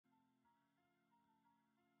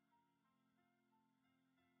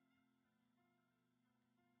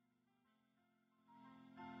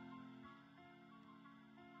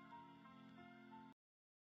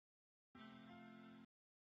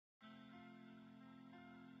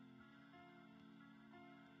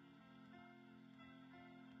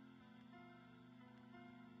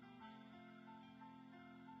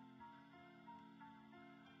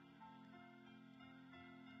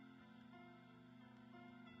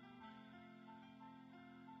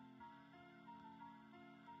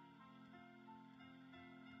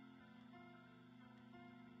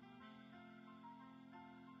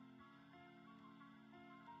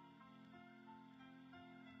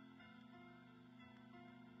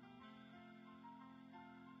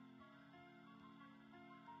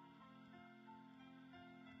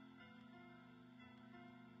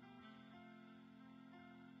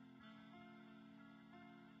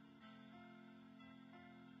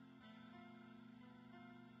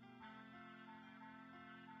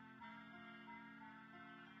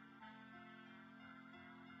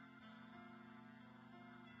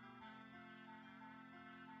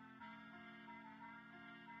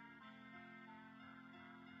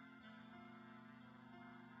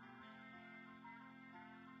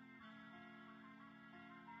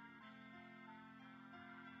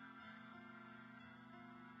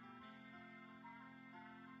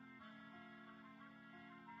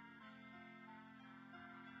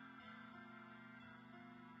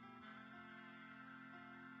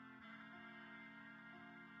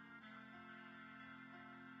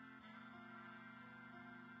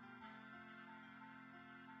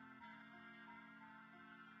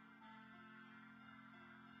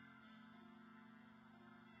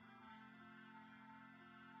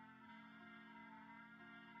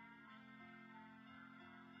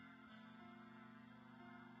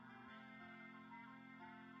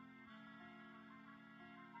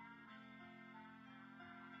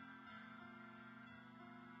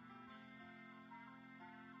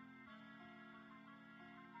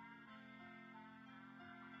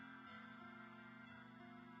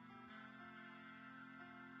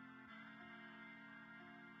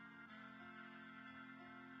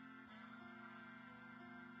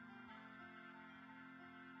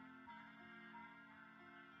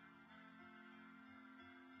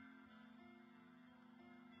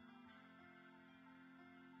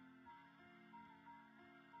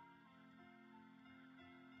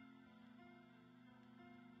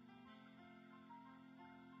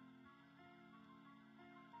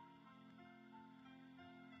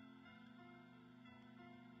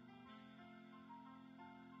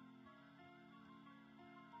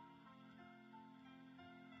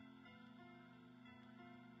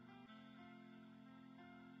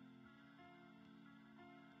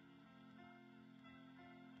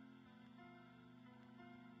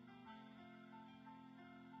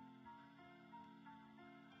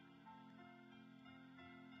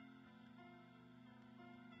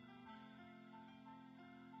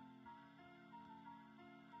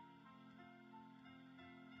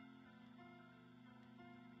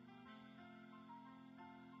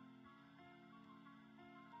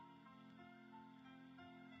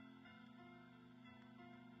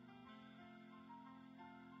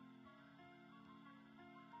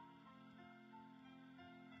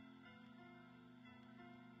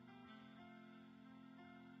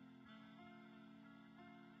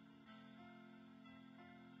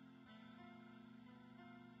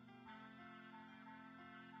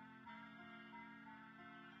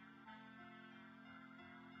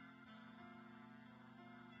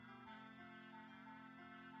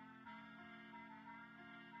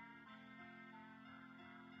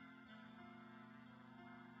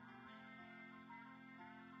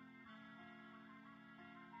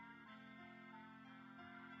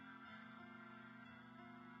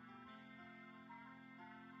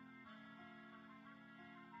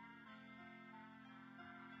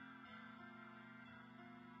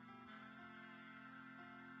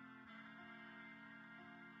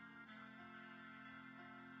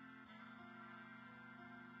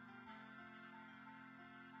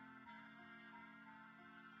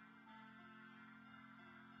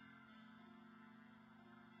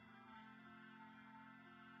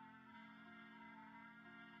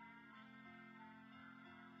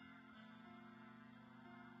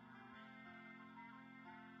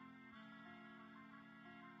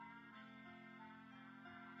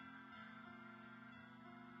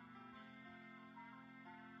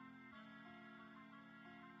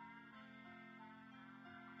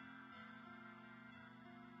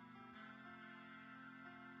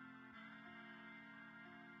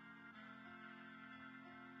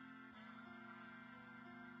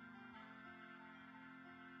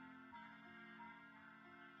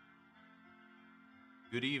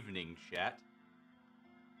Good evening, chat.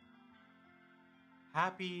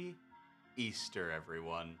 Happy Easter,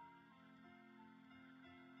 everyone.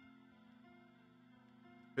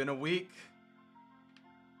 Been a week.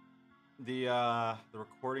 The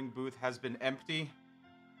recording booth has been empty.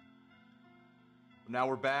 Now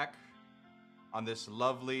we're back on this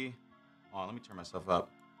lovely. Oh, let me turn myself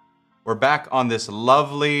up. We're back on this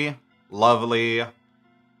lovely, lovely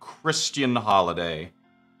Christian holiday.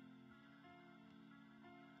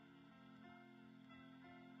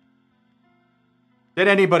 Did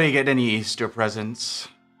anybody get any Easter presents?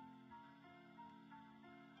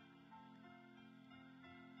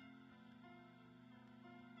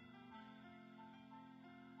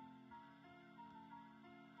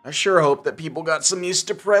 I sure hope that people got some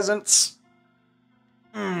Easter presents.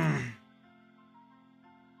 I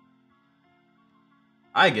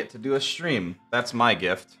get to do a stream. That's my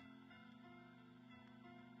gift.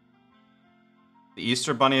 The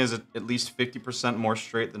Easter Bunny is at least 50% more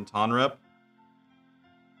straight than Tonrep.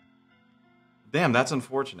 Damn, that's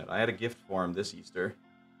unfortunate. I had a gift for him this Easter.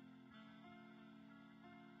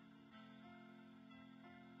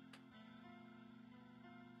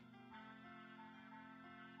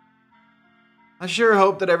 I sure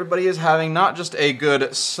hope that everybody is having not just a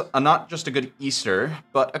good Easter,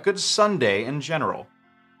 but a good Sunday in general.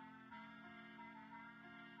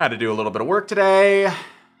 Had to do a little bit of work today.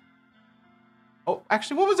 Oh,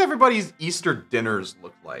 actually, what was everybody's Easter dinners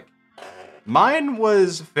look like? Mine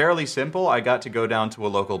was fairly simple. I got to go down to a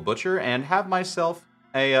local butcher and have myself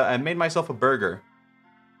I made myself a burger.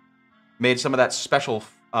 Made some of that special,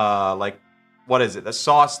 what is it? The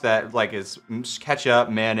sauce that is ketchup,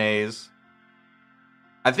 mayonnaise.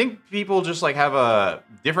 I think people just have a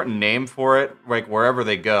different name for it, wherever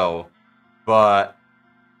they go. But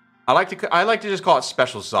I like to just call it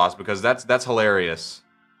special sauce because that's hilarious.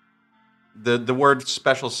 The word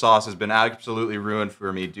special sauce has been absolutely ruined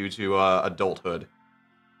for me due to adulthood.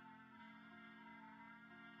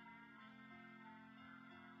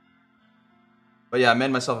 But yeah, I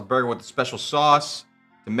made myself a burger with the special sauce,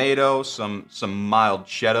 tomato, some mild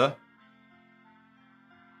cheddar.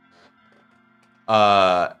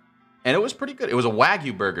 And it was pretty good. It was a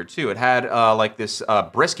Wagyu burger too. It had this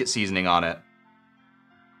brisket seasoning on it.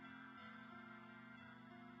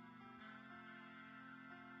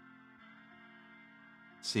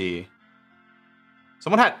 Let's see.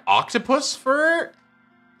 Someone had octopus for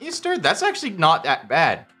Easter? That's actually not that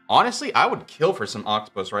bad. Honestly, I would kill for some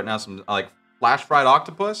octopus right now. Some flash fried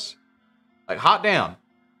octopus. Hot damn.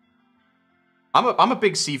 I'm a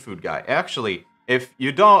big seafood guy. Actually, if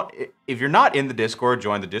you're not in the Discord,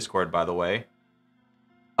 join the Discord, by the way.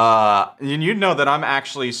 And you know that I'm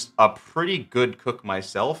actually a pretty good cook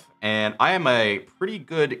myself, and I am a pretty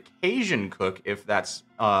good Cajun cook, if that's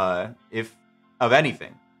if of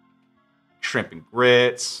anything. Shrimp and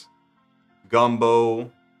grits,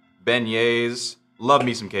 gumbo, beignets. Love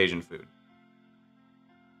me some Cajun food.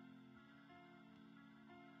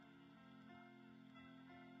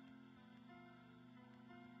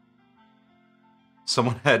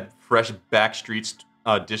 Someone had fresh Backstreet's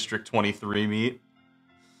District 23 meat.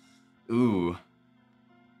 Ooh.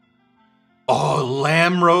 Oh,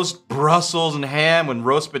 lamb roast, Brussels, and ham and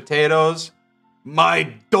roast potatoes.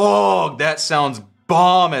 My dog, that sounds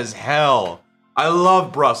bomb as hell. I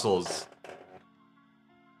love Brussels.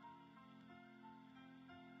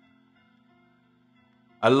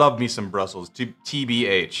 I love me some Brussels,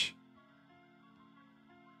 TBH.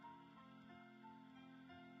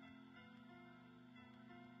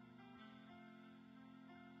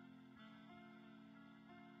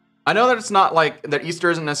 I know that it's not that Easter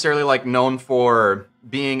isn't necessarily known for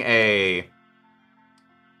being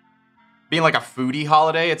like a foodie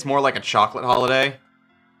holiday. It's more like a chocolate holiday.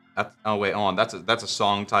 Oh wait, hold on. That's a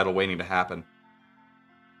song title waiting to happen.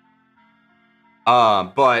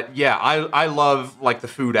 But yeah, I love the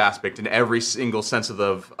food aspect in every single sense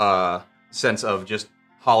of just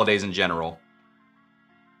holidays in general.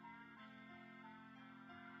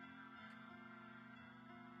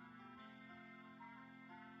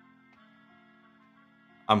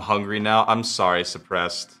 I'm hungry now. I'm sorry,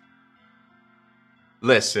 suppressed.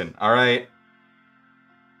 Listen, all right.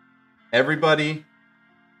 Everybody,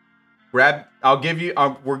 grab. I'll give you.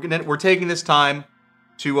 We're taking this time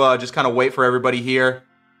to just kind of wait for everybody here.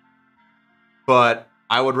 But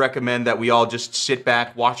I would recommend that we all just sit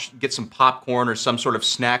back, get some popcorn or some sort of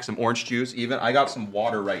snack, some orange juice. Even I got some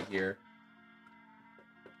water right here.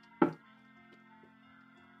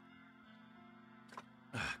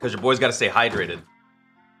 Because your boy's got to stay hydrated.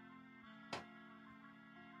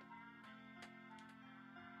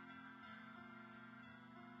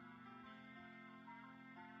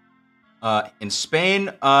 In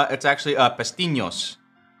Spain, it's actually pestiños.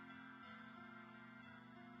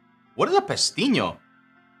 What is a pestiño?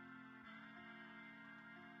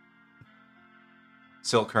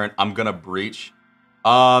 Silk current, I'm gonna breach.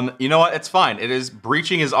 You know what? It's fine. It is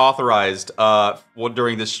breaching is authorized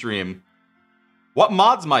during this stream. What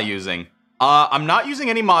mods am I using? I'm not using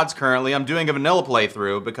any mods currently. I'm doing a vanilla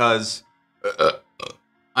playthrough because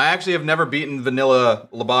I actually have never beaten vanilla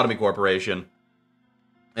Lobotomy Corporation.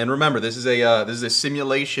 And remember, this is a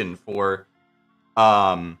simulation for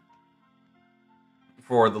the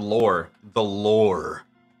lore. The lore.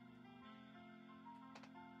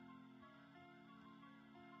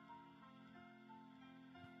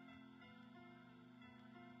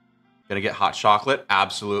 Gonna get hot chocolate.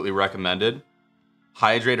 Absolutely recommended.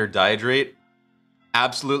 Hydrate or dehydrate.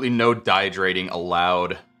 Absolutely no dehydrating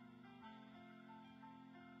allowed.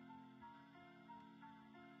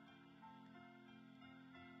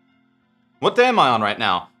 What day am I on right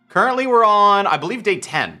now? Currently we're on, I believe, day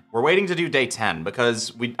 10. We're waiting to do day 10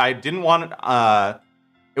 because I didn't want,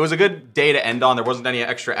 it was a good day to end on. There wasn't any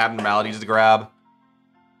extra abnormalities to grab.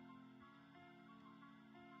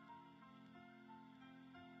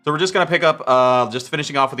 So we're just going to pick up, just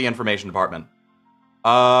finishing off with the information department.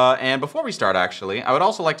 And before we start, actually, I would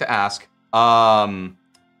also like to ask,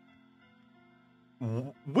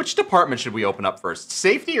 which department should we open up first?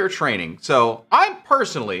 Safety or training? So I'm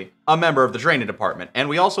personally a member of the training department, and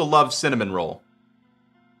we also love cinnamon roll.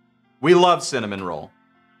 We love cinnamon roll.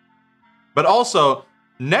 But also,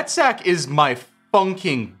 Netsack is my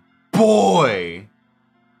funking boy.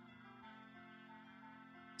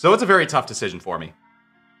 So it's a very tough decision for me.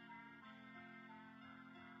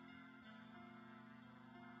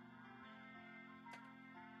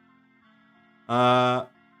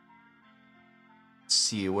 Let's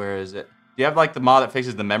see, where is it? Do you have like the mod that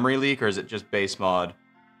fixes the memory leak, or is it just base mod?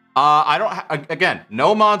 I don't, again,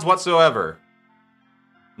 no mods whatsoever.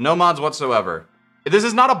 No mods whatsoever. This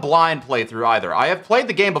is not a blind playthrough either. I have played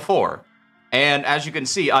the game before, and as you can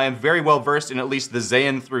see, I am very well versed in at least the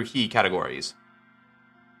Zayn through He categories.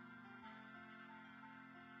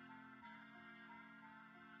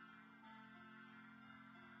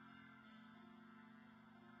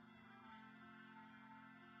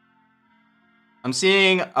 I'm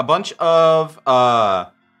seeing a bunch of,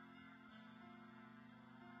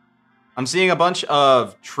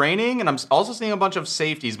 training, and I'm also seeing a bunch of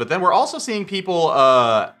safeties, but then we're also seeing people,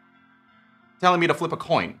 telling me to flip a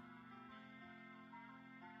coin.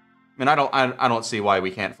 I mean, I don't see why we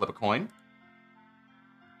can't flip a coin.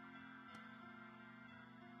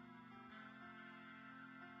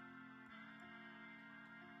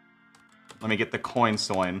 Let me get the coin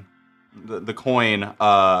soin. The coin,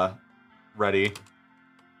 ready.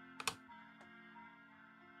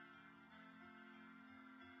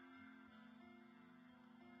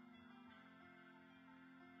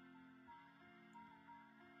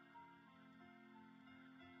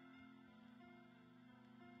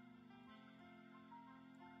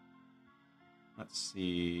 Let's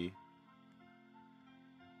see.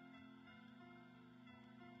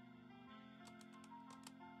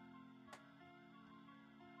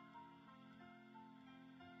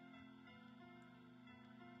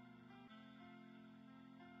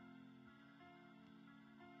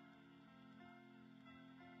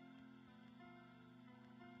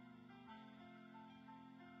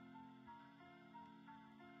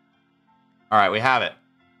 All right, we have it.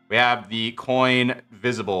 We have the coin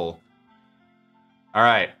visible. All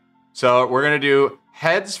right, so we're gonna do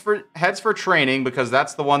heads for training because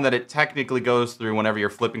that's the one that it technically goes through whenever you're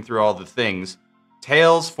flipping through all the things.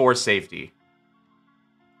 Tails for safety.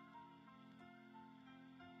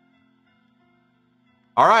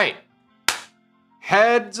 All right,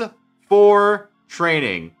 heads for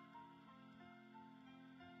training.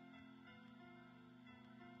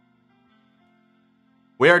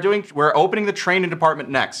 We're opening the training department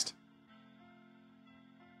next.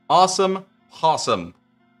 Awesome possum.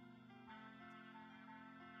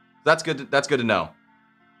 That's good to know.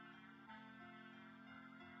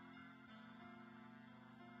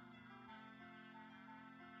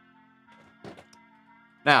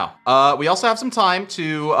 Now, we also have some time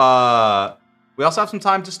to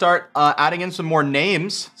start adding in some more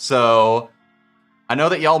names. So I know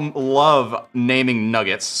that y'all love naming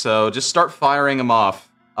nuggets, so just start firing them off.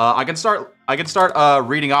 I can start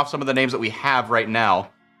reading off some of the names that we have right now.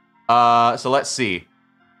 So let's see.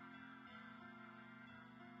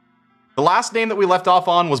 The last name that we left off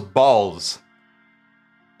on was Balls.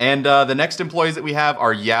 And the next employees that we have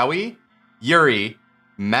are Yowie, Yuri,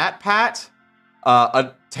 Matt Pat,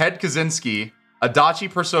 Ted Kaczynski, Adachi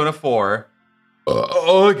Persona 4,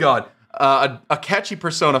 oh god, A catchy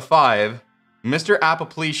Persona 5, Mr.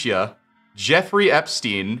 Apoplegia, Jeffrey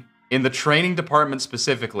Epstein, in the training department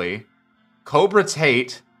specifically, Cobra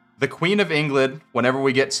Tate, the Queen of England, whenever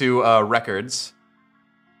we get to records,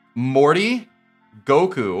 Morty,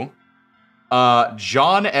 Goku,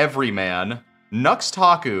 John Everyman, Nux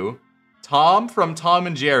Taku, Tom from Tom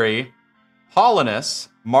and Jerry, Hollinus,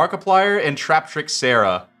 Markiplier, and Traptrick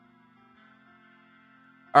Sarah.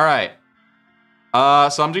 Alright.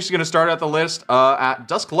 So I'm just going to start at the list at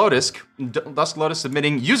Dusk Lotus. Dusk Lotus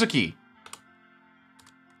submitting Yuzuki.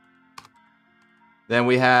 Then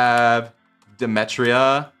we have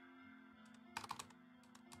Demetria.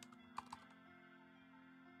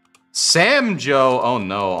 Sam Joe. Oh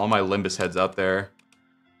no, all my Limbus heads out there.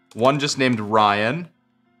 One just named Ryan.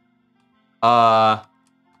 Halvokos.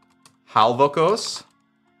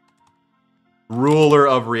 Ruler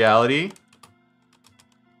of Reality.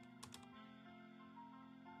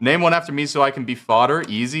 Name one after me so I can be fodder.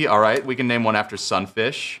 Easy. All right. We can name one after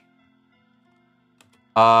Sunfish.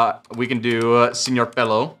 We can do Senor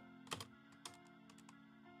Pello.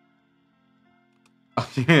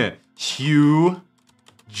 Hugh.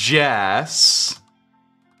 Jess.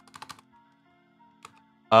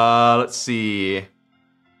 Let's see.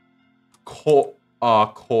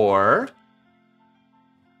 Core.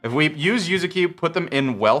 If we use Yuzuki, put them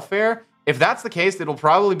in welfare. If that's the case, it'll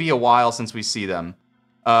probably be a while since we see them.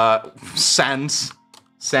 Sans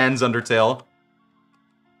Undertale.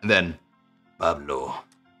 And then Pablo.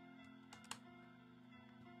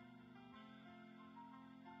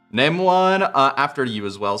 Name one after you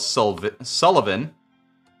as well. Sullivan.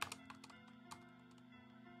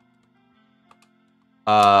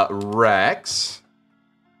 Rex.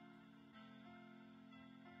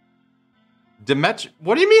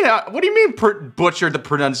 What do you mean? What do you mean butcher the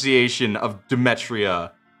pronunciation of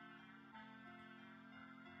Demetria?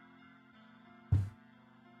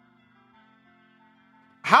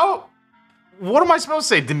 How? What am I supposed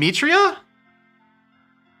to say? Demetria?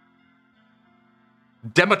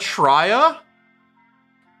 Demetria?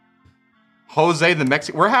 Jose the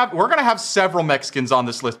Mexican. We're gonna have several Mexicans on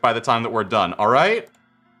this list by the time that we're done. All right.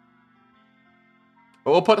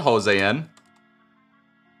 But we'll put Jose in.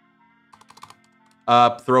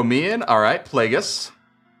 Throw me in. All right. Plagus.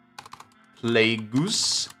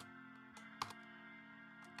 Plagus.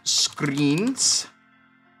 Screens.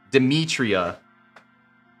 Demetria.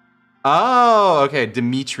 Oh, okay.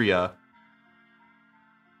 Demetria.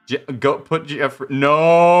 Go put Jeffrey.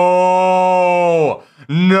 No,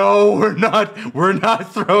 we're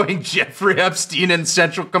not throwing Jeffrey Epstein in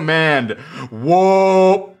Central Command.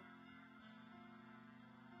 Whoa.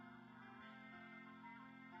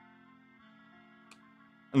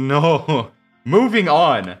 No. Moving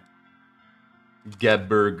on.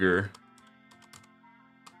 Geburger.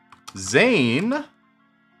 Zane.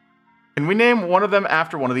 Can we name one of them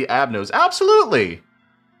after one of the Abnos? Absolutely.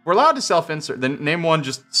 We're allowed to self-insert. Then name one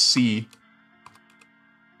just C.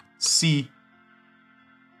 C.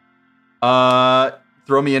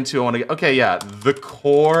 Throw me into one again. Okay, yeah. The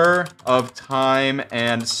Core of Time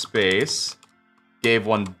and Space. Gave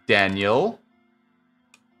one Daniel.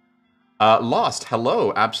 Lost.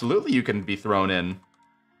 Hello. Absolutely, you can be thrown in.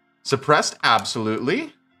 Suppressed.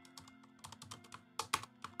 Absolutely.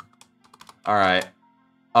 All right.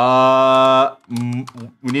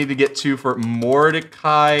 We need to get two for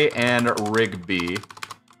Mordecai and Rigby.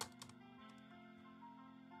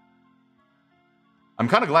 I'm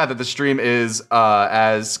kind of glad that the stream is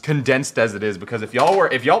as condensed as it is, because if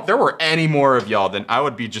there were any more of y'all, then I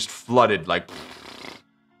would be just flooded like.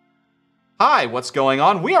 Hi, what's going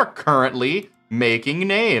on? We are currently making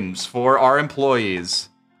names for our employees.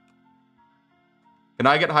 Can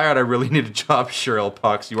I get hired? I really need a job, Cheryl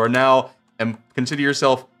Pucks. You are now. Consider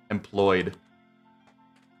yourself employed.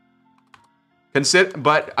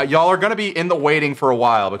 But y'all are gonna be in the waiting for a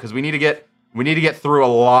while because we need to get through a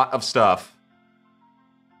lot of stuff.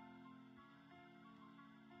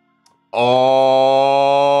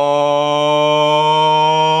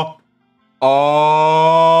 Oh,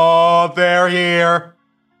 they're here.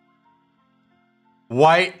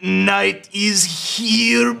 White Knight is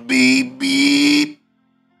here, baby.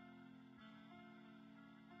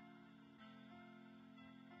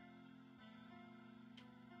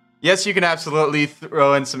 Yes, you can absolutely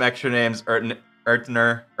throw in some extra names.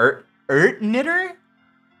 Ertner?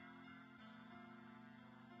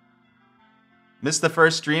 Missed the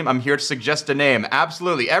first stream? I'm here to suggest a name.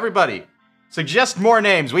 Absolutely. Everybody, suggest more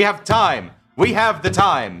names. We have time. We have the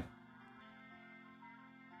time.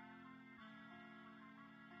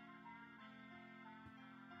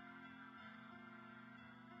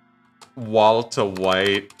 Walter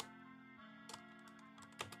White.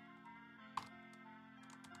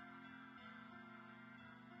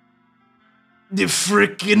 The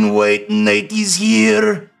frickin' White Knight is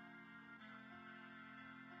here.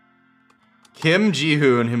 Kim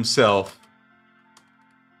Ji-hoon himself.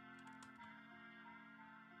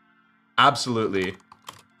 Absolutely.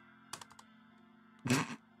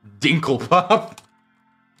 Dinklepop.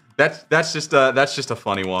 That's just a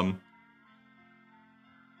funny one.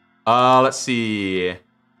 Let's see.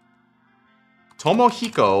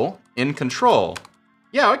 Tomohiko in control.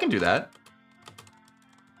 Yeah, I can do that.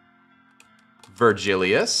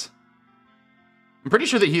 Virgilius. I'm pretty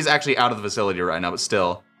sure that he's actually out of the facility right now, but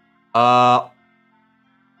still.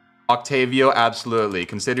 Octavio, absolutely.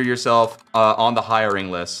 Consider yourself on the hiring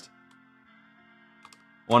list.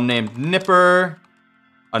 One named Nipper.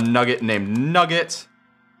 A Nugget named Nugget.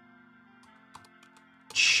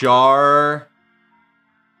 Char.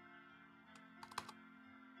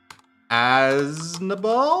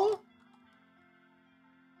 Aznabal?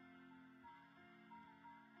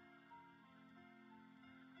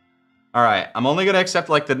 All right, I'm only gonna accept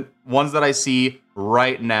like the ones that I see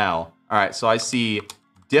right now. All right, so I see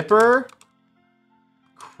Dipper,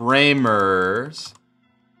 Kramer's,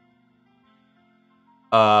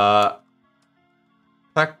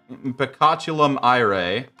 Pecoculum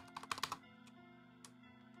irae.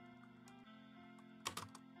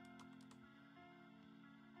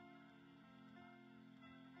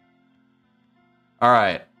 All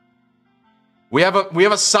right. We have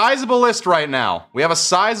a sizable list right now. We have a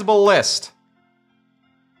sizable list.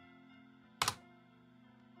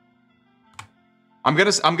 I'm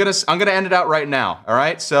gonna end it out right now. All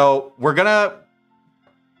right. So we're gonna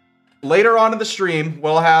later on in the stream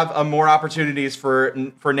we'll have more opportunities for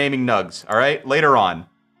naming nugs. All right. Later on,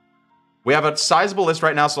 we have a sizable list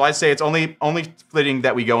right now. So I say it's only fitting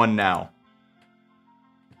that we go in now.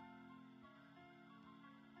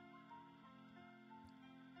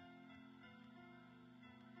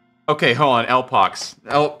 Okay, hold on, Elpox.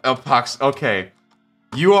 Elpox, okay.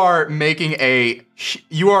 You are making a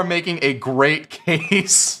great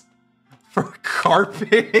case for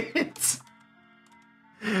carpet.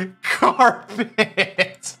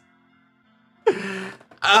 Carpet.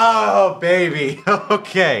 Oh, baby.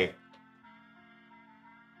 Okay.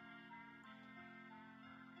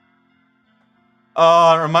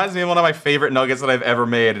 It reminds me of one of my favorite nuggets that I've ever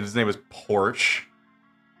made, and his name was Porch.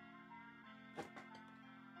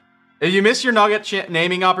 If you miss your nugget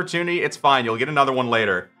naming opportunity, it's fine. You'll get another one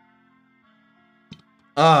later.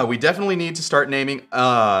 We definitely need to start naming.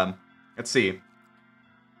 Let's see.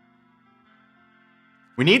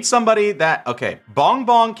 We need somebody that... Okay, Bong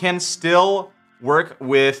Bong can still work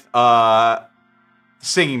with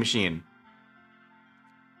Singing Machine.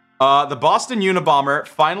 The Boston Unabomber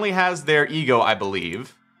finally has their ego, I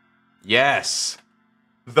believe. Yes.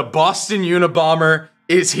 The Boston Unabomber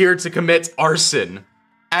is here to commit arson.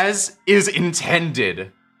 As is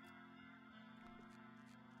intended.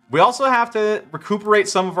 We also have to recuperate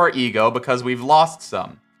some of our ego because we've lost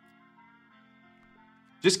some.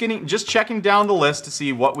 Just checking down the list to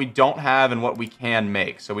see what we don't have and what we can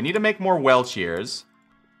make. So we need to make more Welchiers.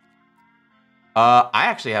 I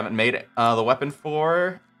actually haven't made the weapon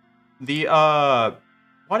for the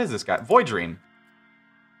what is this guy? Void Dream.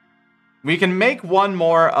 We can make one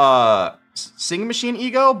more Singing Machine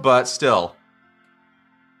ego, but still.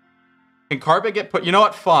 Can Carpet get put? You know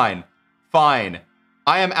what? Fine. Fine.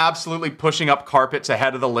 I am absolutely pushing up Carpet to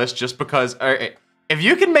head of the list just because... If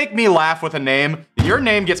you can make me laugh with a name, your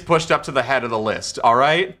name gets pushed up to the head of the list,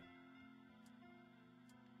 alright?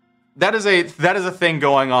 That is a thing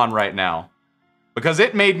going on right now. Because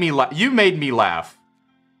it made me laugh. You made me laugh.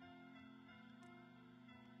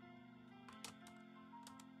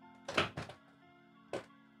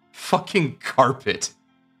 Fucking Carpet.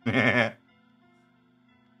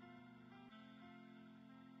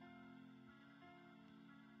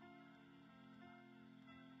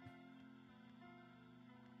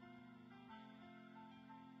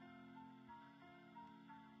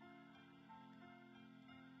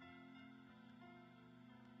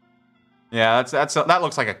 Yeah, that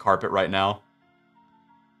looks like a carpet right now.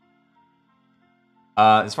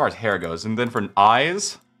 As far as hair goes, and then for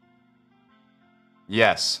eyes,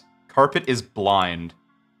 yes, Carpet is blind.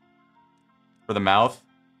 For the mouth,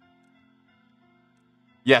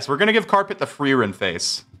 yes, we're gonna give Carpet the Freerin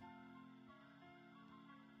face.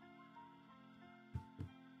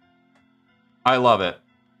 I love it.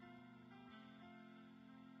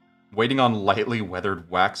 Waiting on lightly weathered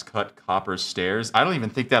wax-cut copper stairs. I don't even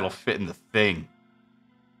think that'll fit in the thing.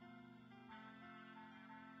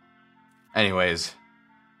 Anyways.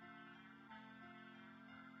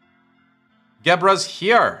 Gebra's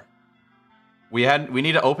here. We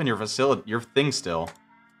need to open your facility, your thing still.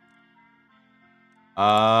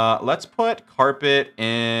 Let's put carpet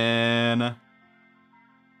in...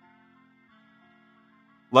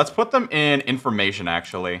 Let's put them in information,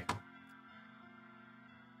 actually.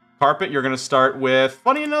 Carpet, you're going to start with...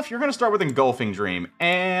 Funny enough, you're going to start with Engulfing Dream.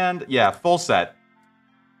 And, yeah, full set.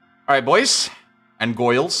 Alright, boys and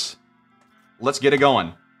goyles. Let's get it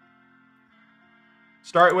going.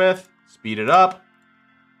 Start with, speed it up.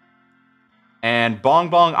 And Bong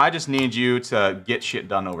Bong, I just need you to get shit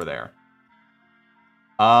done over there.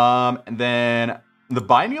 And then the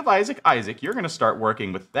Binding of Isaac, you're going to start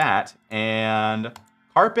working with that. And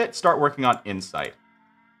Carpet, start working on Insight.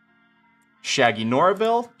 Shaggy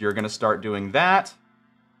Norville, you're going to start doing that.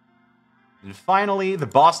 And finally, the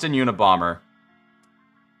Boston Unabomber.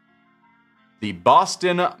 The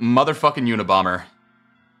Boston motherfucking Unabomber.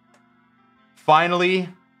 Finally,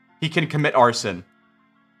 he can commit arson.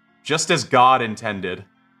 Just as God intended.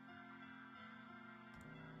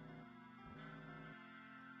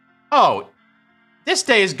 Oh, this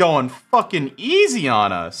day is going fucking easy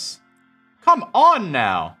on us. Come on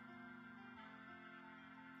now.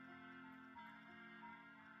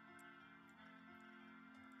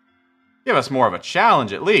 Give us more of a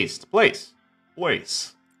challenge at least. Please.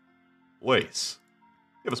 Please. Please.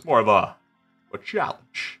 Give us more of a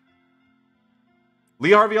challenge.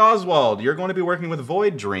 Lee Harvey Oswald, you're going to be working with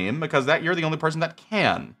Void Dream because you're the only person that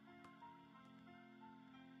can.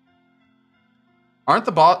 Aren't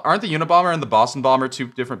the Unabomber and the Boston Bomber two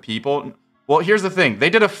different people? Well, here's the thing. They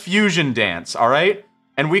did a fusion dance, all right?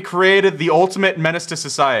 And we created the ultimate menace to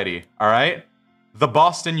society, all right? The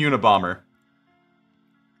Boston Unabomber.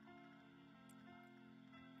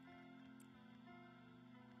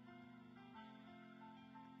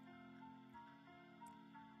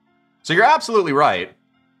 So you're absolutely right.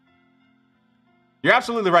 You're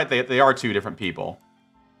absolutely right. They are two different people.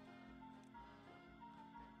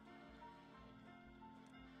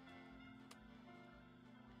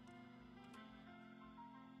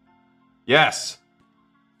 Yes.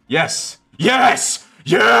 Yes. Yes.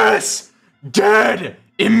 Yes. Dead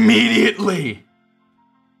immediately.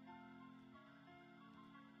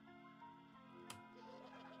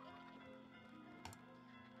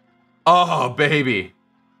 Oh, baby.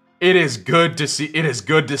 It is good to see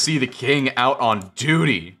the king out on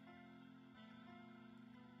duty.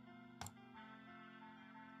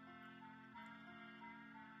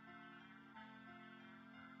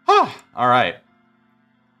 Huh. All right.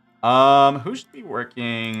 Who should be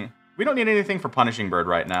working? We don't need anything for Punishing Bird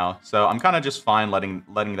right now, so I'm kind of just fine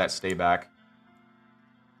letting that stay back.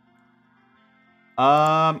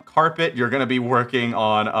 Carpet, you're gonna be working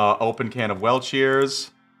on Open Can of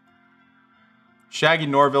Welcheers. Shaggy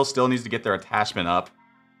Norville still needs to get their attachment up.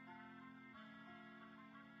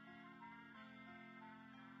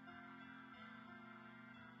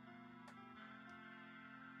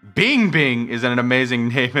 Bing Bing is an amazing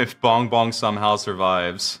name if Bong Bong somehow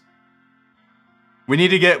survives. We need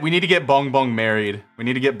to get Bong Bong married. We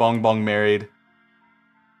need to get Bong Bong married.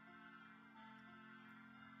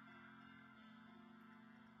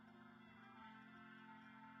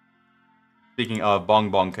 Speaking of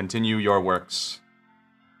Bong Bong, continue your works.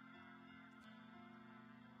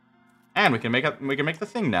 And we can make the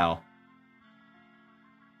thing now.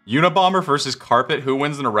 Unabomber versus Carpet. Who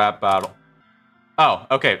wins in a rap battle? Oh,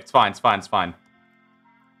 okay. It's fine. It's fine. It's fine.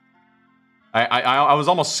 I was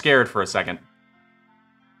almost scared for a second.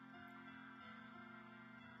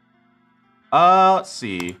 Let's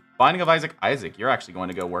see. Binding of Isaac. You're actually going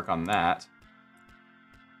to go work on that.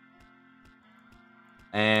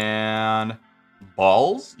 And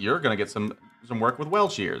Balls, you're gonna get some work with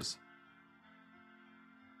Welcheers.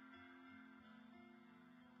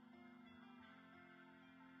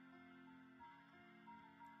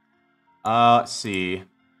 Let's see.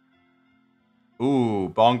 Ooh,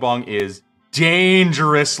 Bong Bong is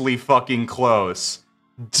dangerously fucking close.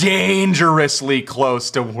 Dangerously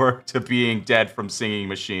close to being dead from Singing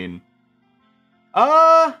Machine.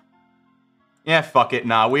 Yeah, fuck it.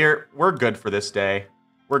 Nah, we're good for this day.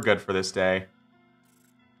 We're good for this day.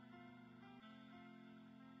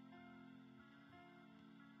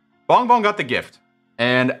 Bong Bong got the gift.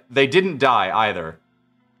 And they didn't die either.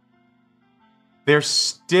 They're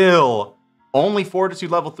still only Fortitude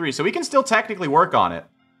level 3, so we can still technically work on it.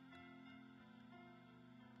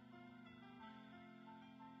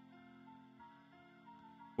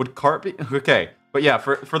 Would Carpet... Okay, but yeah,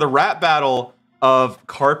 for the rap battle of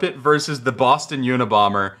Carpet versus the Boston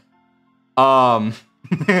Unabomber,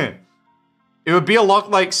 it would be a lot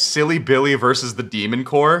like Silly Billy versus the Demon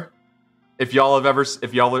Core. If y'all have ever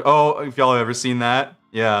seen that,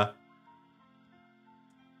 yeah.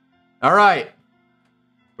 All right,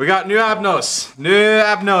 We got new Abnos. New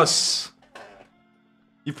Abnos.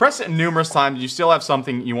 You press it numerous times, you still have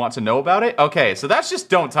something you want to know about it? Okay, so that's just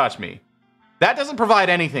don't touch me. That doesn't provide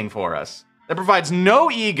anything for us. That provides no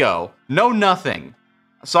ego, no nothing.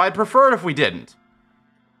 So I'd prefer it if we didn't.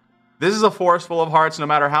 This is a forest full of hearts. No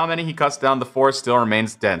matter how many he cuts down, the forest still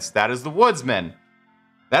remains dense. That is the woodsman.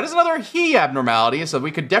 That is another he abnormality, so we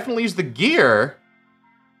could definitely use the gear.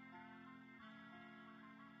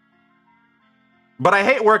 But I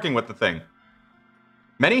hate working with the thing.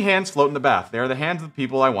 Many hands float in the bath. They are the hands of the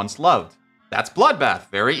people I once loved. That's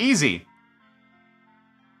bloodbath. Very easy.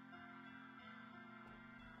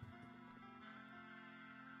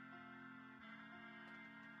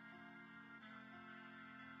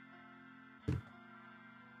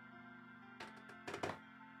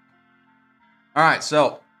 All right,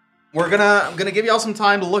 so I'm gonna give y'all some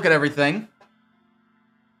time to look at everything,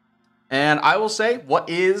 and I will say what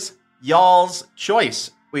is y'all's choice.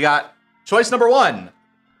 We got choice number 1,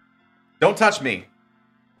 don't touch me.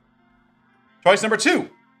 Choice number 2,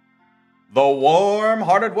 the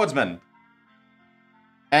warm-hearted woodsman,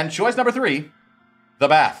 and choice number 3, the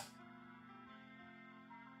bath.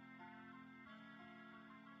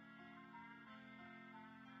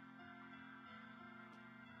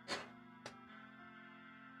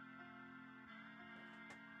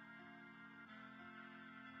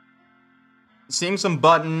 Seeing some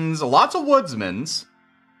buttons, lots of woodsmans.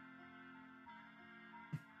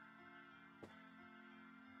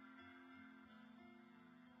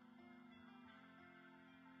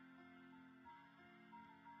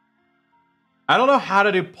 I don't know how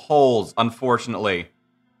to do polls, unfortunately.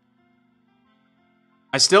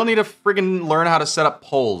 I still need to friggin' learn how to set up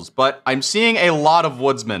polls, but I'm seeing a lot of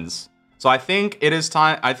woodsmans. So I think it is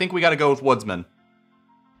time, I think we gotta go with woodsman.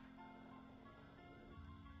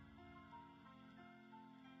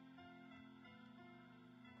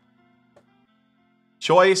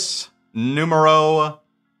 Choice numero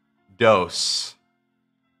dos.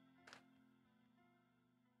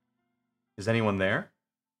 Is anyone there?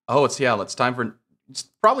 Oh, it's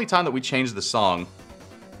probably time that we change the song.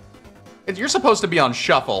 You're supposed to be on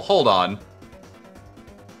shuffle. Hold on.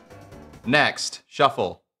 Next,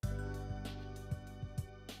 shuffle.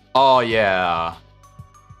 Oh, yeah.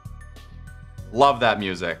 Love that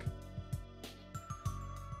music.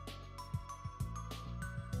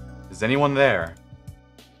 Is anyone there?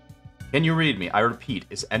 Can you read me? I repeat,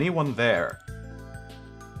 is anyone there?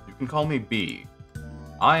 You can call me B.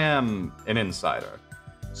 I am an insider.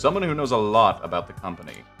 Someone who knows a lot about the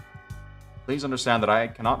company. Please understand that I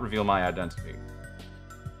cannot reveal my identity.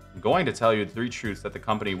 I'm going to tell you 3 truths that the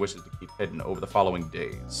company wishes to keep hidden over the following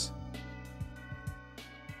days.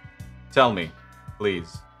 Tell me,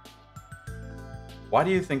 please. Why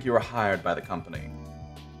do you think you were hired by the company?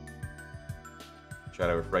 Should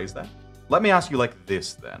I rephrase that? Let me ask you like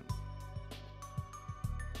this, then.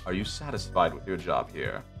 Are you satisfied with your job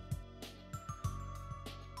here?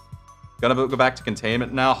 Gonna go back to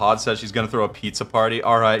containment now? Hod says she's gonna throw a pizza party.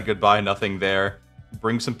 Alright, goodbye, nothing there.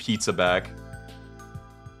 Bring some pizza back.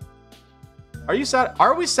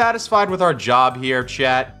 Are we satisfied with our job here,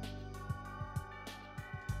 chat?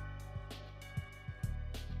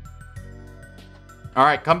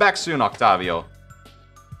 Alright, come back soon, Octavio.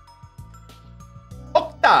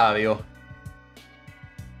 Octavio.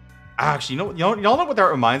 Actually, y'all know what that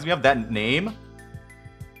reminds me of? That name?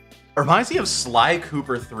 It reminds me of Sly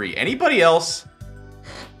Cooper 3. Anybody else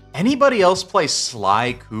play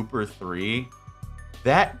Sly Cooper 3?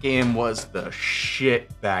 That game was the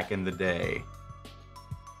shit back in the day.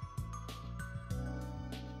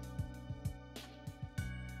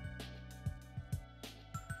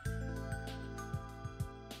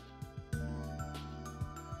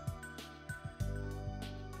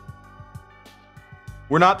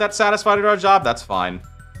 We're not that satisfied with our job? That's fine.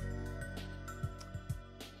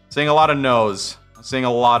 Seeing a lot of no's. Seeing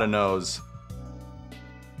a lot of no's.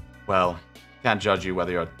 Well, can't judge you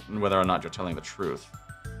whether or not you're telling the truth.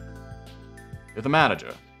 You're the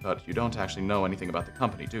manager, but you don't actually know anything about the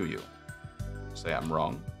company, do you? Say I'm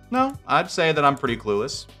wrong? No, I'd say that I'm pretty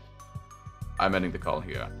clueless. I'm ending the call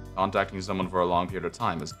here. Contacting someone for a long period of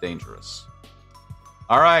time is dangerous.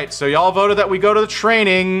 Alright, so y'all voted that we go to the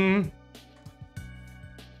training.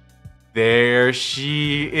 There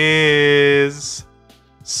she is.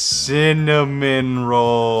 Cinnamon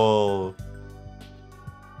roll.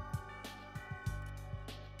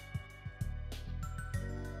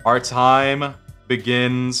 Our time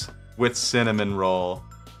begins with cinnamon roll.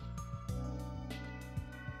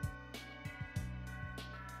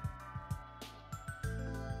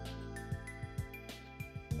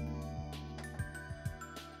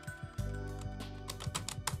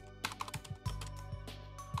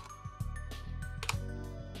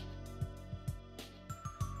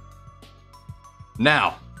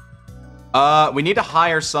 Now, we need to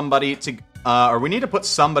hire somebody to, or we need to put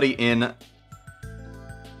somebody in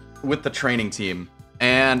with the training team.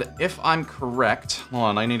 And if I'm correct, hold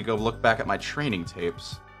on, I need to go look back at my training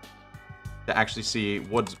tapes to actually see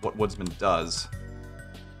what Woodsman does.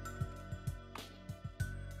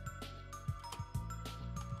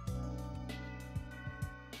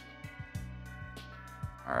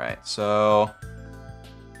 Alright, so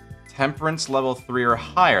Temperance level 3 or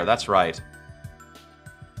higher, that's right.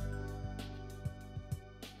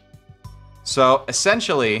 So,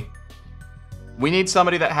 essentially, we need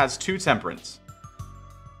somebody that has 2 Temperance.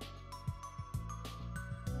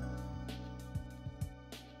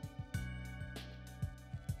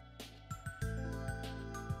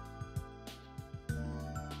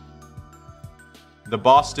 The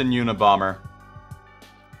Boston Unabomber.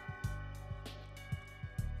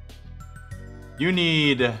 You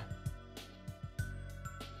need...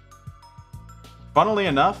 Funnily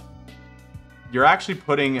enough, you're actually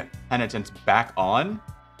putting Penitence back on.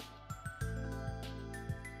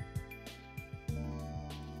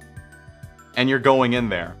 And you're going in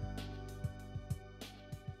there.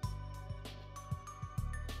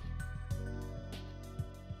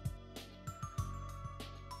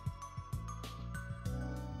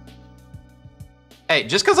 Hey,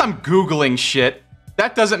 just because I'm Googling shit,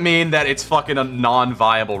 that doesn't mean that it's fucking a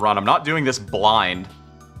non-viable run. I'm not doing this blind.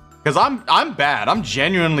 Because I'm bad. I'm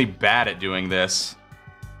genuinely bad at doing this.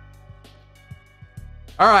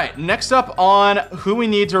 Alright, next up on who we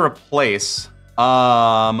need to replace.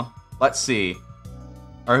 Let's see.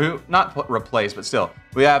 Or who, not replace, but still.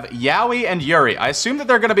 We have Yowie and Yuri. I assume that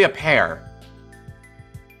they're going to be a pair.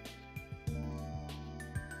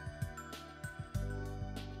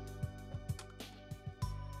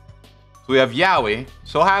 So we have Yowie.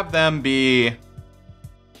 So we'll have them be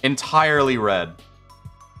entirely red.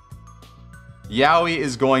 Yowie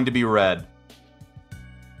is going to be red.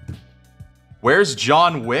 Where's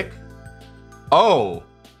John Wick? Oh,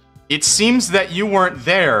 it seems that you weren't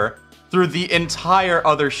there through the entire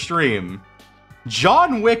other stream.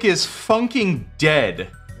 John Wick is funking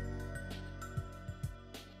dead.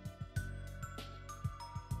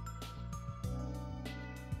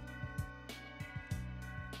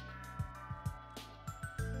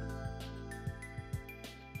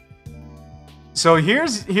 So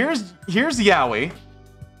here's Yowie.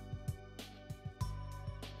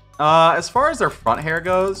 As far as their front hair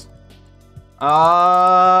goes,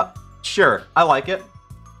 sure, I like it.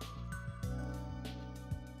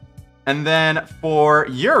 And then for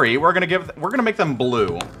Yuri, we're gonna make them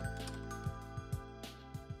blue.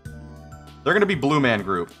 They're gonna be Blue Man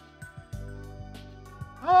Group.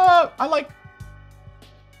 I like.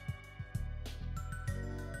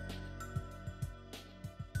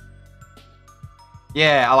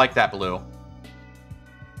 Yeah, I like that blue.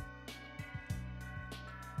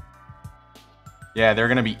 Yeah, they're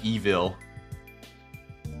gonna be evil.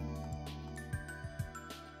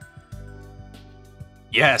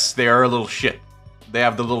 Yes, they are a little shit. They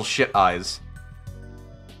have the little shit eyes.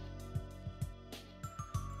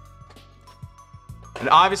 And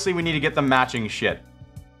obviously we need to get them matching shit.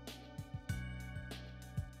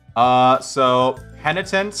 So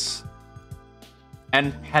Penitence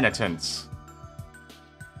and Penitence.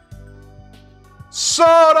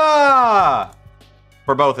 Soda!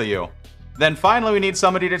 For both of you. Then finally we need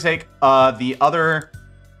somebody to take the other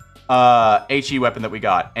HE weapon that we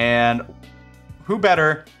got. And who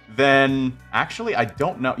better than... Actually, I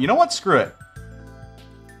don't know. You know what? Screw it.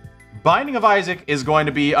 Binding of Isaac is going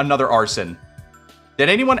to be another arson. Did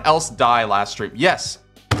anyone else die last stream? Yes.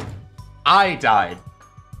 I died.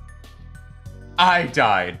 I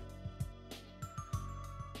died.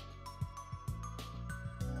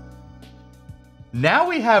 Now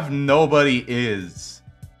we have nobody is.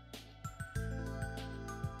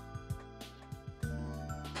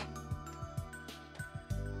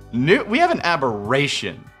 We have an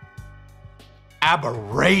aberration.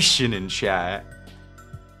 Aberration in chat.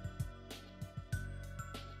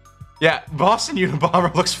 Yeah, Boston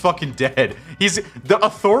Unabomber looks fucking dead. The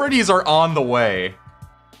authorities are on the way.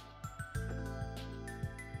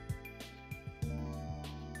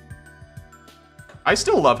 I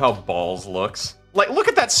still love how Balls looks. Like, look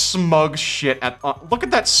at that smug shit look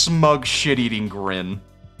at that smug shit-eating grin.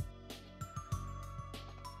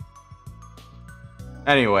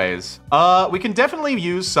 Anyways, we can definitely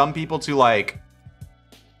use some people to, like...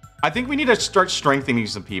 I think we need to start strengthening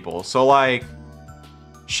some people. So, like...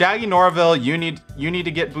 Shaggy Norville, you need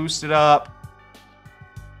to get boosted up.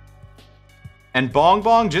 And Bong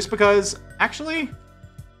Bong, just because... Actually...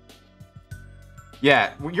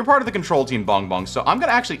 Yeah, you're part of the control team, Bong Bong, so I'm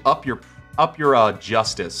gonna actually up your up your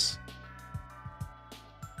justice.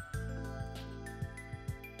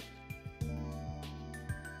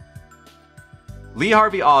 Lee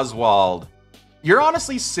Harvey Oswald. You're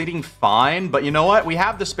honestly sitting fine, but you know what? We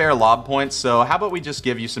have the spare lob points, so how about we just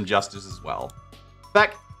give you some justice as well? In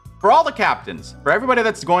fact, for all the captains, for everybody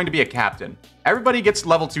that's going to be a captain, everybody gets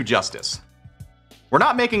level 2 justice. We're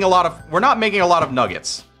not making a lot of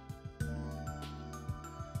nuggets.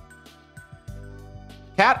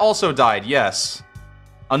 Cat also died, yes.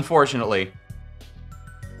 Unfortunately.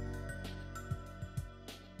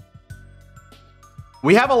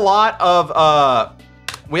 We have a lot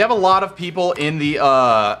of people in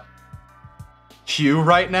the queue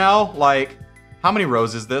right now. Like, how many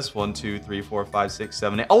rows is this? 1, 2, 3, 4, 5, 6,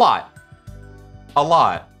 7, 8. A lot. A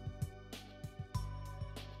lot.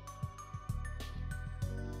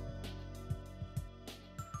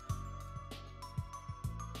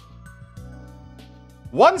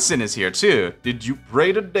 Onesen is here too. Did you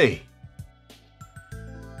pray today?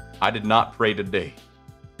 I did not pray today.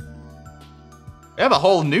 We have a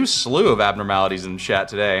whole new slew of abnormalities in chat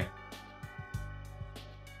today.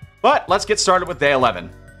 But let's get started with day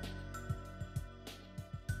 11.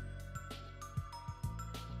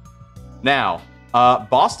 Now,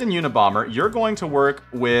 Boston Unabomber, you're going to work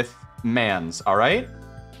with Mans, all right?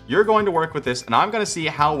 You're going to work with this, and I'm going to see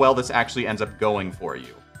how well this actually ends up going for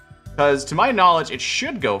you. Because to my knowledge, it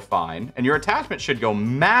should go fine, and your attachment should go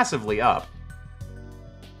massively up.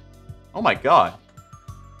 Oh my god.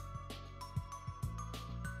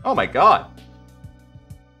 Oh my god.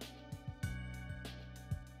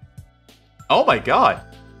 Oh my god.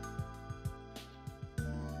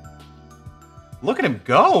 Look at him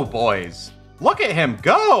go, boys. Look at him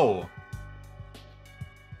go.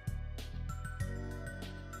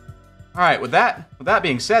 Alright, with that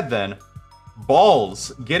being said then,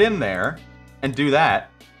 Balls, get in there and do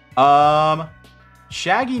that.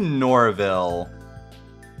 Shaggy Norville.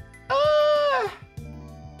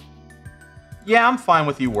 Yeah, I'm fine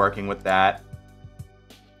with you working with that.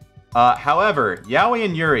 However, Yaoi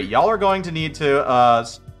and Yuri, y'all are going to need to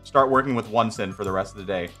start working with Onesen for the rest of the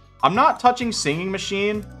day. I'm not touching Singing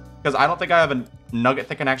Machine because I don't think I have a nugget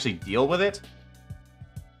that can actually deal with it.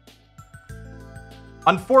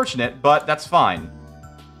 Unfortunate, but that's fine.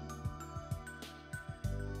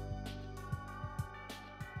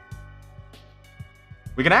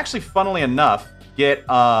 We can actually, funnily enough, get,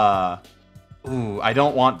 ooh, I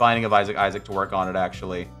don't want Binding of Isaac to work on it,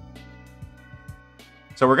 actually.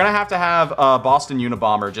 So we're gonna have to have Boston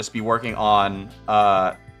Unabomber just be working on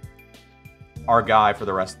our guy for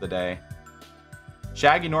the rest of the day.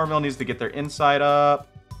 Shaggy Norville needs to get their insight up.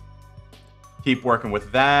 Keep working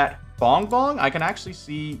with that. Bong Bong, I can actually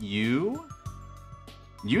see you.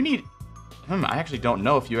 You need... I actually don't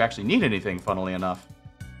know if you actually need anything, funnily enough.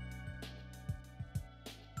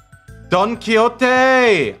 Don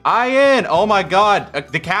Quixote! Ian! Oh my god,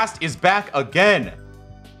 the cast is back again.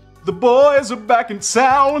 The boys are back in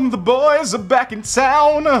town. The boys are back in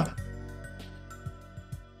town.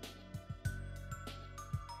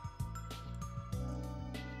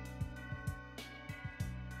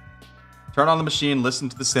 Turn on the machine, listen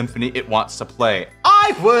to the symphony it wants to play.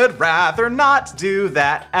 I would rather not do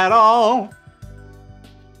that at all.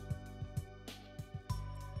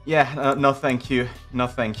 Yeah, no thank you. No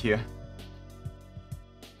thank you.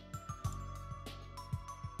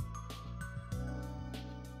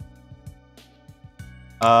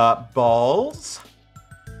 Balls.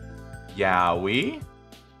 Yowie.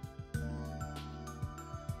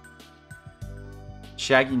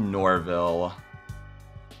 Shaggy Norville.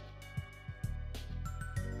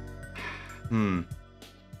 This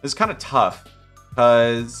is kind of tough,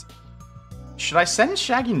 because should I send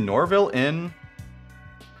Shaggy Norville in?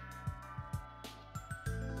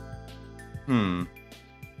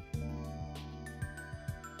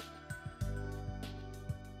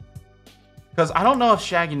 Because I don't know if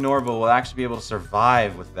Shaggy Norville will actually be able to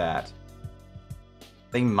survive with that.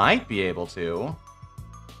 They might be able to.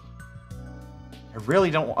 I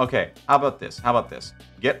really don't... Okay, how about this? How about this?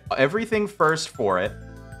 Get everything first for it.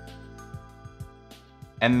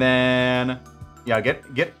 And then... Yeah, get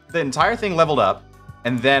the entire thing leveled up.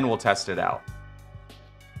 And then we'll test it out.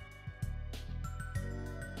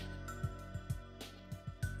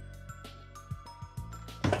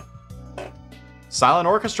 Silent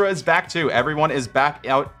Orchestra is back too. Everyone is back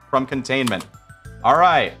out from containment. All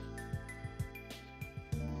right.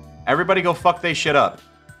 Everybody go fuck they shit up.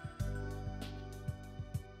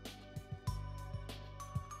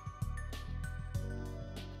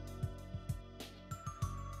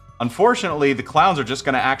 Unfortunately, the clowns are just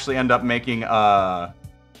going to actually end up making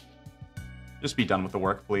Just be done with the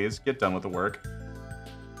work, please. Get done with the work.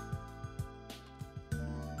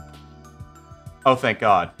 Oh, thank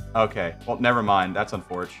God. Okay. Well, never mind. That's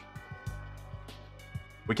unfortunate.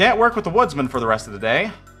 We can't work with the woodsman for the rest of the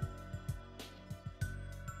day.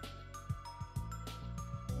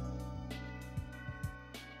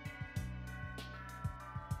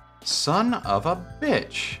 Son of a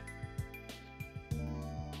bitch.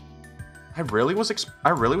 I really was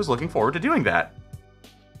looking forward to doing that.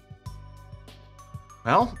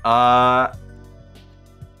 Well, I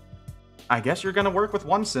guess you're gonna work with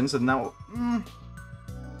one since, and now...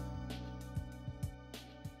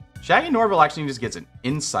 Shaggy Norville actually just gets an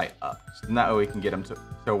insight up, so that way we can get him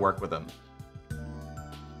to work with him.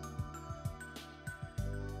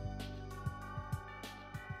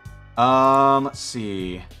 Let's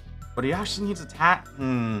see. But he actually needs attack.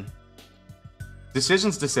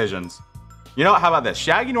 Decisions. You know what? How about this?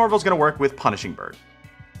 Shaggy Norville's gonna work with Punishing Bird.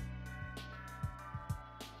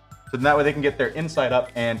 So that way they can get their insight up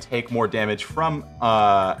and take more damage from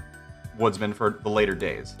Woodsman for the later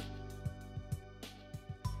days.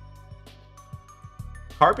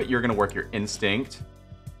 Carpet, you're gonna work your instinct.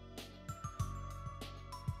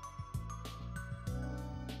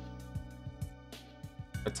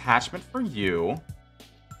 Attachment for you.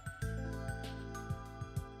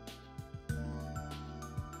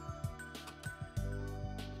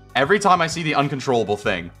 Every time I see the uncontrollable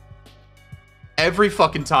thing, every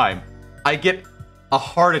fucking time, I get a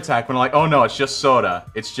heart attack when I'm like, oh no, it's just soda.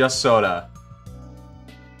 It's just soda.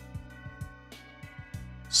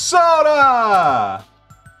 Soda!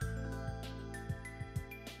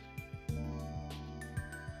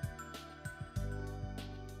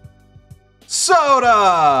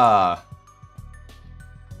 Soda!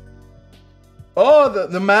 Oh,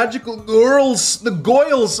 the magical girls, the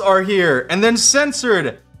Goyles are here. And then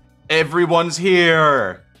censored. Everyone's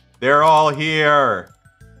here. They're all here.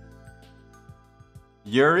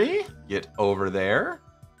 Yuri, get over there.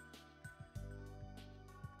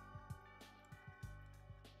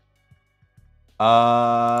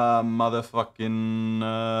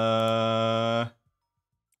 Motherfucking,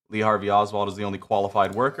 Lee Harvey Oswald is the only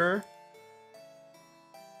qualified worker.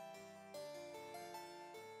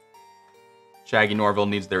 Shaggy Norville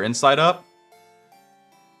needs their insight up.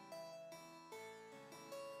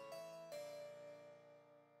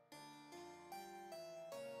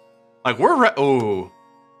 Like, we're ooh.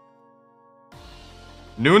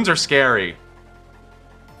 Noons are scary.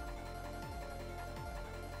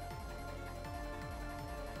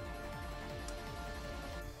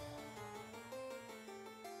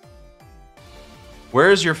 Where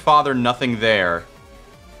is your father? Nothing there.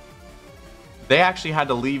 They actually had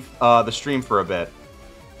to leave the stream for a bit.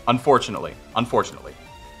 Unfortunately. Unfortunately.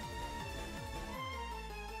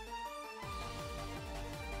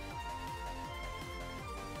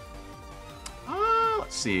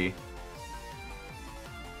 Let's see.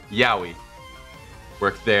 Yowie.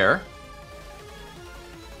 Work there.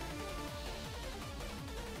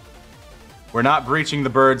 We're not breaching the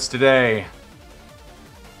birds today.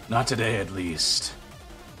 Not today, at least.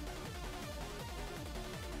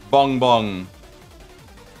 Bong bong.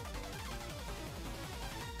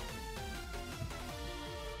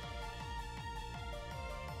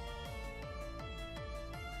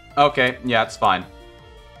 Okay, yeah, it's fine.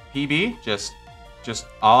 PB, just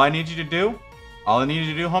all I need you to do,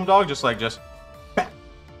 home dog, just pat,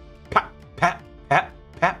 pat, pat, pat,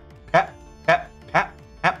 pat, pat, pat, pat, pat,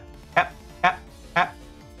 pat, pat, pat.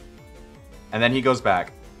 And then he goes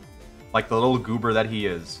back. Like the little goober that he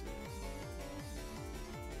is.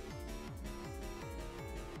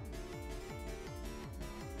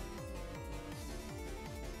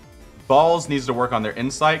 Balls needs to work on their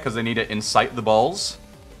insight because they need to incite the balls.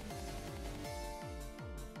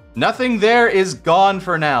 Nothing there is gone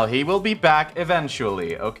for now. He will be back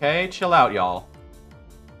eventually, okay? Chill out, y'all.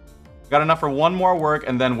 Got enough for one more work,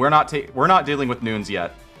 and then we're not dealing with noons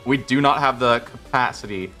yet. We do not have the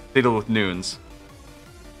capacity to deal with noons.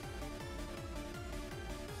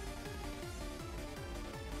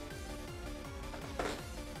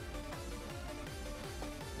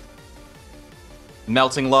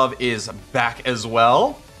 Melting Love is back as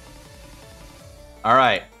well. All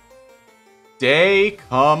right. Day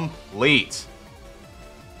complete.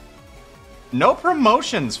 No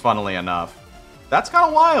promotions, funnily enough. That's kind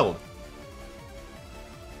of wild.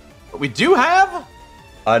 But we do have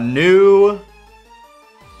a new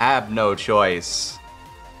Abno choice.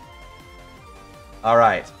 All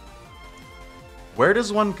right. Where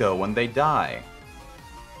does one go when they die?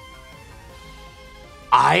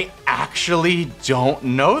 I actually don't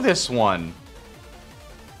know this one.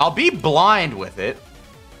 I'll be blind with it,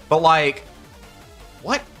 but like,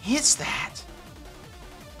 What is that?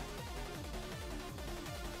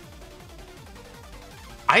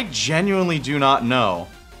 I genuinely do not know.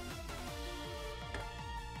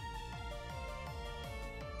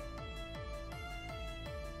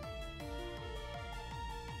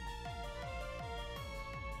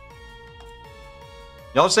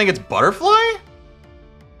 Y'all are saying it's butterfly?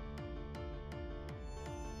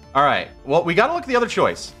 Alright, well, we gotta look at the other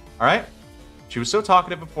choice, alright? She was so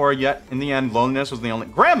talkative before, yet in the end, loneliness was the only...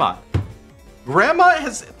 Grandma! Grandma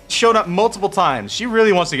has showed up multiple times. She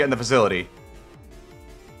really wants to get in the facility.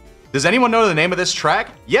 Does anyone know the name of this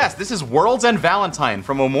track? Yes, this is World's End Valentine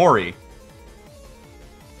from Omori.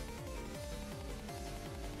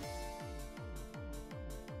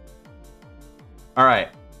 Alright.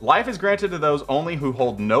 Life is granted to those only who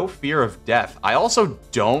hold no fear of death. I also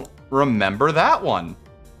don't remember that one.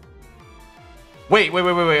 Wait, hold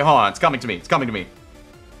on. It's coming to me. It's coming to me.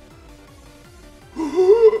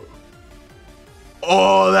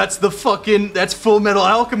 Oh, that's the fucking... That's Full Metal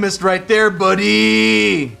Alchemist right there,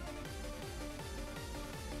 buddy!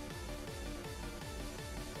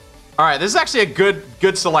 Alright, this is actually a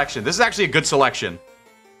good selection. This is actually a good selection.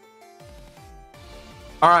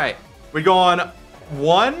 Alright, we go on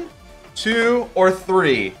 1, 2, or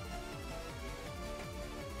 3.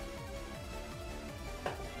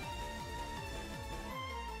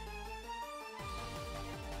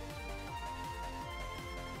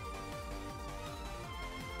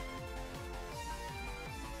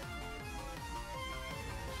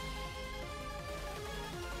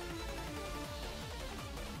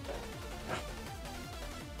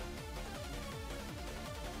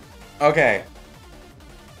 Okay.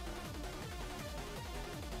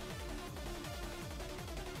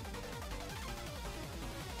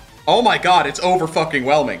 Oh my god, it's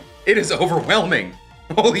over-fucking-whelming. It is overwhelming.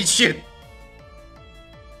 Holy shit.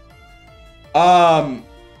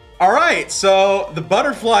 Alright, so the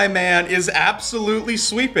Butterfly Man is absolutely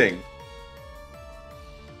sweeping.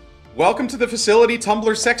 Welcome to the facility,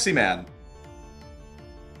 Tumblr Sexy Man.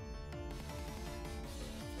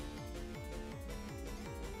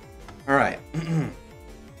 Alright.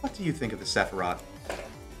 What do you think of the Sephiroth?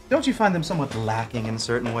 Don't you find them somewhat lacking in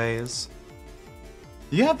certain ways?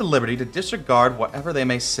 You have the liberty to disregard whatever they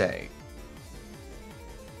may say.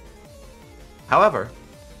 However,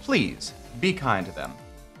 please, be kind to them.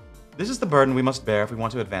 This is the burden we must bear if we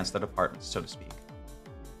want to advance the department, so to speak.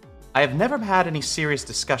 I have never had any serious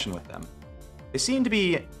discussion with them. They seem to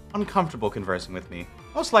be uncomfortable conversing with me,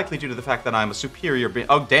 most likely due to the fact that I'm a superior being.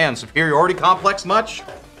 Oh damn, superiority complex much?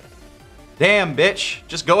 Damn, bitch.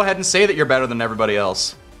 Just go ahead and say that you're better than everybody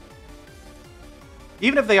else.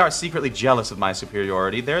 Even if they are secretly jealous of my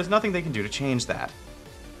superiority, there is nothing they can do to change that.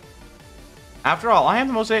 After all, I am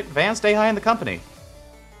the most advanced AI in the company.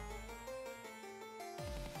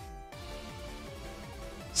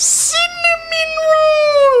 Cinnamon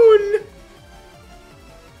roll!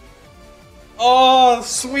 Oh,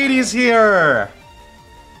 Sweetie's here!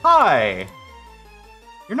 Hi!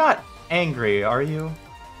 You're not angry, are you?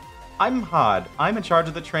 I'm Hod. I'm in charge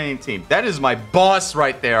of the training team. That is my boss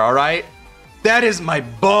right there, alright? That is my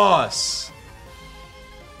boss!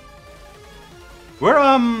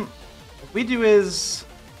 What we do is...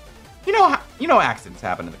 You know accidents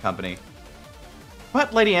happen in the company.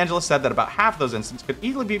 But Lady Angela said that about half of those incidents could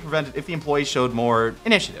easily be prevented if the employees showed more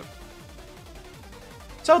initiative.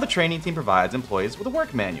 So the training team provides employees with a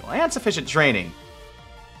work manual and sufficient training.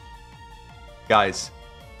 Guys.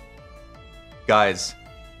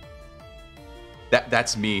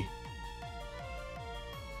 That's me.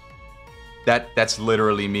 That's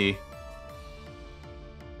literally me.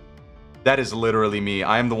 That is literally me.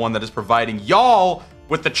 I am the one that is providing y'all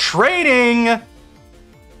with the training!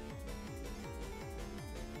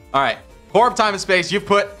 Alright. Core of Time and Space, you've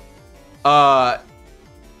put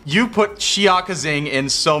Shiakazing in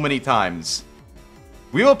so many times.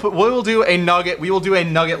 We will do a nugget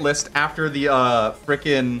list after the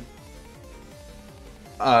frickin'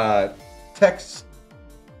 text.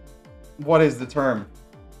 What is the term?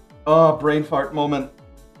 Oh, brain fart moment.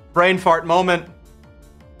 Brain fart moment.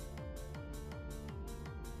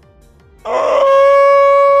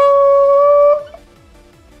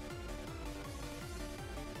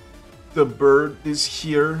 The bird is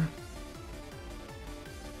here.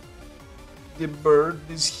 The bird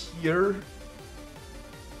is here.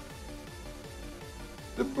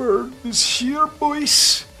 The bird is here,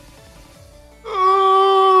 boys.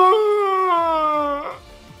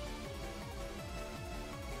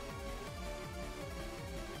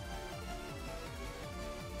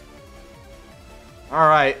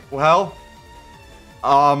 Alright, well,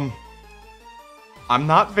 I'm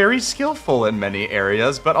not very skillful in many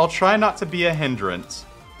areas, but I'll try not to be a hindrance.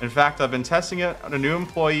 In fact, I've been testing it on a new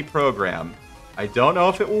employee program. I don't know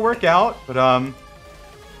if it will work out, but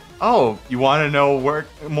oh, you want to know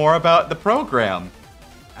more about the program?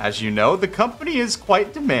 As you know, the company is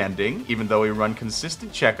quite demanding. Even though we run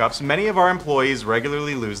consistent checkups, many of our employees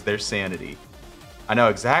regularly lose their sanity. I know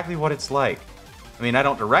exactly what it's like. I mean, I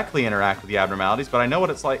don't directly interact with the abnormalities, but I know what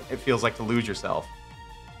it feels like to lose yourself.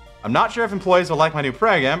 I'm not sure if employees will like my new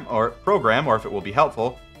program or if it will be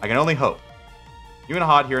helpful. I can only hope. You and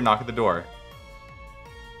Hod here knock at the door.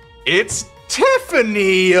 It's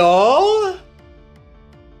Tiffany, y'all!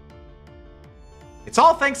 It's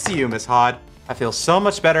all thanks to you, Miss Hod. I feel so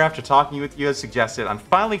much better after talking with you as suggested. I'm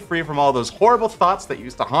finally free from all those horrible thoughts that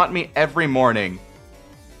used to haunt me every morning.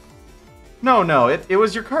 No, it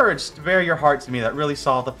was your courage to bare your heart to me that really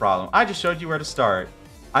solved the problem. I just showed you where to start.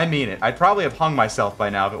 I mean it. I'd probably have hung myself by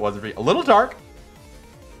now if it wasn't for you. A little dark.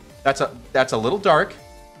 That's a little dark.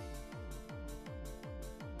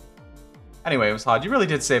 Anyway, Miss Hod, you really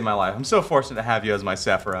did save my life. I'm so fortunate to have you as my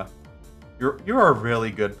Sephora. You're a really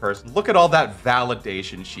good person. Look at all that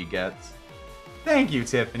validation she gets. Thank you,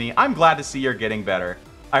 Tiffany. I'm glad to see you're getting better.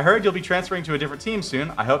 I heard you'll be transferring to a different team soon.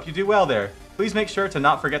 I hope you do well there. Please make sure to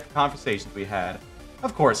not forget the conversations we had.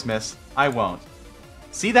 Of course, miss. I won't.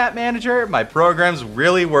 See that, manager? My program's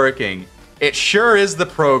really working. It sure is the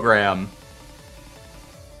program.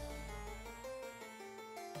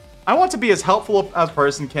 I want to be as helpful a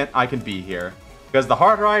person I can be here. Because the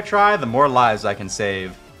harder I try, the more lives I can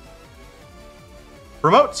save.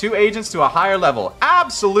 Promote 2 agents to a higher level.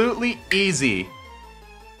 Absolutely easy.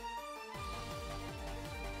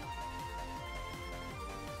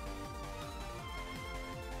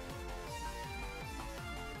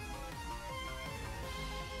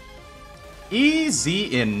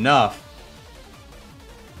 Easy enough.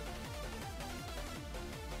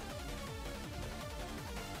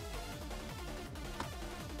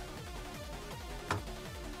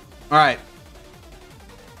 All right.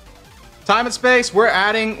 Time and space. We're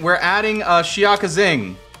adding Shiaka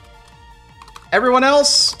Zing. Everyone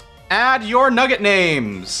else, add your nugget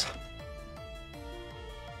names.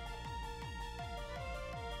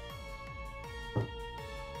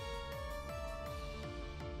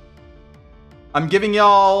 I'm giving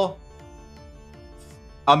y'all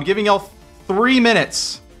 3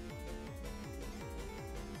 minutes.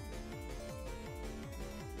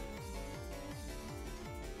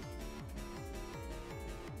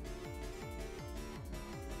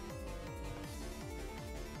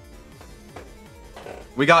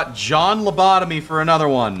 We got John Lobotomy for another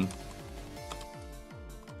one.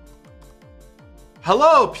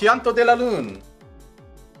 Hello, Pianto de la Lune.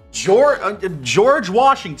 George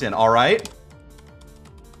Washington, all right.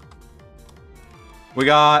 We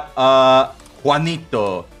got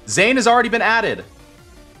Juanito. Zane has already been added.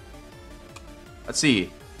 Let's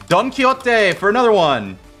see. Don Quixote for another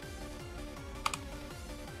one.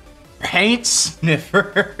 Paint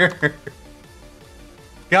Sniffer.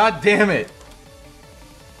 God damn it.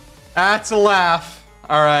 That's a laugh.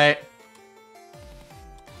 All right.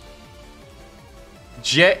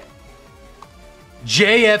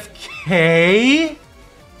 JFK?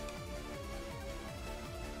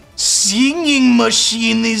 Singing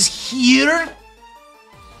machine is here.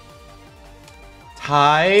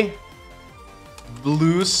 Ty.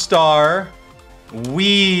 Blue Star.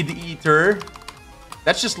 Weed Eater.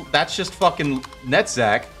 That's just fucking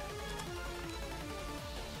Netzach.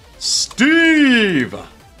 Steve.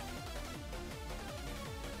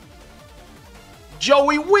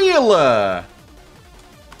 Joey Wheeler.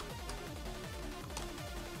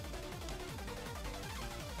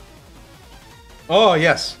 Oh,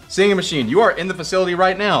 yes. Singing machine. You are in the facility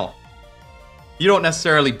right now. You don't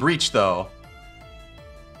necessarily breach, though.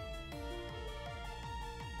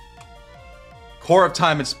 Core of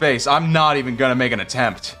time and space. I'm not even gonna make an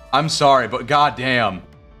attempt. I'm sorry, but goddamn.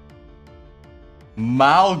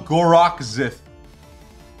 Malgorakzith.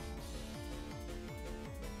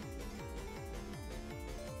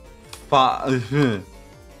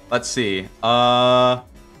 Let's see. Tommy.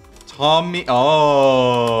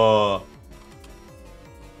 Oh.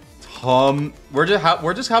 How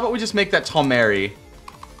about we just make that Tom Mary?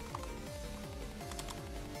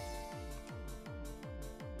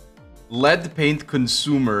 Lead paint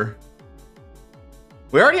consumer.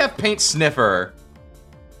 We already have paint sniffer.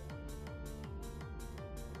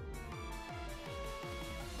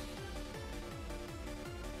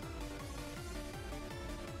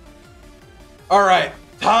 All right,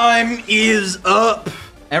 time is up.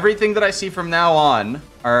 Everything that I see from now on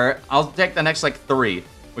I'll take the next like 3.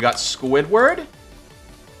 We got Squidward.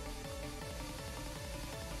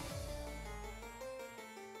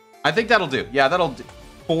 I think that'll do. Yeah, that'll do.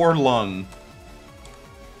 4 lung.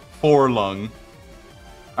 4 lung.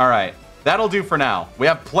 All right. That'll do for now. We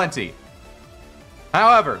have plenty.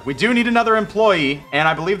 However, we do need another employee, and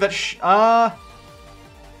I believe that...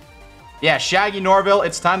 yeah, Shaggy Norville,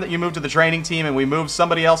 it's time that you move to the training team and we move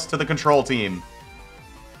somebody else to the control team.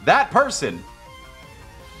 That person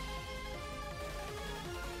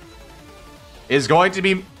is going to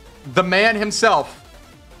be the man himself.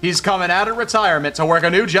 He's coming out of retirement to work a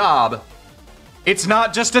new job. It's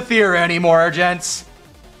not just a theory anymore, gents.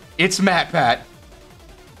 It's MatPat.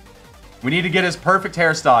 We need to get his perfect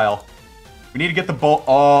hairstyle. We need to get the bowl.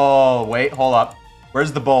 Oh, wait, hold up.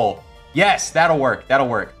 Where's the bowl? Yes, that'll work. That'll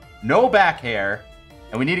work. No back hair.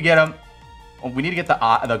 And we need to get him. Oh, we need to get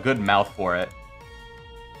the good mouth for it.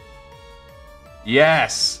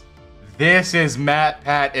 Yes. This is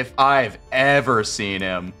MatPat if I've ever seen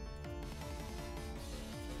him.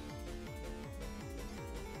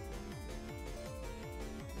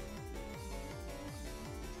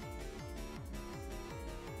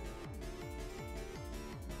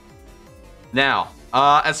 Now,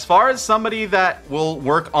 as far as somebody that will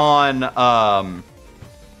work on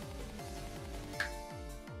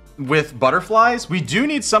with butterflies, we do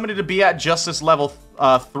need somebody to be at Justice level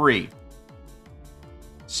 3.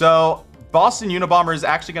 So, Boston Unabomber is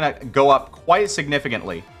actually going to go up quite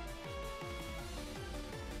significantly.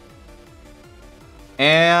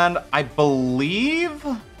 And I believe...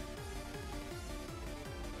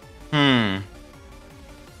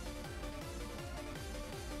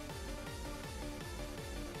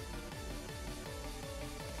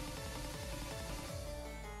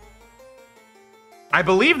 I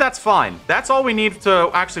believe that's fine. That's all we need to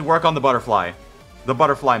actually work on the butterfly. The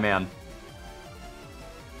butterfly man.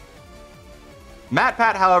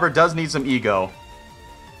 MatPat, however, does need some ego.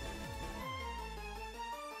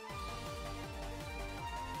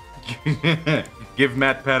 Give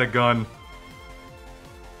MatPat a gun.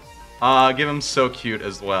 Give him so cute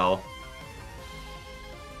as well.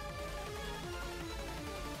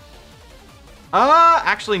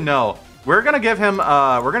 Actually, no. We're gonna give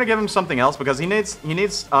him something else because he needs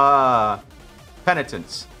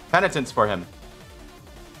penitence for him.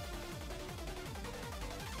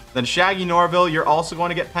 Then Shaggy Norville, you're also going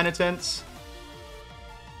to get penitence.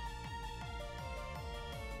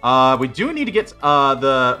 We do need to get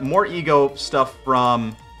the more ego stuff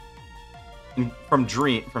from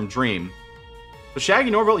Dream. So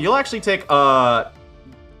Shaggy Norville, you'll actually take the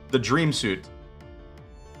Dream suit.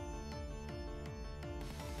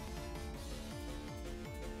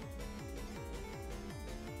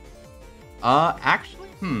 Actually,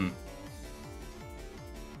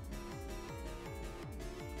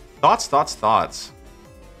 Thoughts.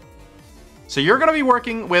 So you're going to be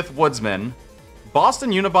working with Woodsman.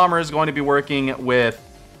 Boston Unabomber is going to be working with...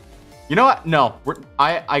 You know what? No,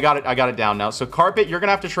 I got it down now. So Carpet, you're going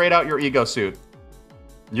to have to trade out your ego suit.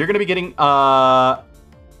 You're going to be getting,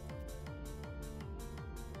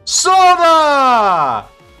 Soda!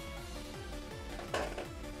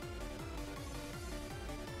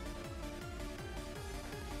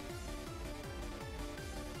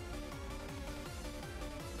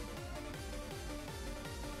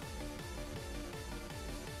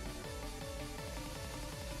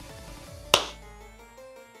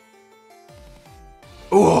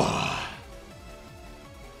 Ooh.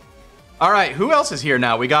 All right, who else is here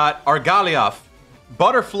now? We got Argalioff,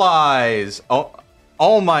 butterflies.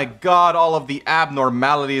 Oh my God! All of the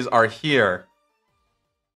abnormalities are here.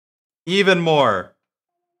 Even more.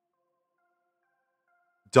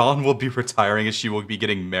 Dawn will be retiring as she will be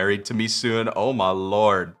getting married to me soon. Oh my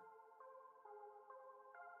Lord.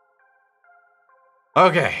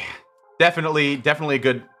 Okay, definitely a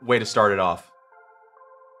good way to start it off.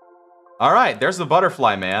 All right, there's the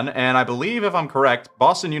butterfly man, and I believe, if I'm correct,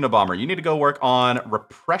 Boston Unabomber, you need to go work on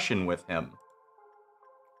repression with him.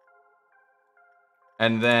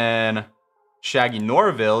 And then Shaggy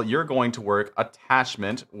Norville, you're going to work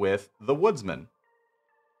attachment with the Woodsman.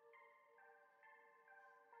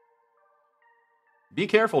 Be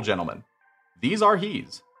careful, gentlemen. These are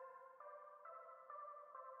he's.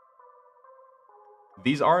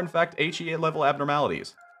 These are, in fact, HE level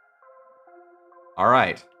abnormalities. All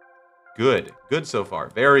right. Good. Good so far.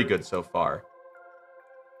 Very good so far.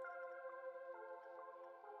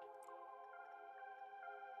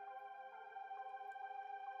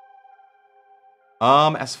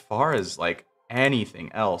 As far as, like,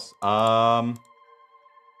 anything else, I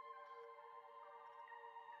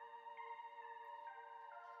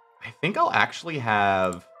think I'll actually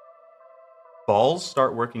have Balls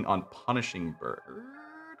start working on Punishing Bird.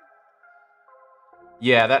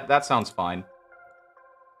 Yeah, that sounds fine.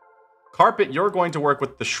 Carpet, you're going to work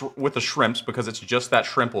with the shrimps because it's just that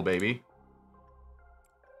shrimple, baby.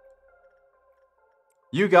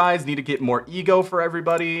 You guys need to get more ego for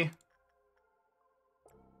everybody.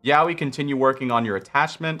 Yowie, continue working on your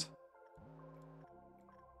attachment.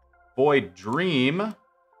 Void Dream,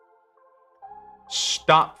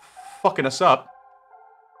 stop fucking us up.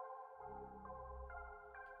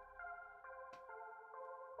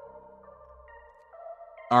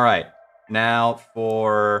 All right, now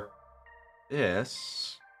for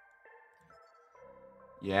this.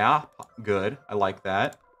 Yeah, good. I like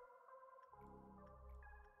that.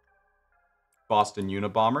 Boston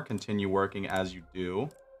Unabomber, continue working as you do.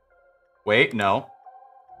 Wait, no.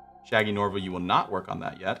 Shaggy Norville, you will not work on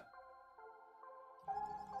that yet.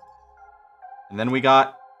 And then we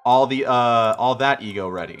got all that ego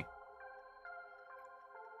ready.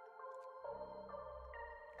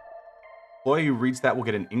 Employee who reads that will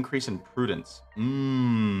get an increase in prudence.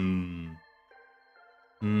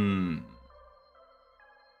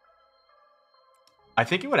 I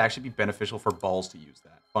think it would actually be beneficial for Balls to use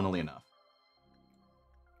that, funnily enough.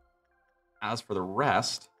 As for the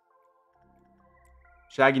rest,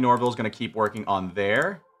 Shaggy Norville is going to keep working on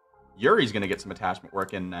there. Yuri's going to get some attachment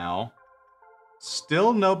work in now.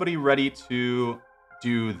 Still nobody ready to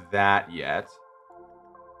do that yet.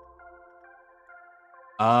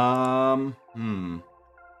 In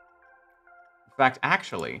fact,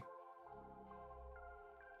 actually.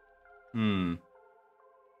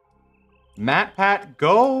 Matt Pat,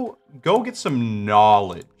 go get some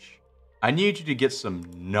knowledge. I need you to get some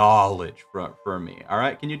knowledge for me. All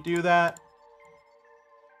right, can you do that?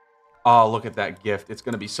 Oh, look at that gift. It's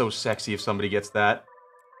going to be so sexy if somebody gets that.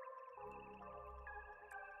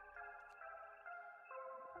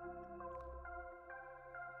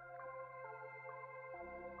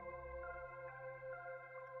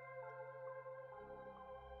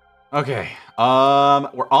 Okay,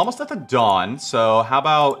 we're almost at the dawn, so how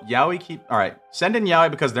about Yowie keep... Alright, send in Yowie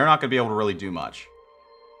because they're not going to be able to really do much.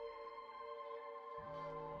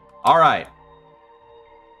 Alright.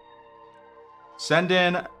 Send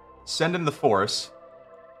in the Force.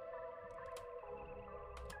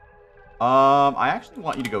 I actually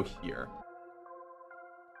want you to go here.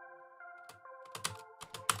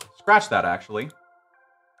 Scratch that, actually.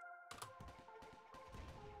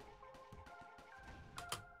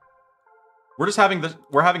 We're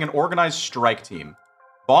having an organized strike team.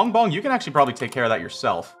 Bong Bong, you can actually probably take care of that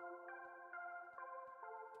yourself.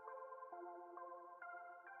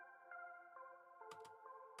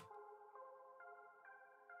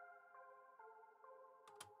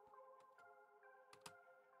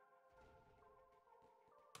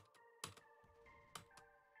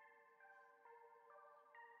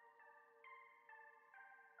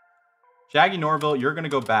 Shaggy Norville, you're going to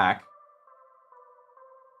go back.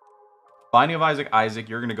 Binding of Isaac,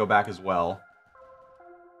 you're going to go back as well.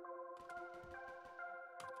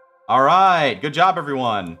 All right. Good job,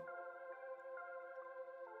 everyone.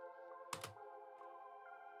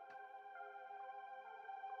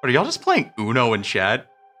 Are y'all just playing Uno in chat?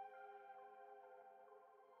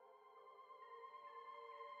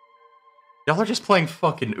 Y'all are just playing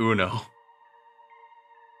fucking Uno. All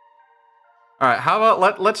right. How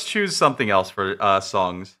about let's choose something else for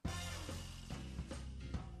songs.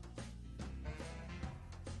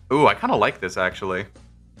 Ooh, I kind of like this, actually.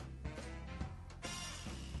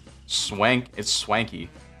 It's swanky.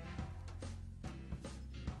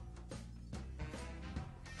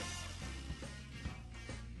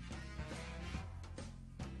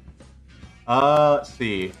 Let's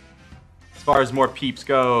see. As far as more peeps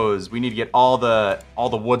goes, we need to get all the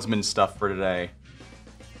woodsman stuff for today.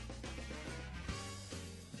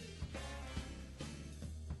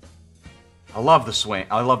 I love the swing.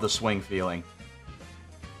 I love the swing feeling.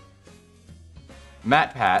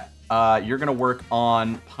 Matt Pat, you're going to work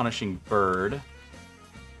on Punishing Bird.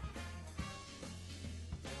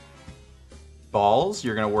 Balls,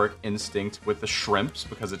 you're going to work Instinct with the Shrimps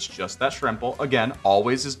because it's just that Shrimple. Again,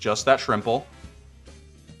 always is just that Shrimple.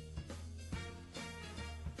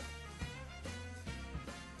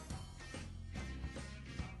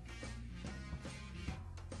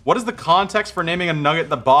 What is the context for naming a nugget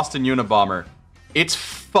the Boston Unabomber? It's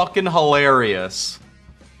fucking hilarious.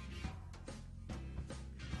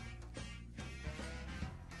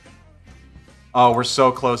 Oh, we're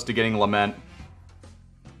so close to getting Lament.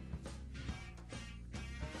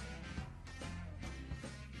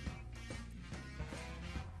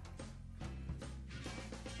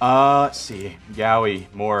 Let's see.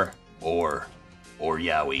 Yowie, more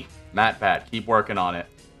Yowie. Matt Pat, keep working on it.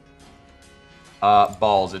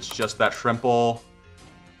 Balls, it's just that Shrimple.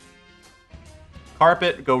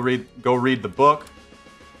 carpet. Go read the book.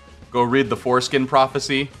 Go read the foreskin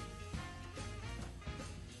prophecy.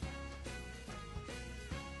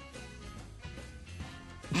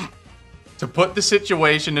 To put the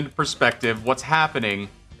situation into perspective, what's happening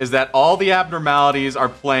is that all the abnormalities are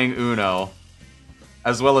playing Uno,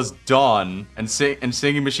 as well as Dawn, and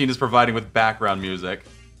Singing Machine is providing with background music.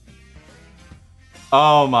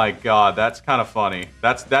 Oh my god, that's kind of funny.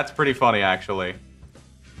 That's pretty funny, actually.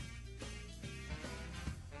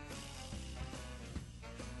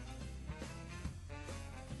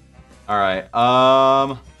 Alright,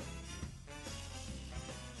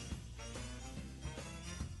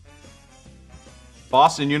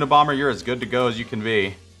 Boston Unabomber, you're as good to go as you can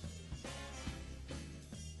be.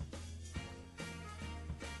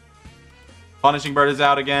 Punishing Bird is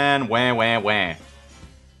out again. Wah, wah, wah.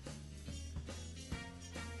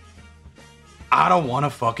 I don't want to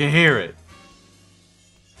fucking hear it.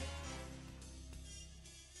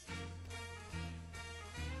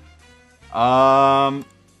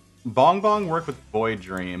 Bong Bong work with Void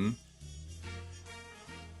Dream.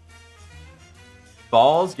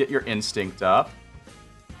 Balls, get your instinct up.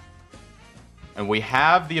 And we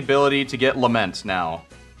have the ability to get Lament now.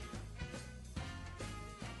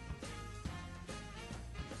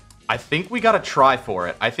 I think we gotta try for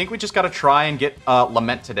it. I think we just gotta try and get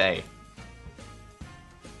Lament today.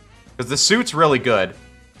 Because the suit's really good.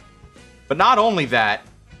 But not only that...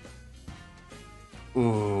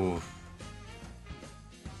 Ooh...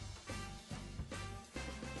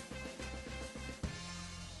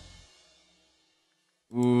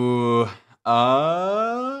 Ooh...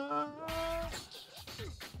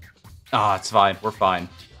 Ah, it's fine. We're fine.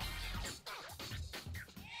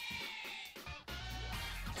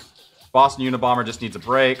 Boston Unabomber just needs a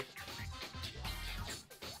break.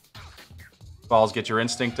 Balls, get your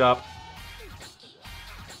instinct up.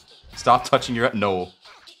 Stop touching your... No.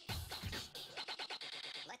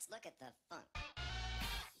 Let's look at the funk.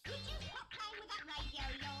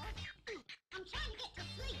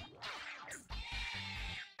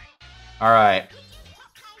 Alright.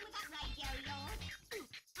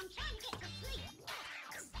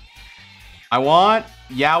 I want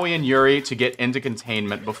Yowie and Yuri to get into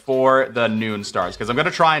containment before the noon starts, because I'm going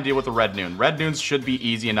to try and deal with the red noon. Red noons should be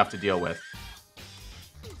easy enough to deal with.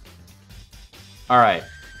 Alright.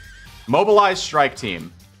 Mobilize strike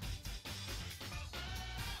team.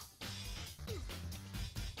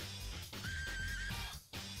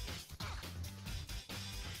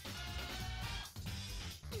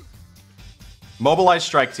 Mobilize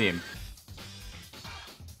strike team.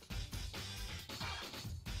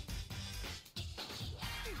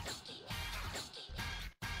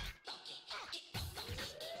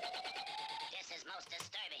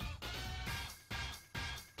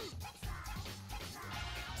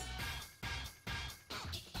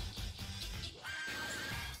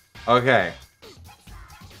 Okay.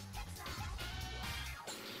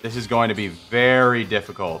 This is going to be very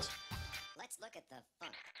difficult. Let's look at the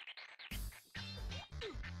funk.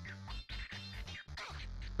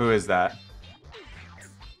 Who is that?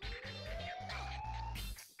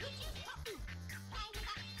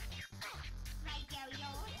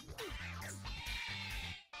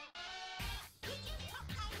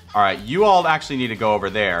 Alright, you all actually need to go over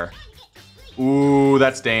there. Ooh,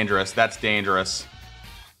 that's dangerous. That's dangerous.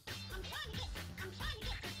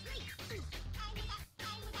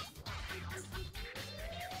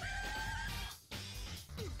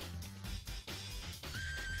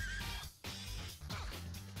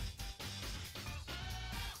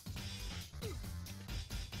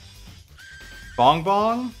 Bong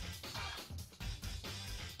Bong?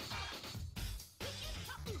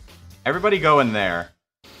 Everybody go in there.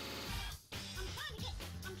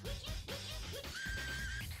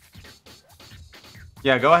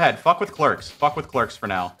 Yeah, go ahead. Fuck with clerks. Fuck with clerks for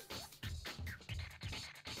now.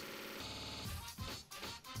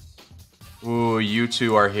 Ooh, you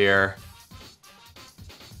two are here.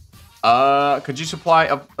 Could you supply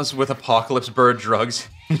us with Apocalypse Bird drugs?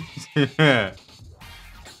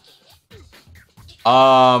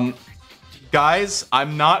 Guys,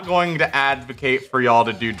 I'm not going to advocate for y'all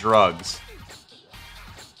to do drugs.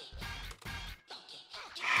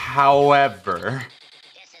 However,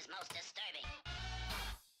 This is most disturbing.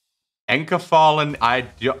 Enkephalin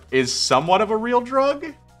is somewhat of a real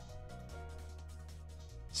drug?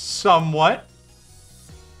 Somewhat.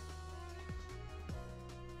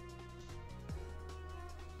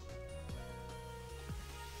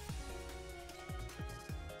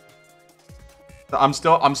 I'm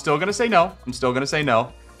still gonna say no. I'm still gonna say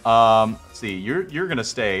no. Let's see, you're gonna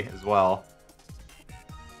stay as well.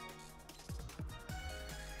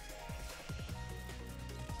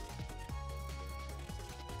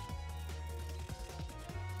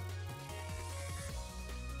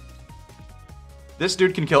 This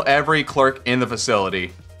dude can kill every clerk in the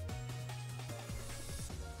facility.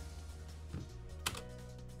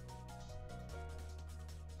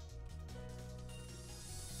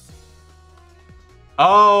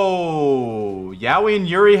 Oh, Yaoi and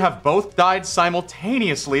Yuri have both died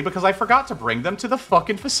simultaneously because I forgot to bring them to the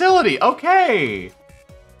fucking facility. Okay.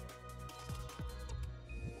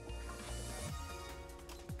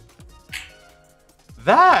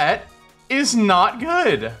 That is not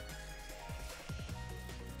good.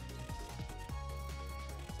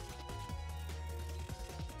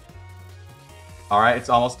 All right, it's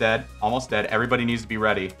almost dead. Almost dead. Everybody needs to be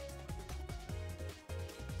ready.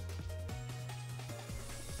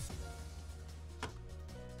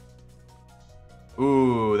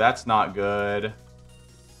 Ooh, that's not good.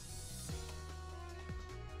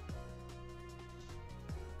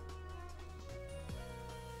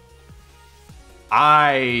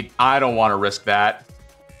 I don't want to risk that.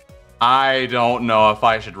 I don't know if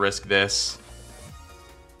I should risk this.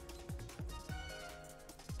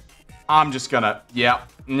 I'm just gonna, yeah,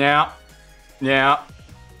 no,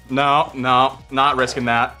 not risking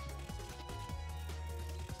that.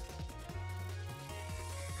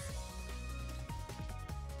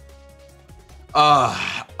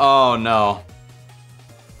 Oh no.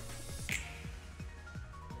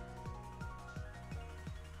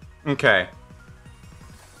 Okay.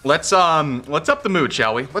 Let's up the mood,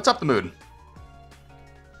 shall we? Let's up the mood.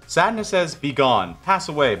 Sadness says, be gone, pass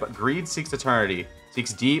away, but greed seeks eternity.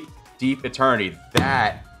 Seeks deep, deep eternity.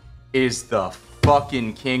 That is the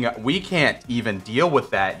fucking king. We can't even deal with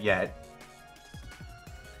that yet.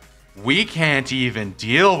 We can't even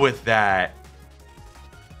deal with that.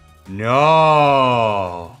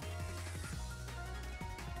 No.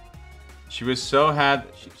 She was so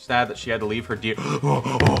sad that she had to leave her dear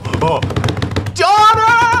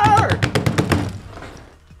daughter!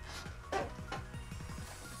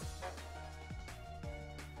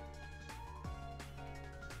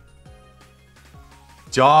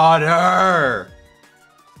 Daughter!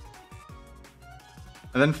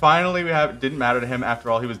 And then finally we have, it didn't matter to him after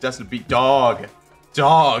all, he was destined to beat dog.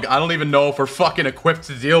 Dog, I don't even know if we're fucking equipped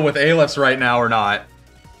to deal with Aleph right now or not.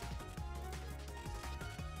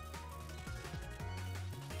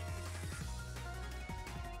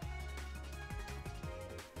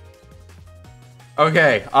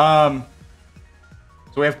 Okay, so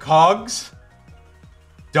we have Cogs,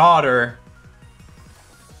 Daughter,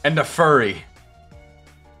 and a furry.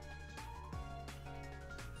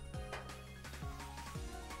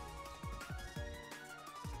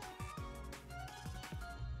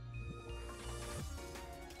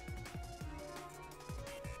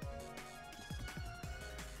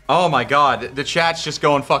 Oh my god, the chat's just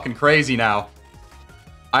going fucking crazy now.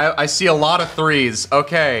 I see a lot of threes.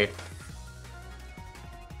 Okay.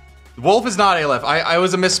 Wolf is not Aleph. I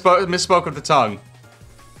was a misspoke with the tongue.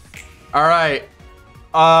 Alright.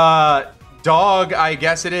 Dog, I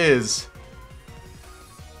guess it is.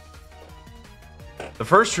 The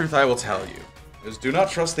first truth I will tell you is do not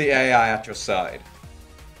trust the AI at your side.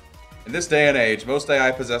 In this day and age, most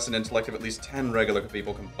AI possess an intellect of at least 10 regular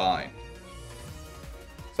people combined.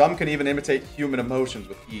 Some can even imitate human emotions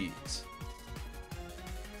with ease.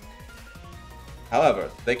 However,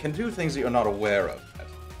 they can do things that you're not aware of yet.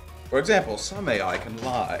 For example, some AI can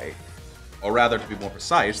lie. Or rather, to be more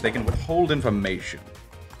precise, they can withhold information.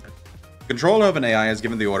 The controller of an AI is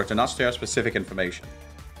given the order to not share specific information.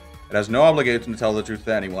 It has no obligation to tell the truth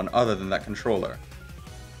to anyone other than that controller.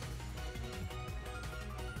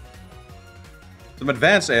 Some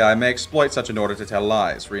advanced AI may exploit such an order to tell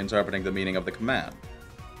lies, reinterpreting the meaning of the command.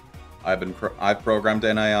 I've programmed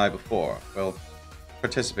an AI before. Well,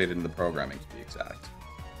 participated in the programming, to be exact.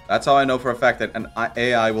 That's how I know for a fact that an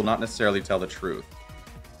AI will not necessarily tell the truth.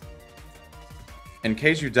 In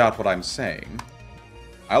case you doubt what I'm saying,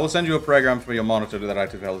 I will send you a program for your monitor that I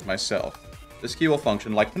developed myself. This key will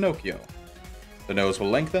function like Pinocchio. The nose will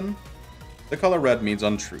lengthen. The color red means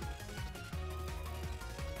untruth.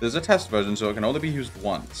 There's a test version, so it can only be used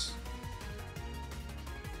once.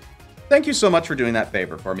 Thank you so much for doing that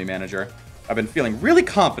favor for me, manager. I've been feeling really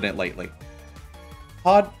confident lately.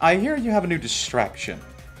 Pod, I hear you have a new distraction.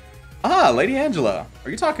 Ah, Lady Angela.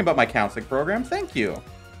 Are you talking about my counseling program? Thank you.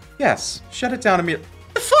 Yes, shut it down immediately.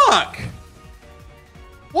 The fuck?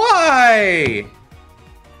 Why?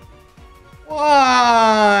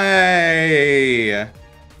 Why?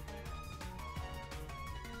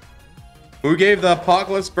 Who gave the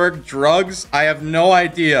Apocalypseburg drugs? I have no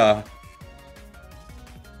idea.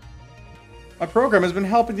 My program has been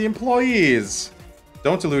helping the employees.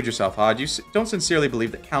 Don't delude yourself, Hod. You don't sincerely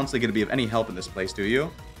believe that counseling is going to be of any help in this place, do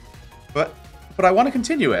you? But I want to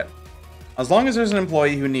continue it. As long as there's an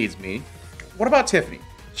employee who needs me. What about Tiffany?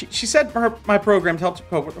 She said my program helped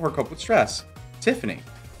her cope with stress. Tiffany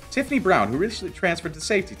Brown, who recently transferred to the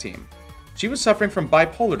safety team. She was suffering from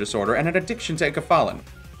bipolar disorder and an addiction to enkephalin.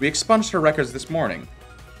 We expunged her records this morning.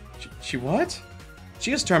 She what? She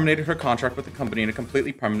has terminated her contract with the company in a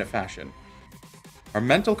completely permanent fashion. Her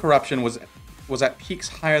mental corruption was at peaks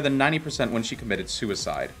higher than 90% when she committed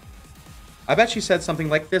suicide. I bet she said something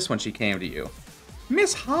like this when she came to you.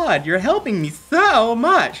 Miss Hod, you're helping me so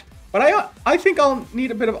much, but I think I'll need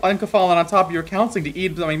a bit of enkephalin on top of your counseling to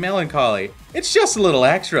ease my melancholy. It's just a little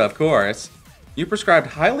extra, of course. You prescribed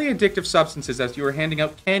highly addictive substances as you were handing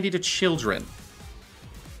out candy to children.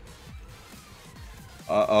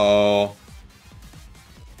 Uh-oh.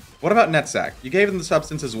 What about Netsack? You gave them the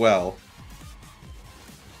substance as well.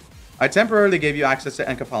 I temporarily gave you access to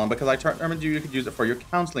enkephalin because I determined you could use it for your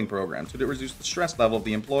counseling program to reduce the stress level of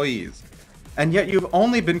the employees. And yet you've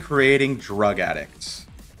only been creating drug addicts.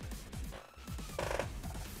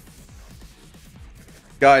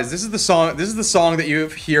 Guys, this is the song that you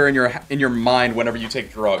hear in your mind whenever you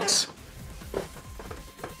take drugs.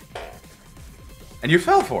 And you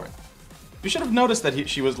fell for it. You should have noticed that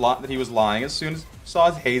he was lying as soon as you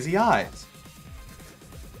saw his hazy eyes.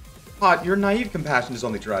 Pot, your naive compassion is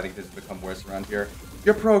only driving things to become worse around here.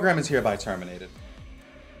 Your program is hereby terminated.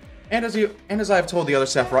 And as I have told the other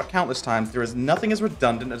Sephiroth countless times, there is nothing as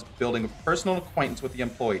redundant as building a personal acquaintance with the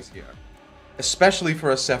employees here. Especially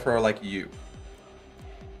for a Sephiroth like you.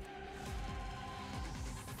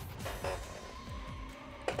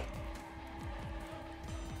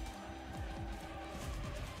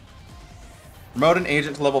 Promote an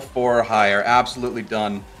agent to level 4 or higher. Absolutely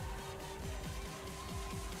done.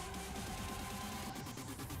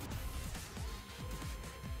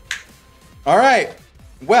 Alright.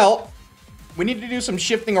 Well, we need to do some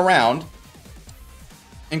shifting around.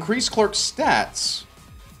 Increase clerk stats.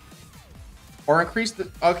 Or increase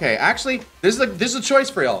the... Okay, actually, this is a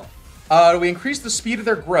choice for y'all. Do we increase the speed of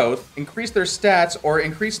their growth, increase their stats, or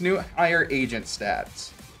increase new higher agent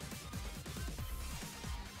stats?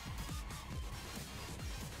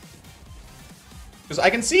 Because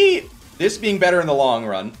I can see this being better in the long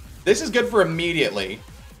run. This is good for immediately.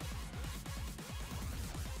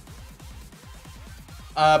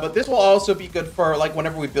 But this will also be good for, like,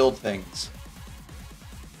 whenever we build things.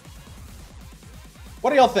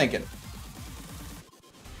 What are y'all thinking?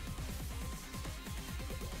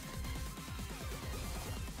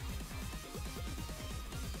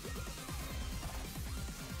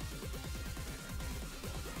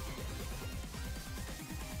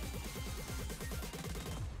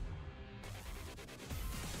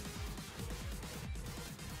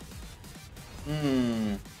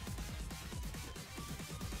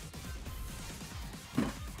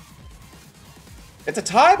 It's a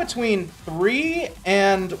tie between 3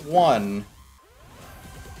 and 1.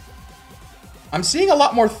 I'm seeing a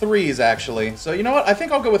lot more 3s, actually. So, you know what? I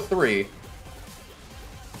think I'll go with 3.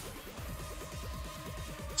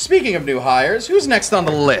 Speaking of new hires, who's next on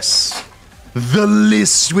the list? The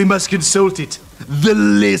list! We must consult it. The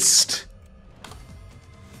list!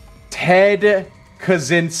 Ted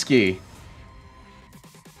Kaczynski.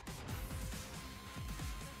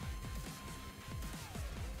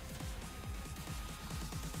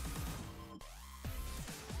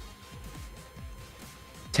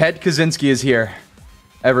 Ted Kaczynski is here.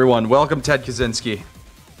 Everyone, welcome Ted Kaczynski.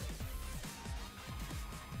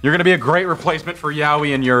 You're gonna be a great replacement for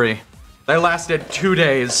Yaoi and Yuri. They lasted 2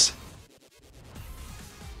 days.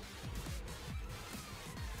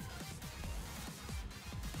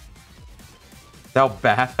 Thou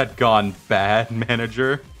bath had gone bad,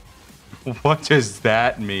 manager? What does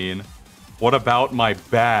that mean? What about my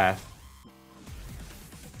bath?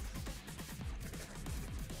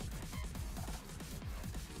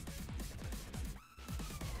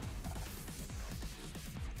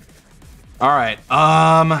 All right,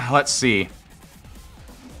 let's see.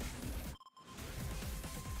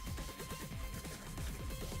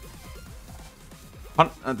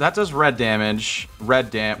 That does red damage.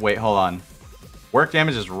 Wait, hold on. Work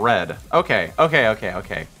damage is red. Okay. And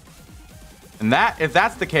if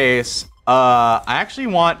that's the case, I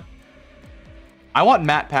want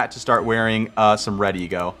Matt Pat to start wearing some red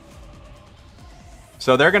ego.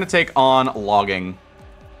 So they're gonna take on logging.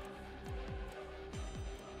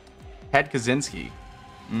 Ted Kaczynski.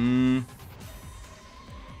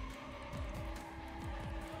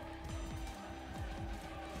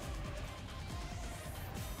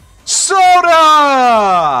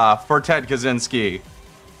 Soda for Ted Kaczynski.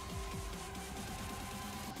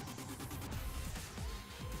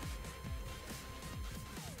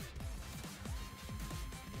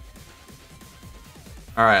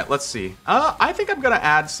 All right, let's see. I think I'm gonna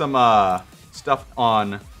add some stuff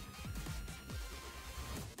on.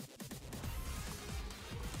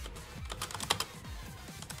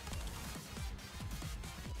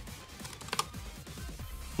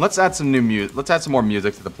 Let's add some new music. Let's add some more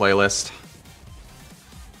music to the playlist.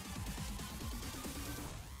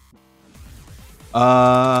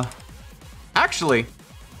 Actually,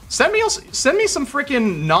 send me some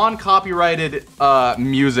freaking non-copyrighted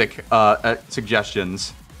music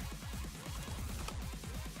suggestions.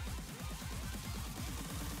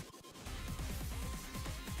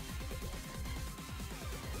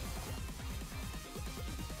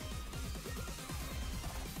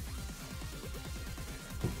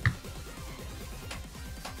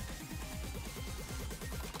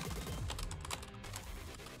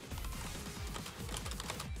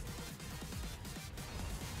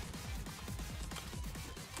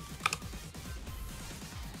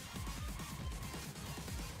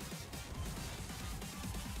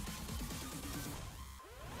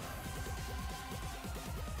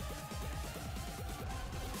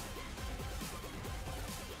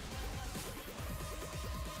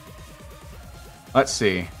 Let's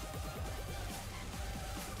see.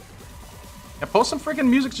 Yeah, post some freaking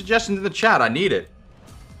music suggestions in the chat. I need it.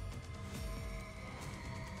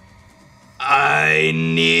 I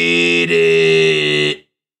need it.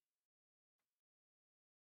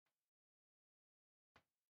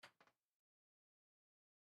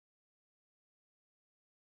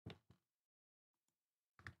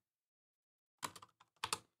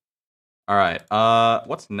 All right.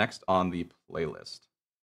 What's next on the playlist?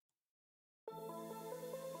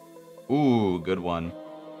 Ooh, good one.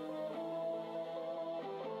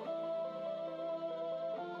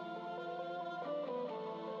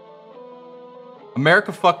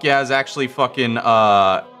 America Fuck Yeah is actually fucking,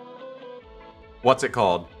 what's it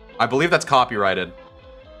called? I believe that's copyrighted.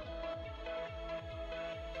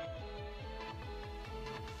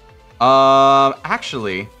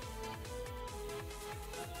 Actually,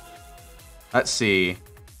 let's see.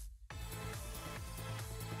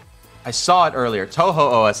 I saw it earlier. Toho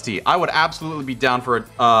OST. I would absolutely be down for it.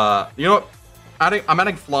 You know what? I'm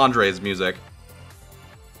adding Flandre's music.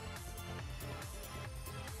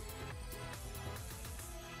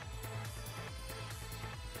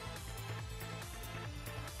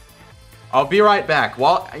 I'll be right back.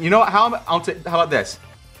 Well, you know what? How about this?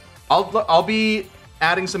 I'll be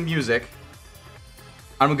adding some music.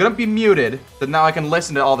 I'm gonna be muted, so now I can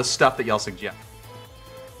listen to all the stuff that y'all suggest.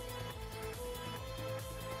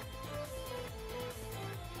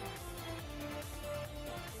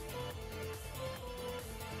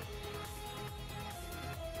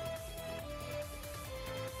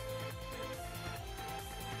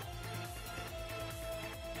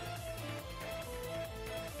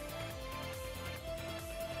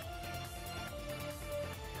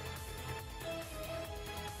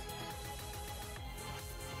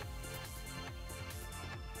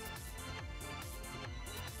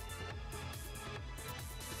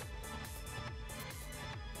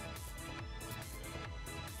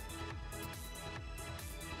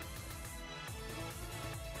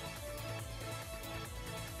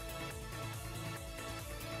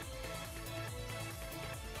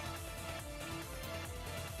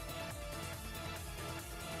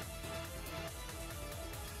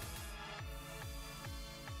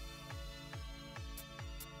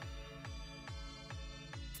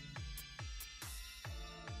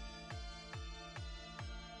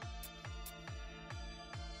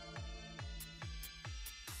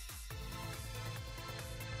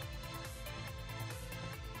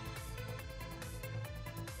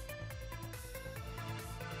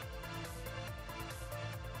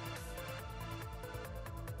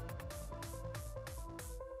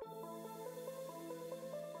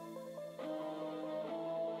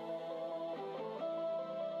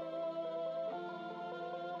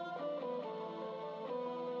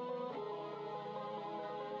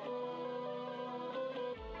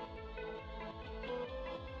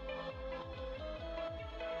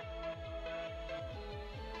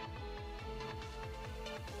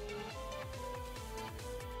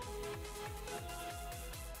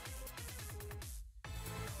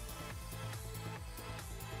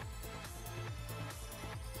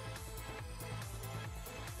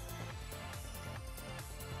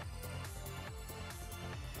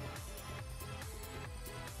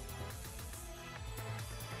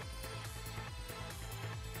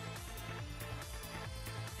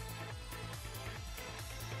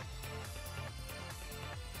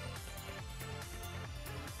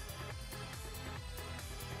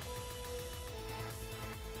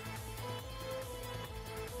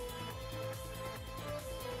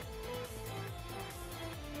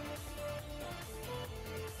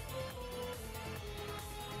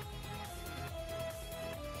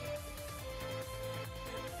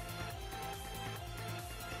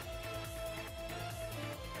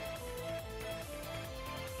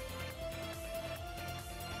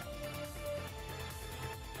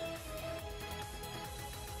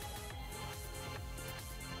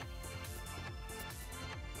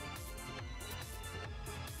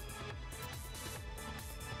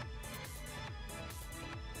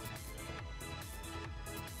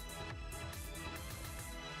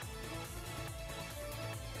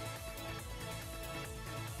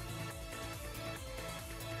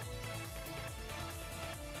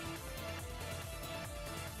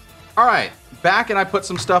 All right, back and I put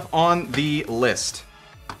some stuff on the list.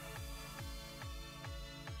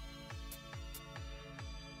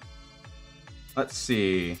 Let's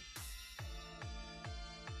see.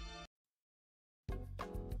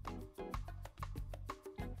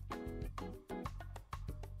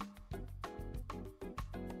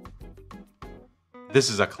 This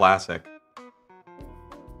is a classic.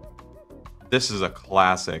 This is a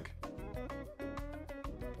classic.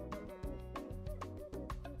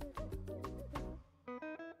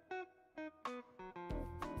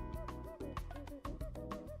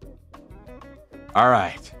 All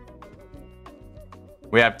right.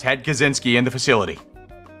 We have Ted Kaczynski in the facility,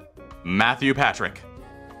 Matthew Patrick,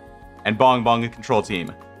 and Bong Bong the control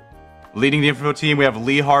team. Leading the info team, we have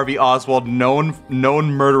Lee Harvey Oswald, known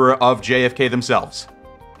murderer of JFK themselves.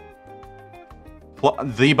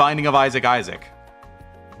 The Binding of Isaac,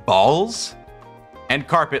 Balls, and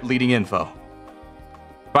Carpet leading info.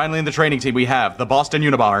 Finally, in the training team, we have the Boston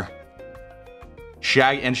Unabomber,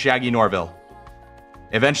 Shaggy Norville.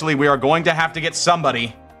 Eventually, we are going to have to get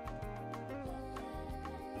somebody.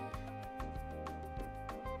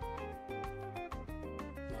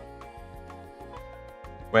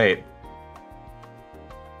 Wait.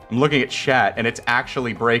 I'm looking at chat, and it's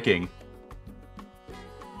actually breaking.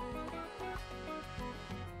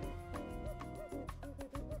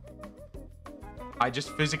 I just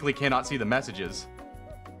physically cannot see the messages.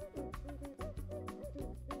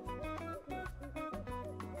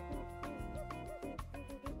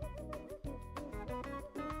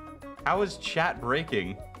 How is chat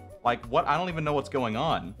breaking? Like, what? I don't even know what's going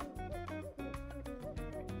on.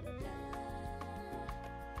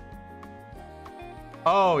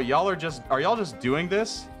 Oh, are y'all just doing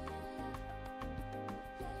this?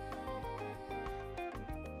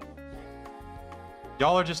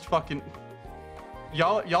 Y'all are just fucking,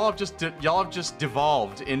 y'all have just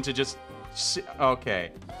devolved into just, okay,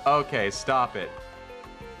 stop it.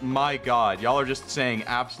 My God, y'all are just saying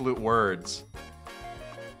absolute words.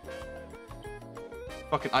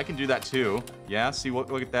 Fucking, I can do that too. Yeah, see,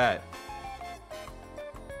 look at that.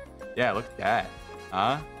 Yeah, look at that.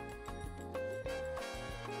 Huh?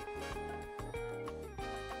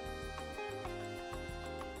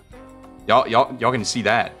 Y'all can see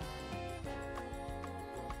that.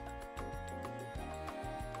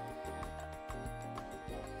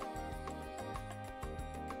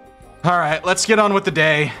 All right, let's get on with the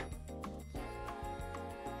day.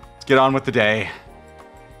 Let's get on with the day.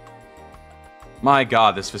 My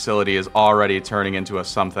God, this facility is already turning into a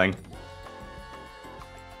something.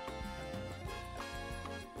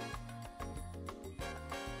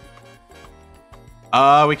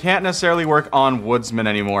 We can't necessarily work on Woodsman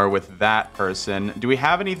anymore with that person. Do we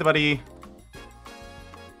have anybody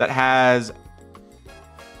that has...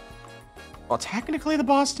 Well, technically the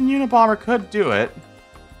Boston Unabomber could do it.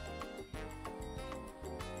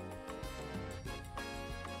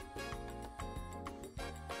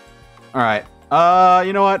 Alright.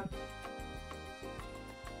 You know what?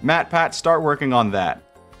 Pat, start working on that.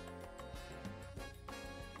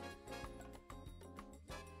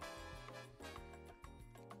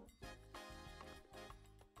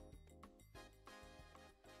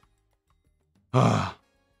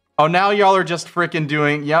 Oh, now y'all are just freaking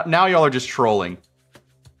doing... Yeah, now y'all are just trolling.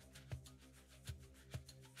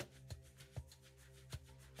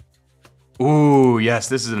 Ooh, yes,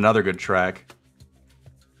 this is another good track.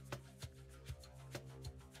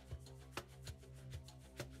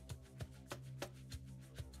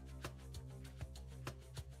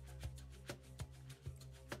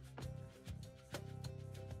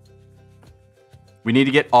 We need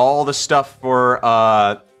to get all the stuff for,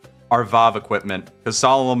 our VAV equipment, because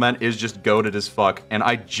Solomon is just goated as fuck, and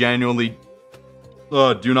I genuinely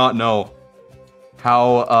do not know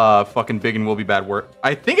how fucking big and will be bad work.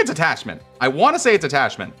 I think it's attachment. I want to say it's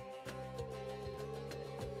attachment.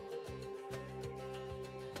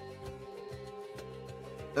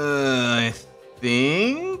 I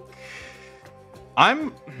think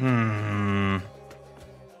I'm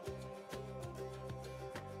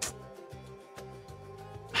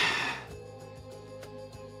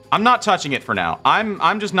I'm not touching it for now.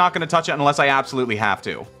 I'm just not going to touch it unless I absolutely have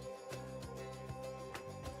to.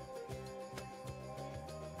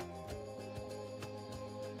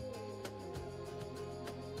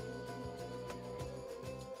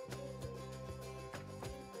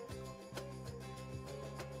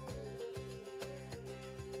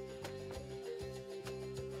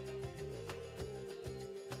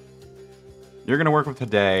 You're going to work with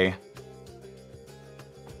today.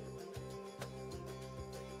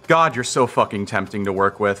 God, you're so fucking tempting to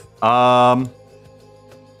work with.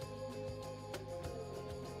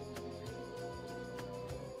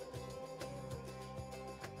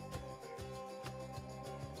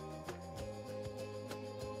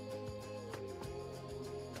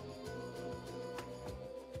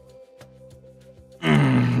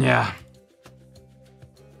 Yeah.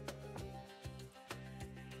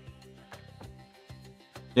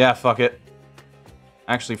 Yeah, fuck it.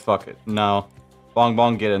 Actually, fuck it. No. Bong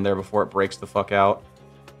Bong, get in there before it breaks the fuck out.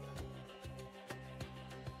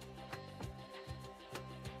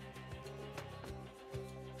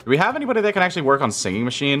 Do we have anybody that can actually work on Singing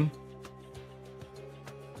Machine?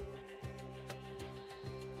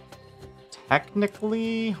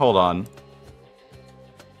 Technically? Hold on.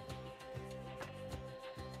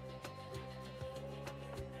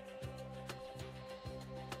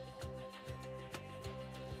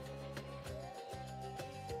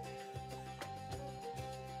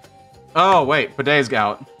 Oh, wait. Bidet's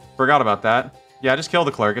out. Forgot about that. Yeah, just kill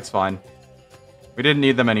the clerk. It's fine. We didn't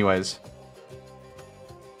need them anyways.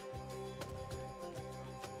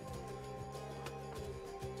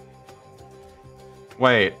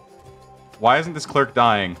 Wait. Why isn't this clerk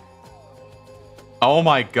dying? Oh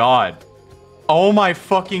my god. Oh my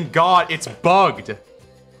fucking god. It's bugged.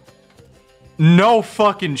 No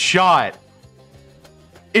fucking shot.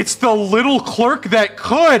 It's the little clerk that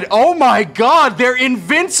could. Oh my god. They're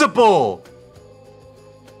invincible.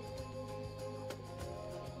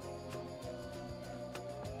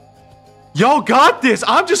 Y'all got this.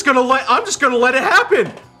 I'm just gonna let it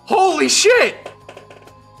happen. Holy shit.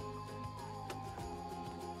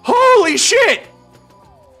 Holy shit!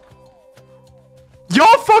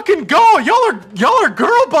 Y'all fucking go! Y'all are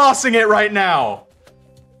girl bossing it right now!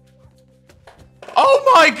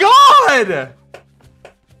 Oh my god!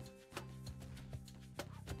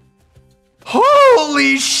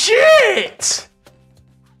 Holy shit!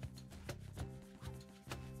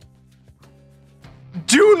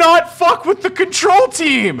 Do not fuck with the control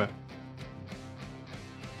team!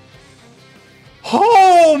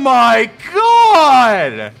 Oh my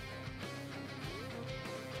god!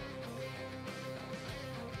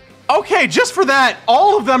 Okay, just for that,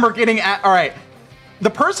 all of them are getting at. Alright. The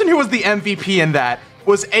person who was the MVP in that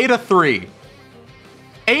was Ada 3.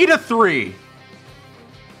 Ada 3.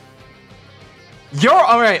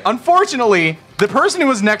 Alright, unfortunately, the person who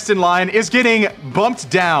was next in line is getting bumped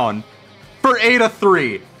down for Ada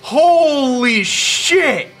 3. Holy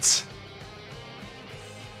shit!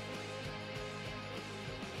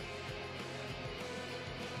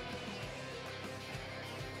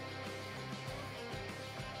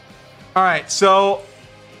 Alright, so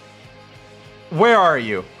where are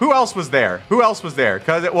you? Who else was there? Who else was there?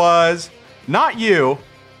 Because it was not you.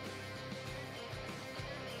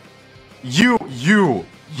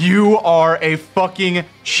 You are a fucking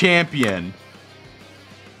champion.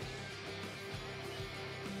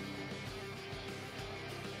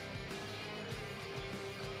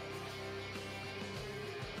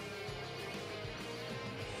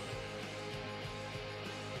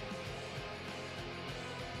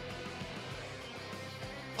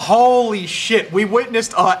 Holy shit, we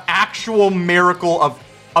witnessed an actual miracle of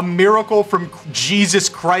a miracle from Jesus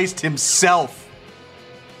Christ himself.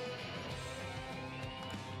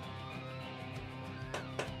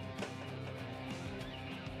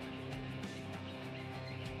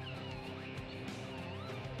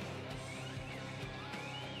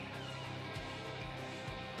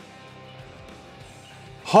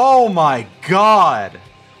 Oh my god.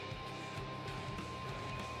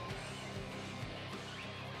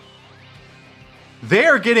 They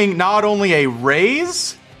are getting not only a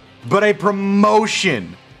raise, but a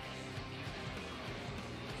promotion.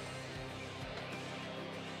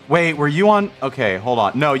 Wait, were you on? Okay, hold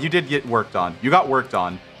on. No, you did get worked on. You got worked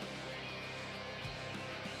on.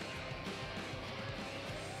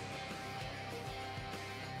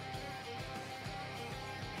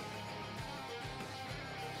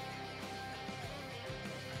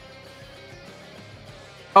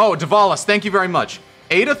 Oh, Davalis, thank you very much.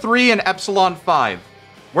 Ada 3 and Epsilon 5.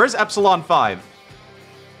 Where's Epsilon 5?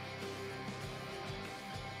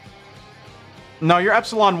 No, you're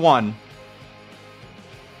Epsilon 1.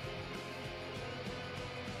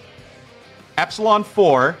 Epsilon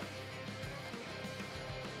 4.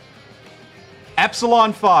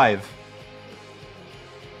 Epsilon 5.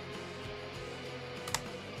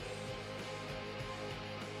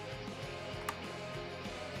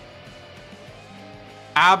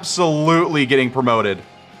 Absolutely getting promoted.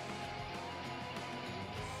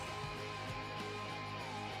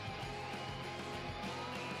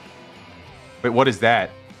 Wait, what is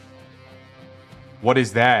that? What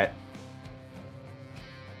is that?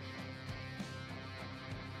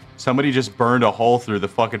 Somebody just burned a hole through the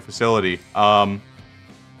fucking facility. I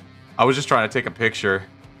was just trying to take a picture.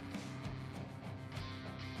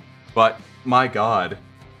 But, my god.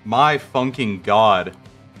 My funking god.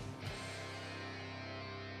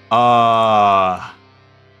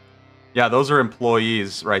 Yeah, those are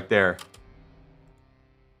employees right there.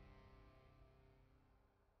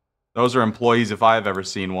 Those are employees if I have ever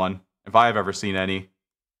seen one. If I have ever seen any.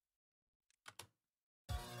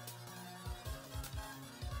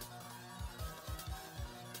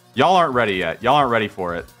 Y'all aren't ready yet. Y'all aren't ready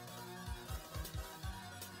for it.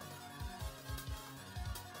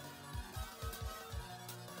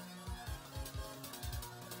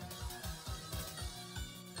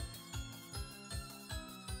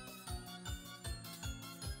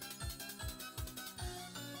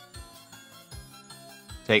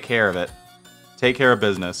 Take care of it. Take care of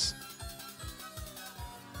business.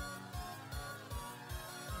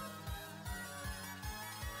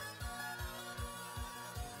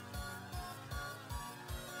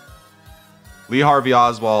 Lee Harvey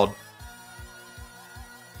Oswald.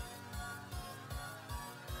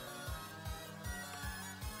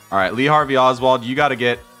 All right, Lee Harvey Oswald, you gotta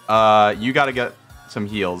get some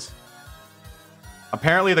heals.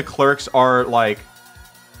 Apparently, the clerks are like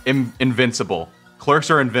invincible.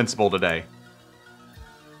 Clerks are invincible today.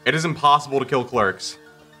 It is impossible to kill clerks.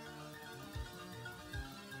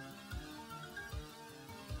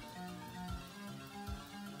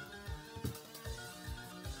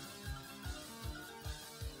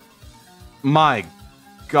 My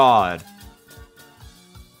God.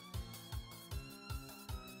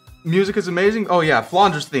 Music is amazing. Oh yeah,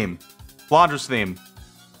 Flandra's theme. Flandra's theme.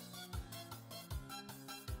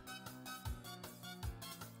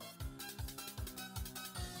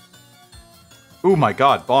 Oh my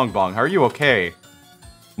God, Bong Bong, are you okay?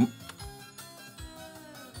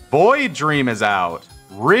 Void Dream is out.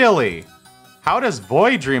 Really? How does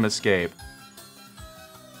Void Dream escape?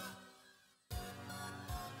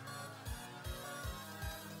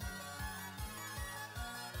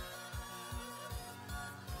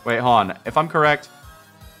 Wait, hold on. If I'm correct...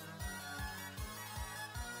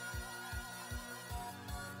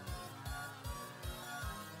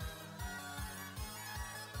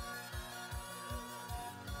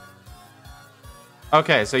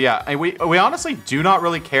 Okay, so yeah, we honestly do not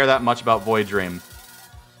really care that much about Void Dream.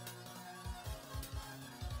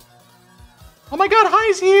 Oh my God,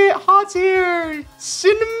 Hi's here! Hot's here!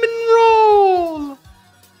 Cinnamon roll!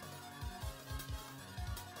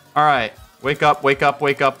 Alright, wake up, wake up,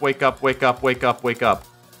 wake up, wake up, wake up, wake up, wake up.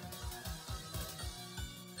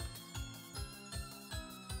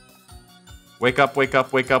 Wake up, wake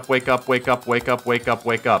up, wake up, wake up, wake up, wake up, wake up,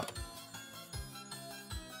 wake up.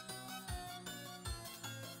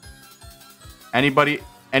 Anybody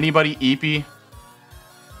EP?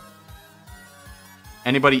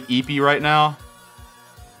 Anybody EP right now?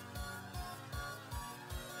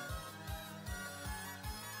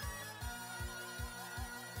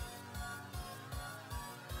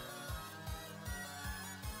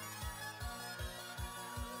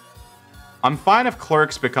 I'm fine if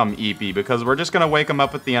clerks become EP because we're just gonna wake them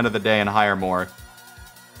up at the end of the day and hire more.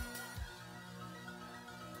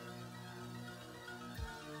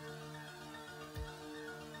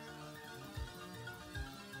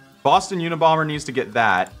 Boston Unabomber needs to get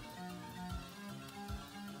that.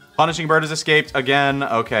 Punishing Bird has escaped again.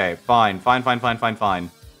 Okay, fine. Fine, fine, fine, fine,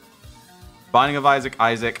 fine. Binding of Isaac,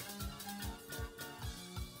 Isaac.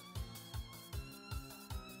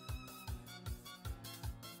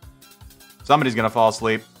 Somebody's gonna fall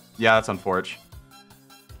asleep. Yeah, that's unfortunate.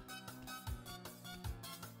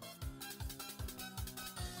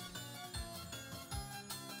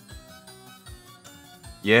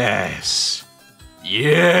 Yes.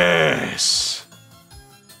 Yes.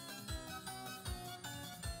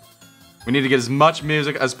 We need to get as much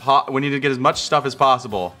music as we need to get as much stuff as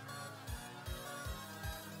possible.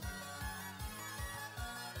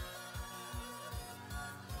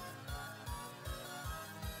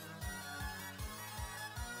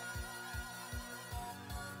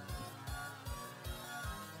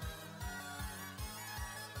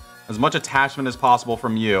 As much attachment as possible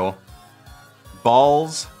from you.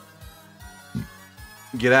 Balls.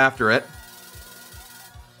 Get after it.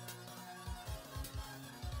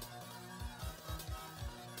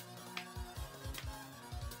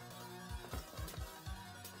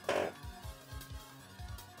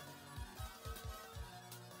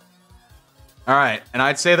 All right, and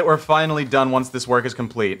I'd say that we're finally done once this work is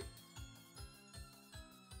complete.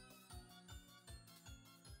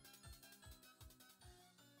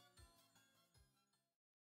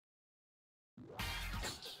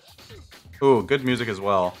 Ooh, good music as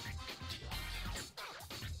well.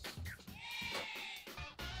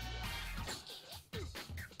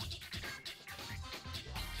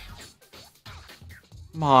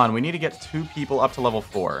 Come on, we need to get 2 people up to level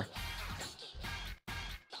 4.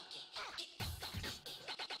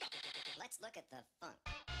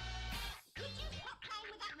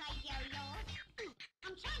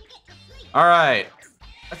 All right.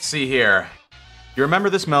 Let's see here. You remember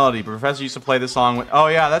this melody? Professor used to play this song with... Oh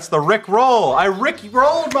yeah, that's the Rick Roll. I Rick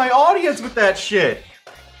rolled my audience with that shit.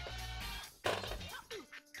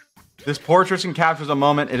 This portrait captures a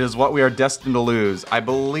moment. It is what we are destined to lose. I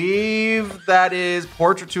believe that is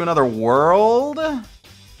Portrait to Another World.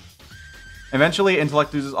 Eventually,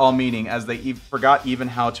 intellect loses all meaning as they forgot even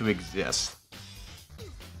how to exist.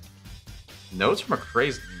 Notes from a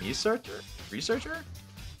crazed researcher?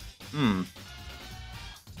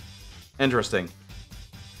 Interesting.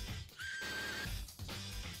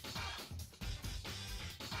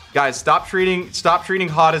 Guys, stop treating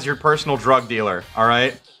Hot as your personal drug dealer, all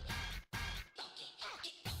right?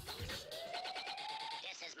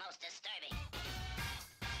 This is most disturbing.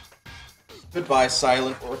 Goodbye,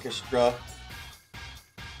 silent orchestra.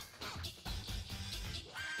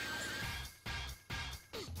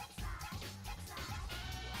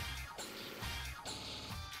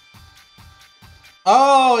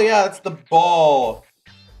 Oh, yeah, it's the ball.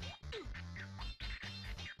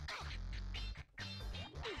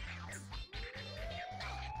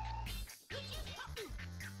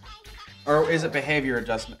 Or is it behavior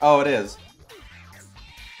adjustment? Oh, it is.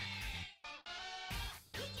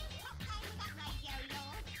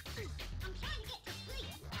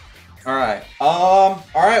 Alright.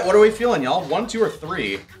 Alright, what are we feeling, y'all? 1, 2, or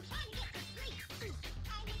 3?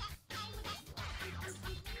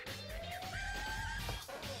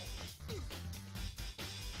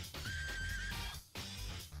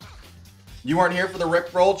 You weren't here for the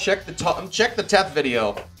Rick Roll? Check the Teth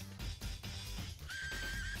video.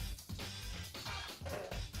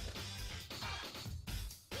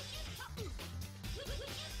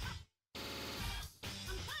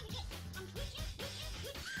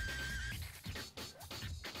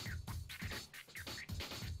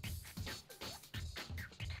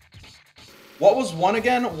 What was 1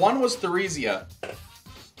 again? 1 was Theresia.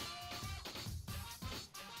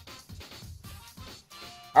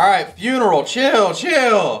 Alright, funeral. Chill,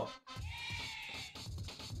 chill.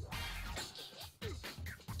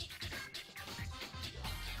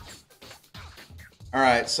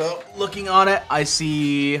 Alright, so looking on it, I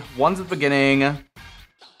see 1's at the beginning.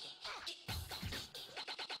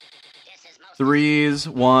 3s,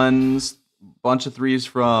 1s, bunch of 3s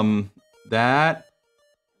from that.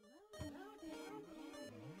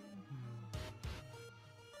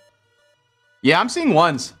 Yeah, I'm seeing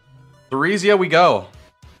 1s. Theresia, we go.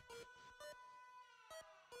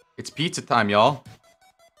 It's pizza time, y'all.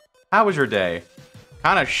 How was your day?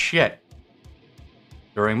 Kinda shit.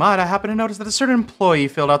 During mine, I happened to notice that a certain employee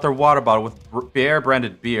filled out their water bottle with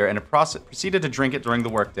bear-branded beer and proceeded to drink it during the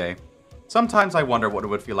workday. Sometimes I wonder what it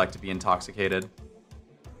would feel like to be intoxicated.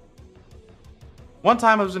 One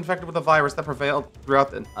time I was infected with a virus that prevailed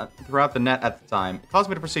throughout the net at the time. It caused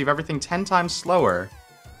me to perceive everything 10 times slower.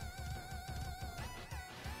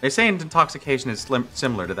 They say intoxication is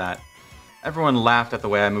similar to that. Everyone laughed at the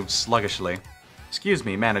way I moved sluggishly. Excuse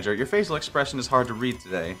me, manager, your facial expression is hard to read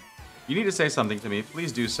today. You need to say something to me,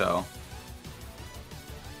 please do so.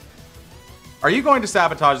 Are you going to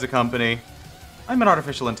sabotage the company? I'm an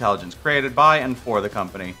artificial intelligence created by and for the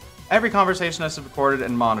company. Every conversation is recorded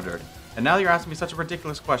and monitored. And now you're asking me such a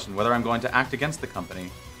ridiculous question, whether I'm going to act against the company.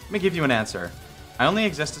 Let me give you an answer. I only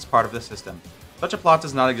exist as part of the system. Such a plot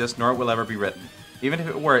does not exist, nor will ever be written. Even if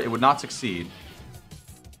it were, it would not succeed.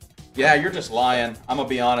 Yeah, you're just lying. I'm gonna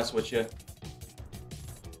be honest with you.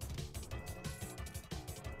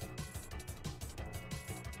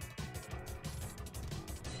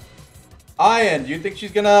 Ian, you think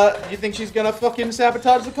she's gonna fucking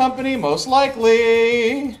sabotage the company? Most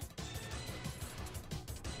likely.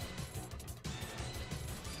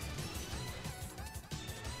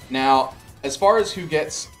 Now, as far as who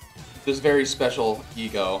gets this very special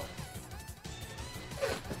ego,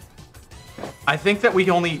 I think that we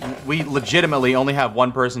legitimately only have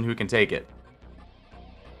one person who can take it.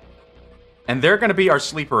 And they're gonna be our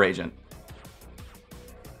sleeper agent.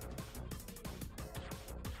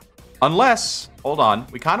 Unless, hold on,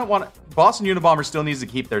 we kind of want Boston Unabomber still needs to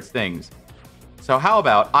keep their things. So how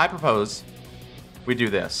about, I propose, we do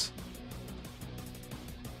this.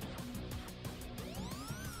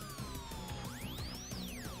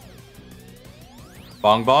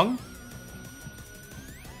 Bong Bong.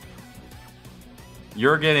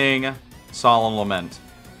 You're getting Solemn Lament.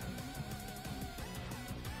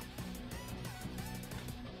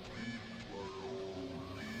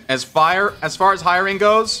 As far as hiring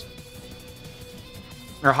goes,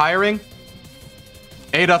 or hiring,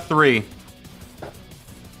 Ada 3.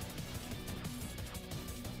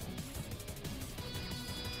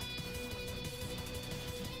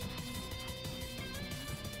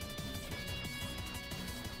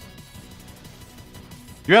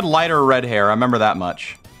 You had lighter red hair, I remember that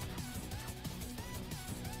much.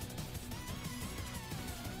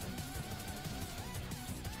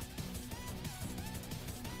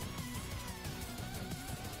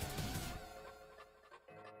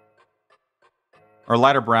 Or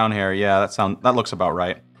lighter brown hair, yeah, that looks about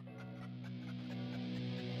right.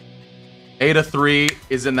 Ada 3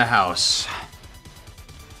 is in the house.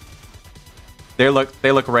 They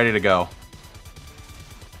look ready to go.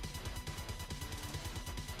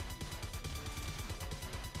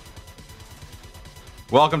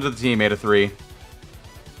 Welcome to the team, Ada 3.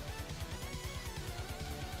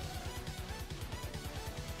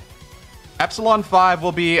 Epsilon 5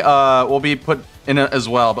 will be put in as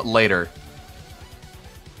well, but later.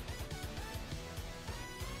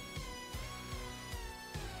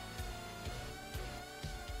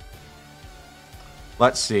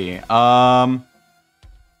 Let's see. Balls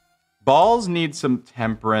need some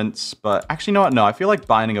temperance, but actually, you know what? No, I feel like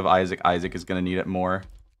Binding of Isaac is going to need it more.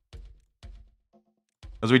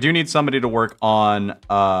 Because we do need somebody to work on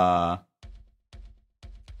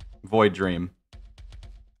Void Dream.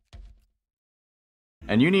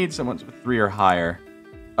 And you need someone with 3 or higher.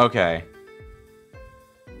 Okay.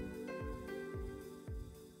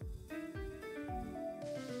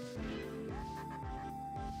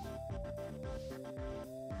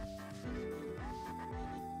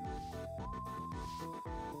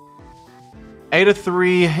 Ada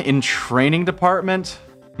 3 in training department?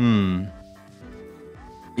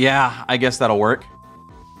 Yeah, I guess that'll work.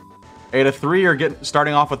 Ada 3 are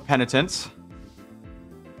starting off with penitence.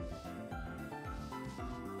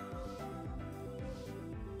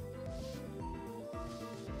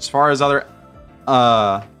 As far as other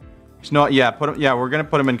no, yeah, we're gonna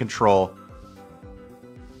put him in control.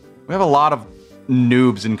 We have a lot of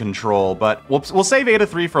noobs in control, but we'll save Ada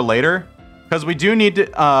 3 for later. Because we do need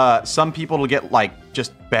to, some people to get, like,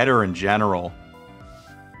 just better in general.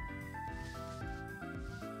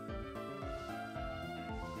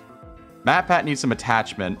 MatPat needs some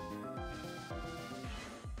attachment.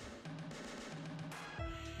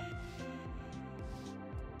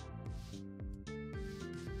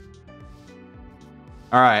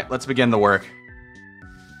 Alright, let's begin the work.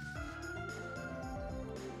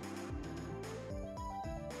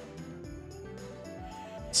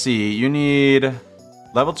 See, you need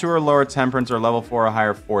level 2 or lower temperance or level 4 or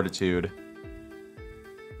higher fortitude.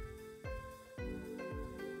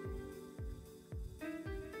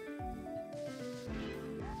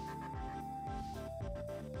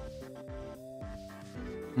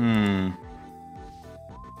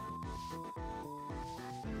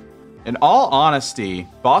 In all honesty,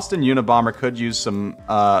 Boston Unabomber could use some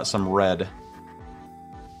red.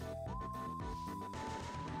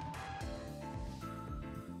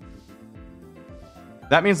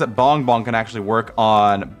 That means that Bong Bong can actually work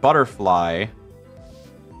on Butterfly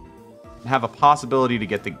and have a possibility to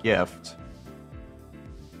get the gift.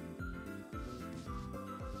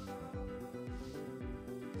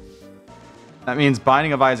 That means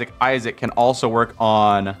Binding of Isaac can also work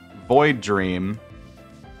on Void Dream.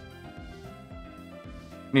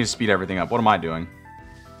 I need to speed everything up. What am I doing?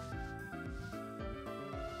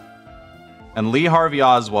 And Lee Harvey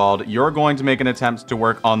Oswald, you're going to make an attempt to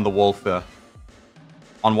work on the Wolfa.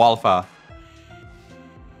 On Walfa.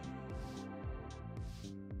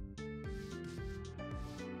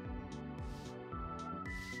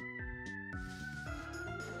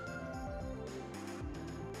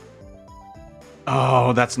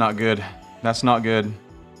 Oh, that's not good. That's not good.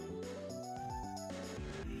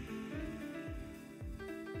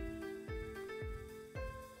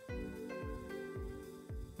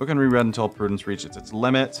 Book and reread until prudence reaches its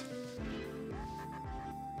limit.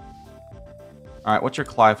 Alright, what's your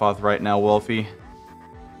Clyfoth right now, Wolfie?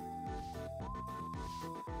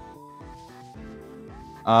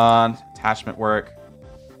 Attachment work.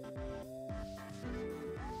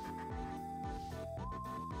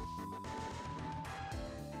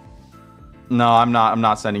 No, I'm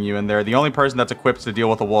not sending you in there. The only person that's equipped to deal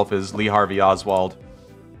with a wolf is Lee Harvey Oswald.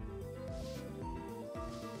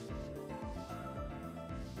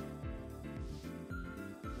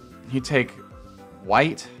 You take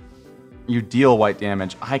white? You deal white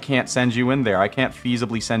damage. I can't send you in there. I can't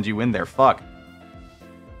feasibly send you in there. Fuck.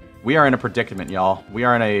 We are in a predicament, y'all. We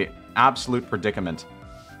are in a absolute predicament.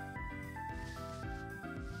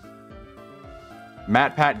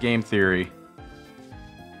 MatPat game theory.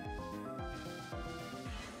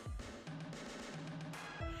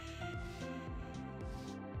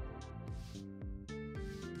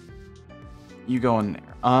 You go in there.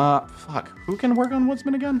 Fuck. Who can work on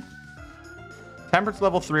Woodsman again? Temperance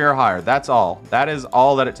level 3 or higher. That's all. That is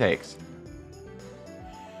all that it takes.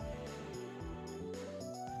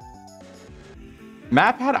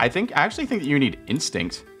 Map pad, I actually think that you need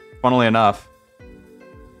instinct, funnily enough.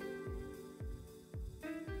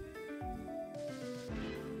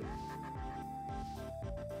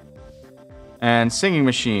 And singing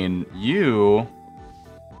machine, you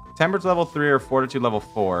temperance level 3 or fortitude level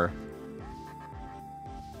 4.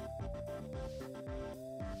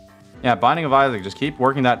 Yeah, Binding of Isaac, just keep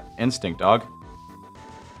working that instinct, dog.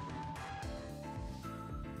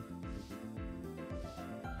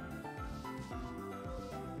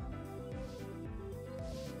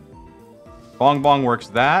 Bong Bong works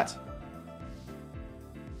that.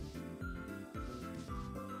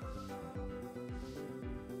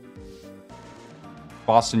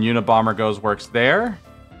 Boston Unabomber works there.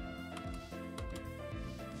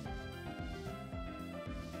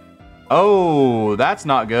 Oh, that's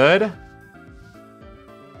not good.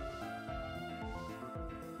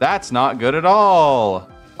 That's not good at all.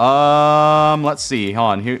 Let's see.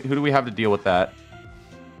 Hold on. Who do we have to deal with that?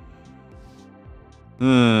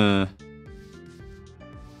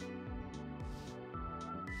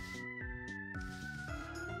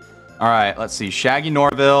 All right, let's see. Shaggy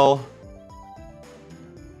Norville.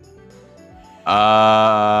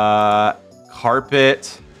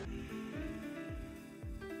 Carpet.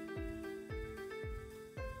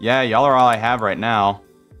 Yeah, y'all are all I have right now.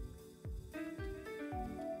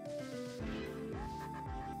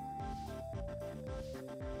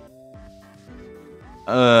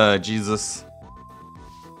 Jesus.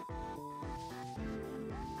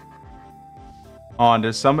 On,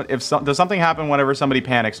 does something happen whenever somebody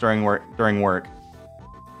panics during work?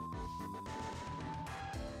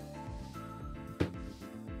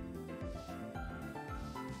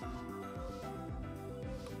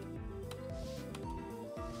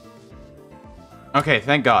 Okay,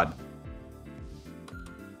 thank God.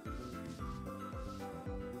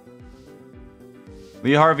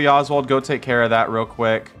 Lee Harvey Oswald, go take care of that real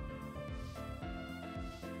quick.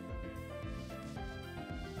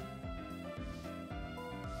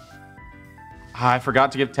 I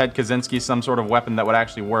forgot to give Ted Kaczynski some sort of weapon that would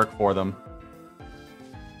actually work for them.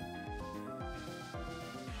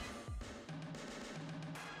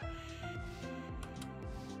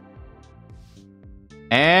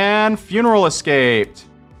 And funeral escaped.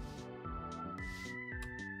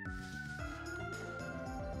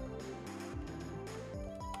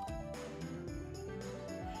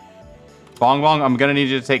 Bong Bong, I'm gonna need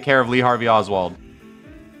you to take care of Lee Harvey Oswald.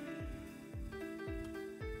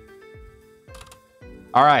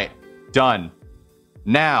 All right, done.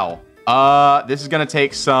 Now, this is gonna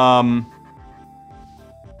take some...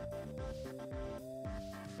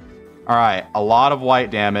 All right, a lot of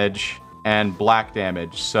white damage and black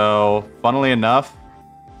damage. So, funnily enough,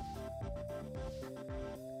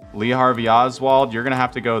 Lee Harvey Oswald, you're gonna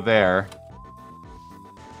have to go there.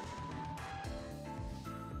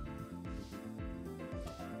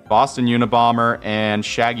 Boston Unabomber and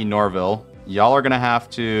Shaggy Norville, y'all are gonna have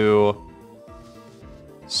to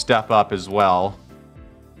step up as well.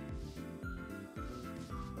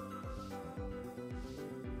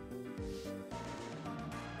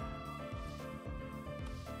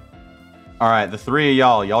 All right, the three of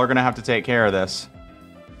y'all are gonna have to take care of this.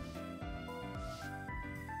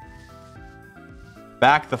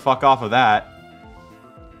 Back the fuck off of that.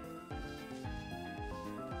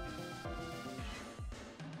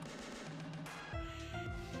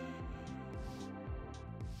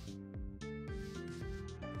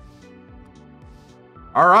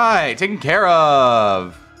 All right, taken care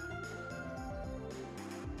of.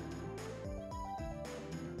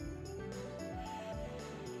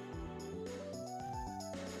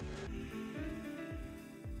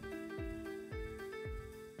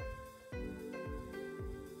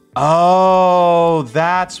 Oh,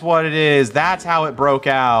 that's what it is. That's how it broke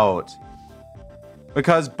out.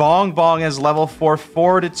 Because Bong Bong is level 4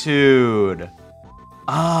 fortitude.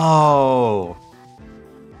 Oh.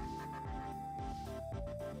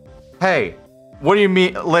 Hey, what do you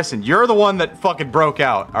mean? Listen, you're the one that fucking broke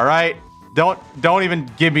out, all right? Don't even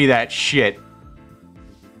give me that shit.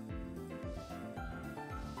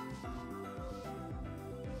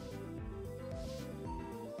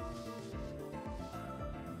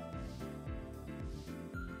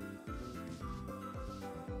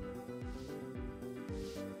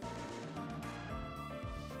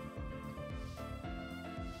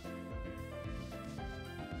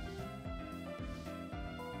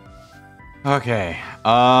 Okay,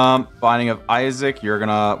 Binding of Isaac, you're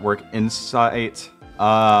gonna work Insight.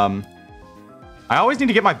 I always need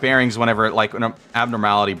to get my bearings whenever, like, an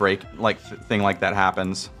abnormality break, like, thing like that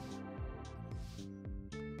happens.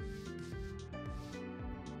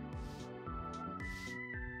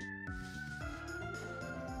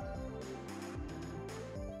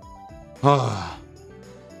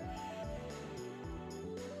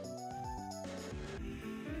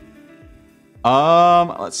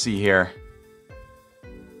 Let's see here.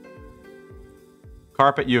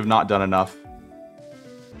 Carpet, you have not done enough.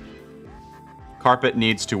 Carpet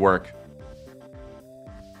needs to work.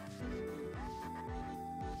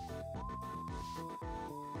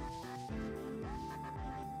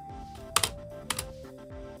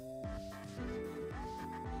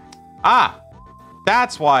 Ah!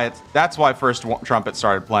 That's why first trumpet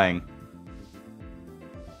started playing.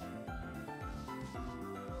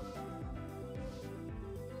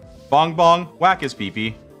 Bong bong, whack his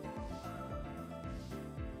pee-pee.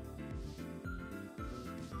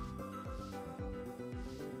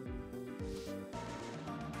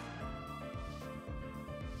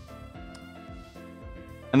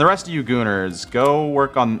 And the rest of you gooners,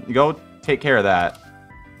 go take care of that.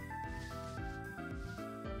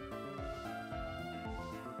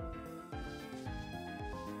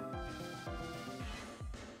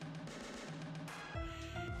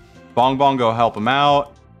 Bong bong, go help him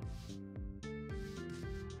out.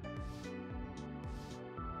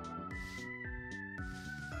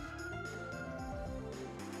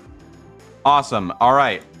 Awesome. All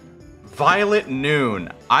right. Violet Noon.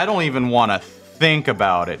 I don't even want to think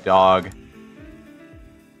about it, dog.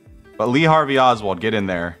 But Lee Harvey Oswald, get in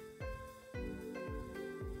there.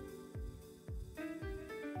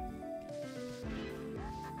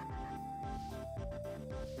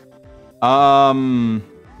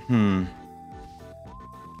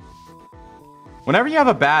 Whenever you have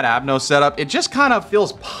a bad Abno setup, it just kind of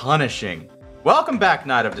feels punishing. Welcome back,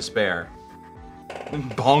 Knight of Despair.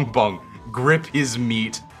 Bong bong. Grip his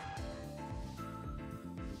meat.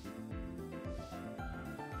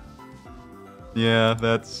 Yeah,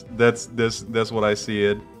 that's what I see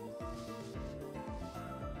it.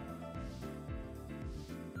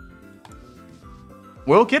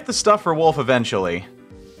 We'll get the stuff for Wolf eventually.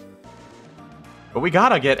 But we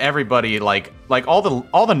gotta get everybody, like all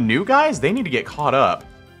the new guys, they need to get caught up.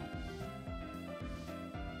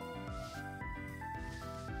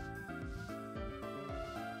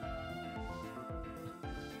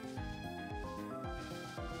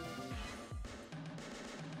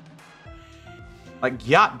 Like,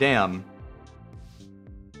 goddamn.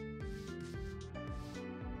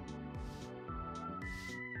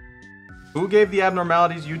 Who gave the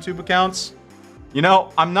abnormalities YouTube accounts? You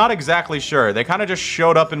know, I'm not exactly sure. They kind of just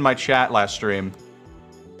showed up in my chat last stream.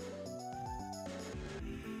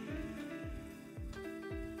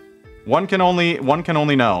 One can only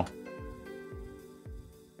know.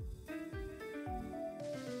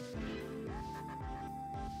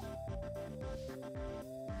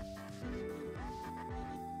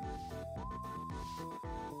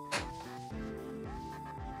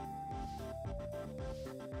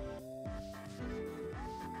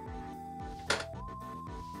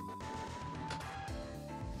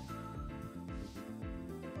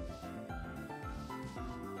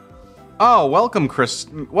 Oh, welcome, Chris.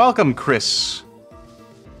 Welcome, Chris.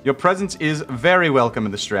 Your presence is very welcome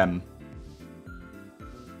in the stream.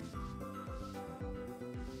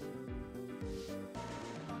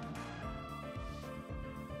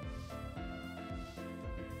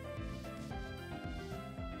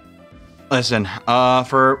 Listen,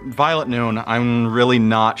 for Violet Noon, I'm really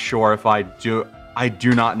not sure if I do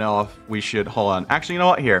not know if we should, hold on. Actually, you know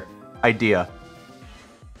what? Here, idea.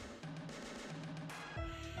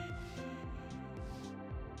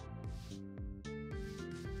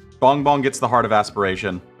 Bong Bong gets the Heart of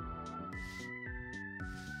Aspiration.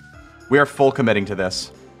 We are full committing to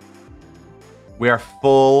this. We are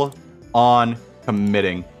full on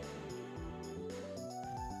committing.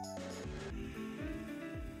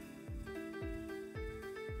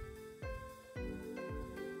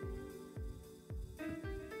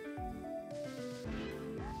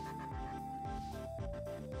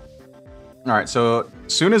 Alright, so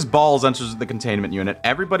as soon as Balls enters the containment unit,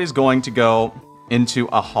 everybody's going to go into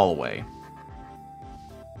a hallway.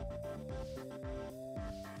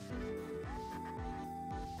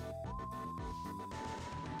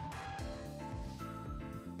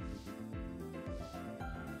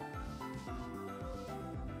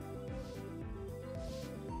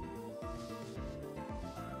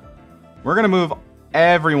 We're gonna move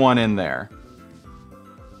everyone in there.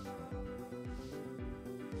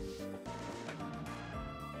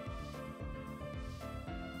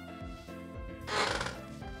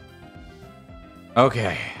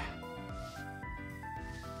 Okay.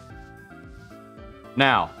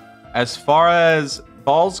 Now, as far as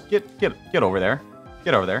Balls, get over there.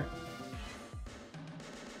 Get over there.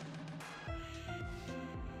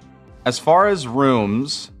 As far as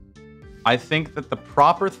rooms, I think that the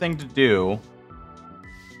proper thing to do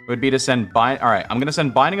would be to send All right, I'm going to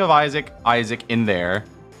send Binding of Isaac in there.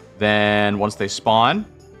 Then once they spawn...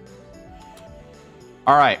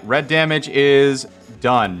 All right, red damage is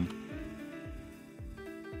done.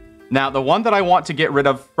 Now, the one that I want to get rid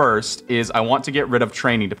of first is I want to get rid of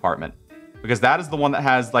Training Department. Because that is the one that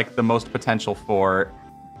has, like, the most potential for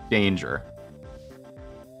danger.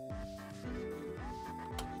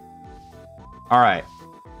 All right.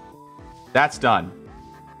 That's done.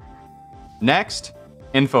 Next,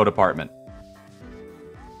 Info Department.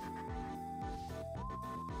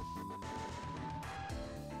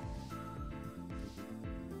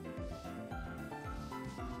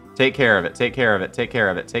 Take care of it, take care of it, take care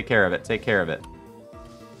of it, take care of it, take care of it.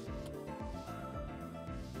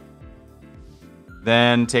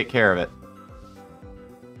 Then take care of it.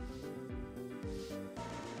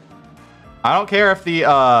 I don't care if the,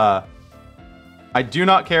 I do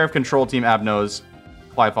not care if Control Team Abno's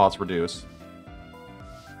Clyphos reduce.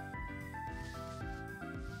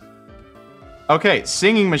 Okay,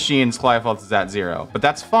 Singing Machine's Clyphos is at 0, but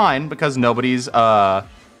that's fine because nobody's,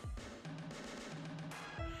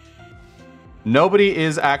 nobody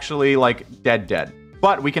is actually, like, dead.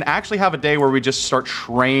 But we can actually have a day where we just start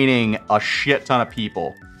training a shit ton of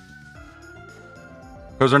people.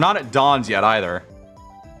 Because they're not at Dawns yet, either.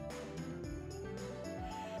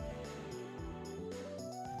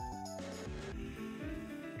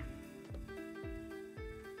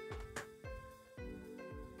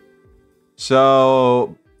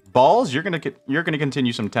 So, Balls, you're gonna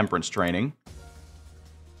continue some Temperance training.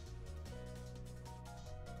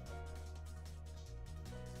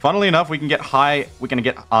 Funnily enough, we can get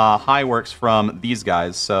high works from these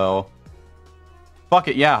guys, so fuck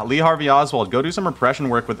it, yeah. Lee Harvey Oswald, go do some repression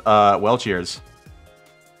work with Welch-Ears.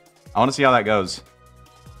 I want to see how that goes.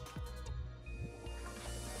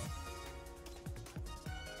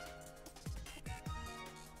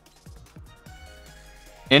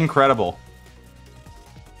 Incredible.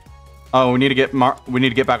 Oh, we need to get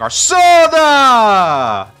back our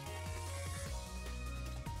soda.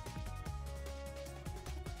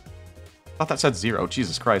 I thought that said 0.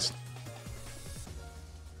 Jesus Christ.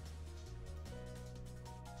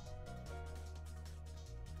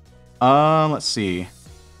 Let's see.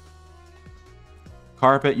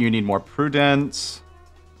 Carpet, you need more prudence.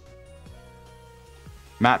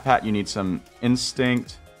 Matt Pat, you need some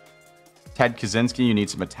instinct. Ted Kaczynski, you need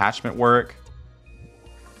some attachment work.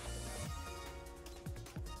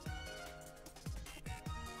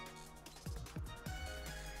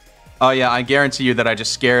 Oh yeah, I guarantee you that I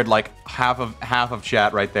just scared like half of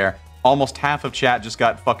chat right there. Almost half of chat just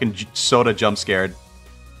got fucking soda jump scared.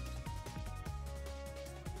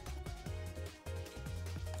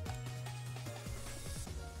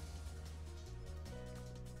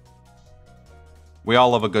 We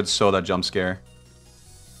all love a good soda jump scare.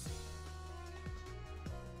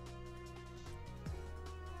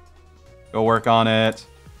 Go work on it.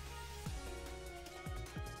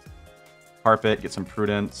 Carpet, get some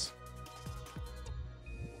prudence.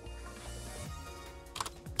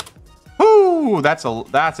 Whoo! That's an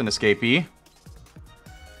escapee.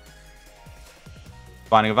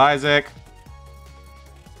 Binding of Isaac.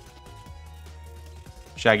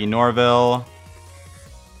 Shaggy Norville.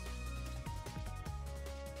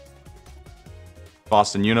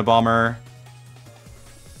 Boston Unabomber.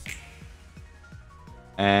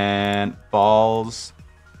 And Balls.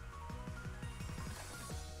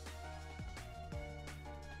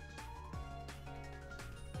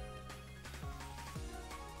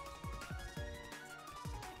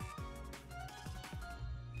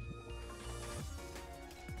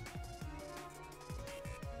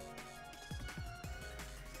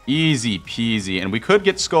 Easy peasy. And we could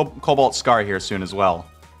get Cobalt Scar here soon as well.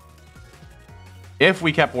 If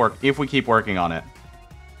we keep working on it.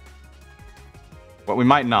 But we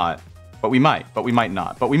might not. But we might. But we might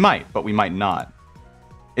not. But we might. But we might not.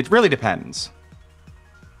 It really depends.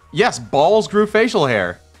 Yes, Balls grew facial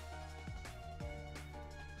hair.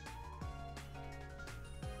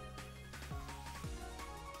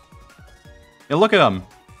 Yeah, look at him.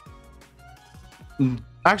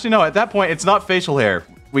 Actually, no, at that point, it's not facial hair.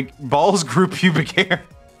 Balls grew pubic hair.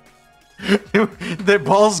 The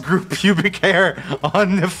Balls grew pubic hair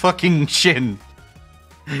on the fucking chin.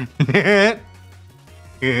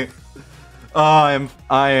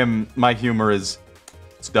 My humor is,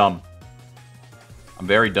 it's dumb. I'm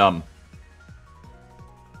very dumb.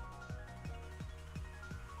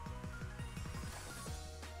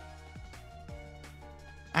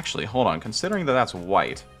 Actually, hold on. Considering that that's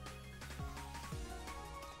white,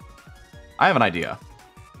 I have an idea.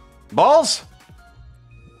 Balls?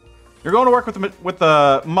 You're going to work with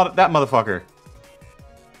that motherfucker.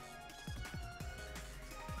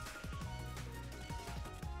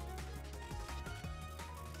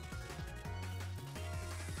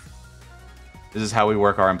 This is how we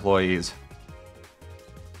work our employees.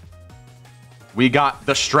 We got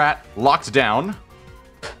the strat locked down.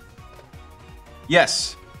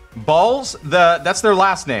 Yes. Balls, that's their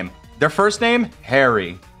last name. Their first name,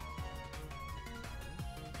 Harry.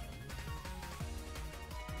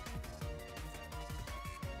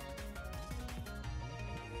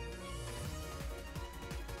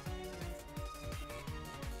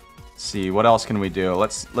 Let's see, what else can we do?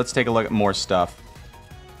 Let's take a look at more stuff.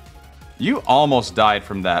 You almost died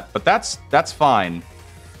from that, but that's fine.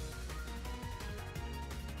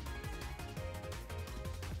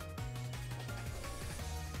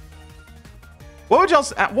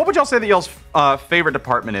 What would y'all say that y'all's favorite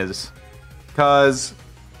department is? Cause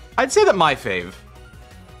I'd say that my fave,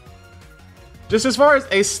 just as far as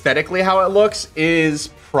aesthetically how it looks, is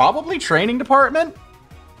probably training department,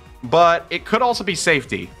 but it could also be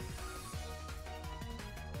safety.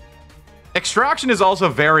 Extraction is also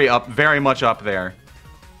very much up there.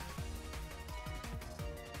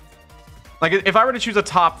 Like, if I were to choose a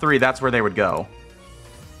top 3, that's where they would go.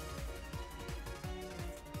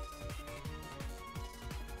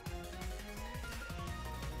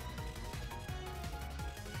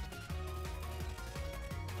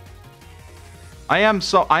 I am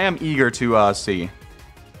eager to see.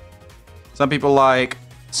 Some people like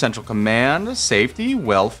Central Command, Safety,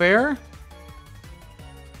 Welfare.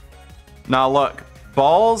 Now look,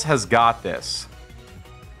 Balls has got this.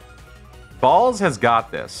 Balls has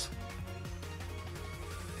got this.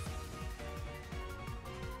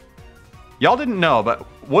 Y'all didn't know, but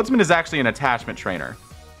Woodsman is actually an attachment trainer.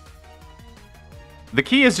 The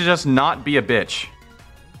key is to just not be a bitch.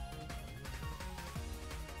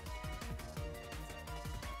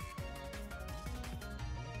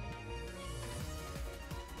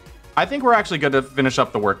 I think we're actually good to finish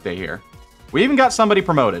up the workday here. We even got somebody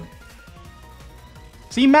promoted.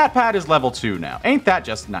 See, MatPat is level 2 now. Ain't that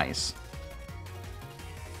just nice?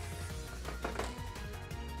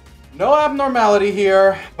 No abnormality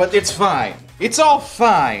here, but it's fine. It's all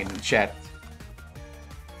fine, chat.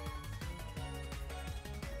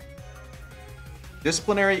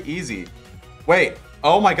 Disciplinary easy. Wait,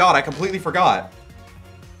 oh my god, I completely forgot.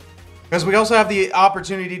 Because we also have the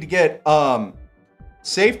opportunity to get,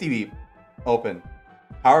 safety open.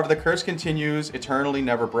 However, the curse continues, eternally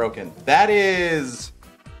never broken. That is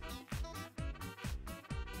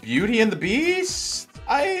Beauty and the Beast,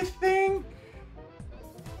 I think?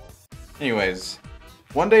 Anyways,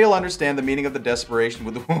 one day you'll understand the meaning of the desperation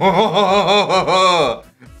with the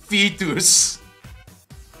fetus.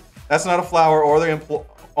 That's not a flower or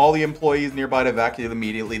all the employees nearby to evacuate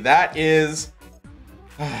immediately. That is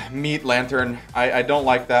Meat Lantern. I don't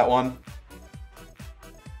like that one.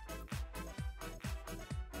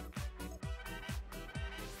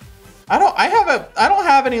 I don't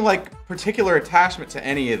have any like particular attachment to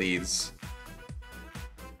any of these.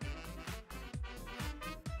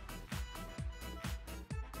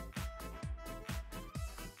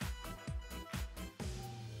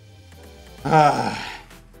 I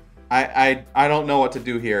don't know what to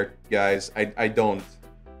do here, guys. I don't.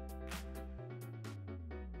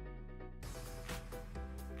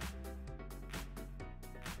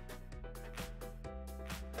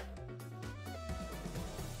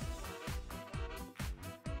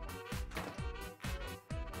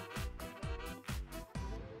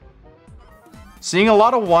 Seeing a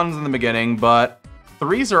lot of 1s in the beginning, but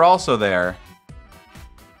 3s are also there.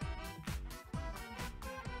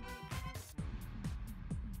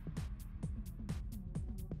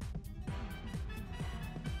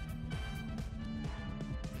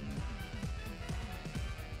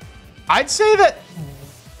 I'd say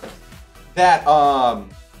that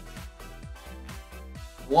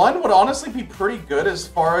 1 would honestly be pretty good as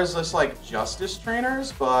far as just like justice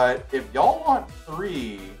trainers, but if y'all want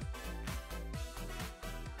 3,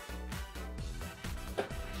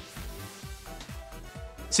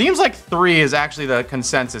 seems like 3 is actually the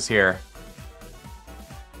consensus here.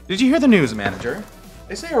 Did you hear the news, manager?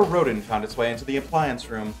 They say a rodent found its way into the appliance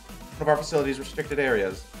room, one of our facility's restricted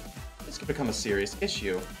areas. This could become a serious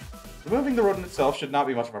issue. Removing the rodent itself should not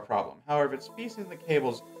be much of a problem. However, its species in the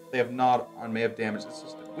cables they have gnawed on may have damaged the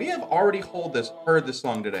system. We have already heard this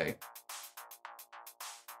song today.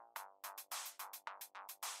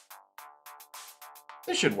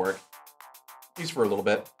 This should work. At least for a little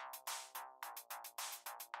bit.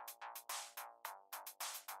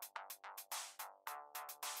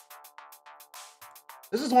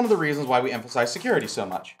 This is one of the reasons why we emphasize security so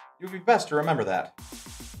much. It would be best to remember that.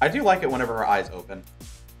 I do like it whenever her eyes open.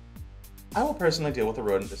 I will personally deal with the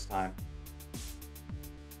rodent this time.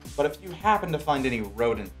 But if you happen to find any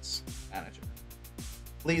rodents, manager,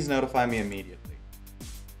 please notify me immediately.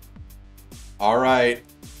 Alright.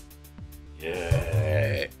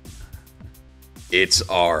 Yeah. It's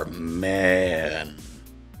our man.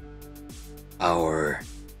 Our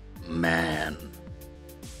man.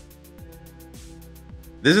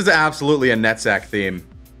 This is absolutely a NetSack theme.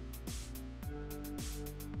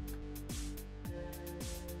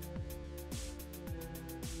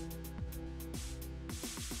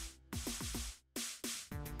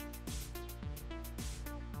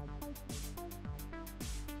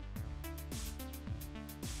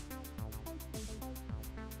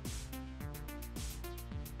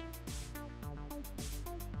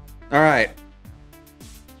 All right.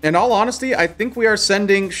 In all honesty, I think we are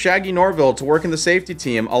sending Shaggy Norville to work in the safety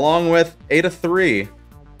team along with Ada 3.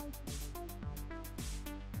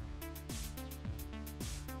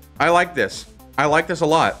 I like this. I like this a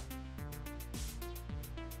lot.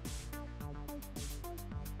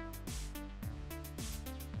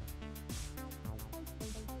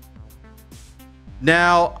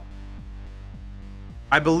 Now,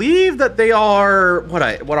 I believe that they are what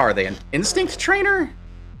are they? An instinct trainer?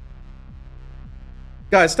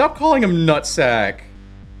 Guys, stop calling him Nutsack.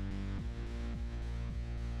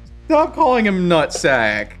 Stop calling him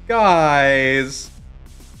Nutsack. Guys.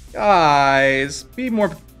 Guys, be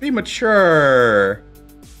mature.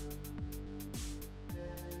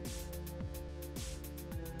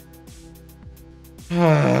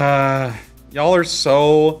 Y'all are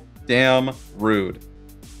so damn rude.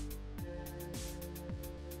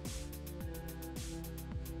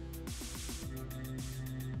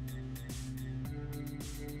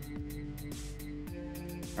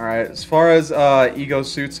 Alright, as far as ego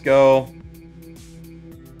suits go,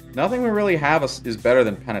 nothing we really have is better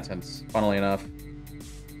than penitence, funnily enough.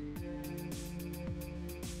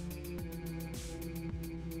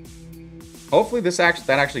 Hopefully that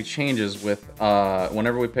actually changes with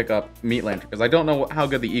whenever we pick up Meat Lantern, because I don't know how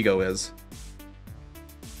good the ego is.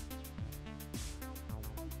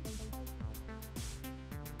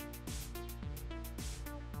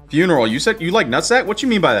 Funeral, you said you like Nutsack? What you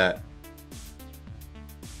mean by that?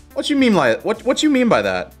 What you mean like what you mean by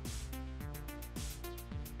that?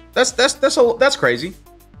 That's crazy.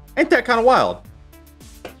 Ain't that kind of wild?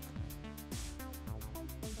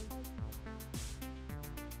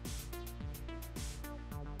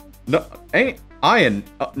 No, ain't Ian.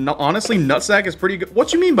 No, honestly, Nutsack is pretty good.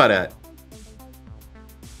 What you mean by that?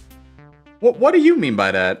 What do you mean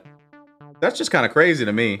by that? That's just kind of crazy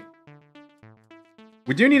to me.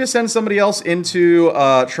 We do need to send somebody else into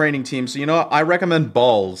training team, so you know what? I recommend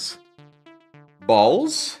Balls.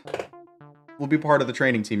 Balls will be part of the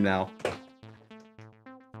training team now.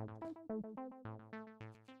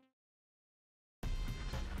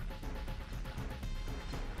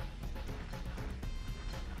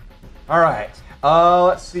 All right.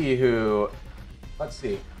 Let's see who. Let's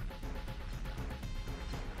see.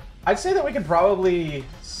 I'd say that we could probably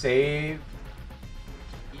save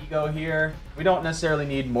Ego here. We don't necessarily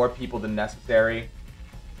need more people than necessary.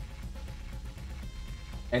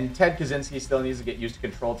 And Ted Kaczynski still needs to get used to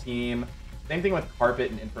control team. Same thing with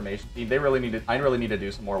Carpet and information team. They really need to. I really need to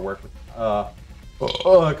do some more work with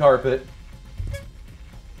Carpet.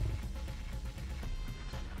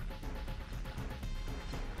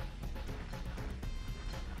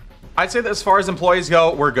 I'd say that as far as employees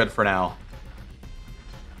go, we're good for now.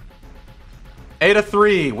 Ada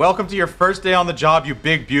 3, welcome to your first day on the job, you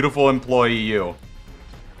big, beautiful employee, you.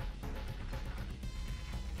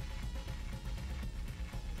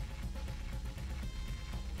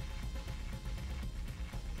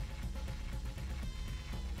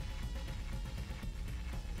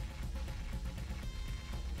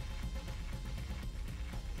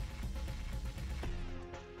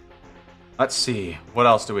 Let's see, what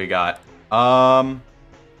else do we got? Oh!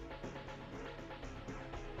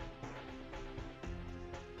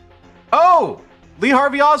 Lee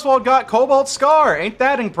Harvey Oswald got Cobalt Scar! Ain't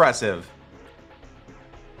that impressive?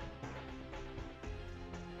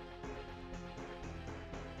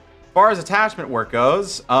 As far as attachment work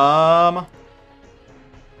goes, no,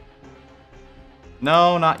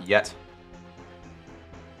 not yet.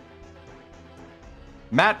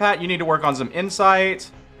 MatPat, you need to work on some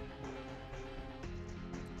insight.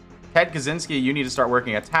 Ted Kaczynski, you need to start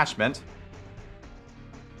working attachment.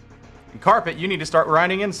 And Carpet, you need to start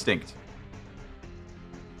grinding instinct.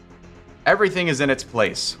 Everything is in its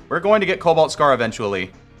place. We're going to get Cobalt Scar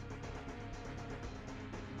eventually.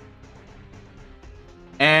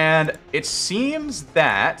 And It seems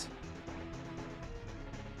that...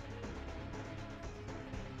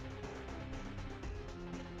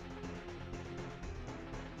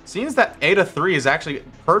 Seems that Ada 3 is actually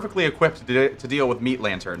perfectly equipped to deal with Meat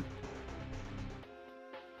Lantern.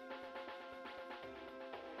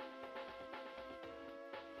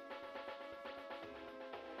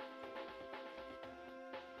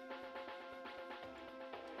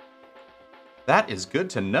 That is good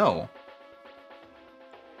to know.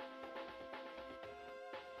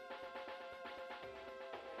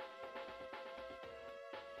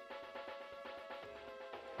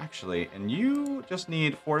 Actually, and you just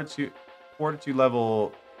need fortitude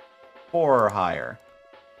level 4 or higher.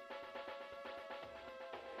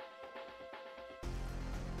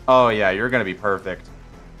 Oh yeah, you're gonna be perfect.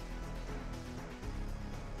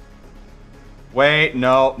 Wait,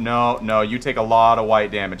 no, no, no. You take a lot of white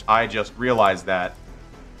damage. I just realized that.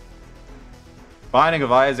 Binding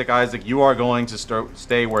of Isaac, you are going to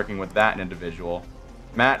stay working with that individual.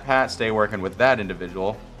 Matt, Pat, stay working with that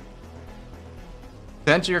individual.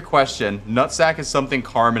 To answer your question, Nutsack is something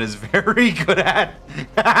Carmen is very good at.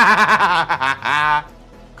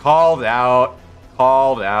 Called out.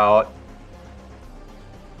 Called out.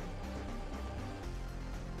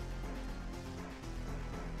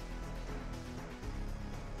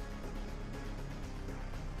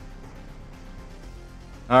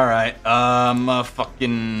 Alright,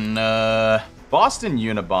 fucking, Boston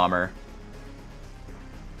Unabomber.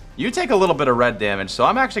 You take a little bit of red damage, so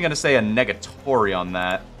I'm actually going to say a negatory on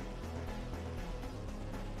that.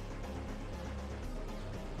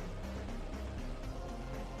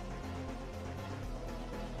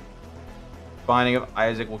 Binding of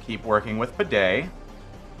Isaac will keep working with Bidet.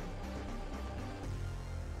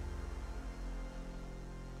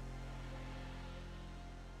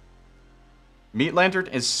 Meat Lantern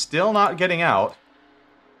is still not getting out.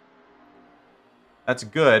 That's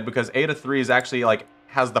good, because Ada 3 is actually, like,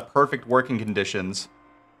 has the perfect working conditions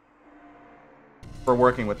for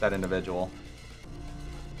working with that individual.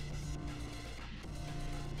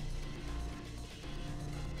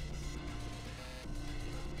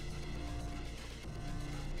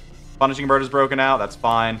 Punishing Bird is broken out. That's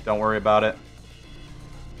fine. Don't worry about it.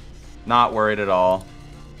 Not worried at all.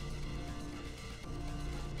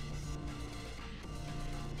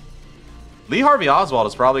 Lee Harvey Oswald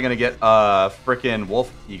is probably going to get a frickin'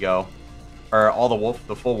 wolf ego. Or all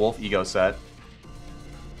the full wolf ego set.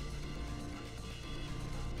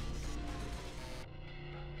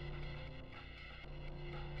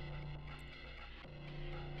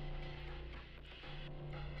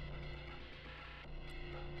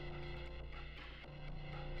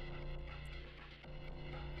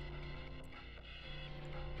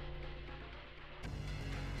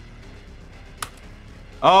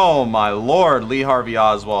 Oh my lord, Lee Harvey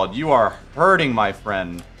Oswald, you are hurting my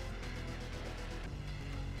friend.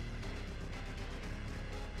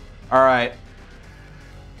 Alright.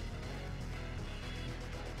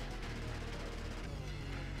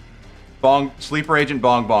 Sleeper Agent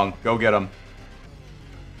Bong Bong, go get him.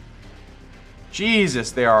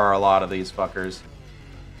 Jesus, there are a lot of these fuckers.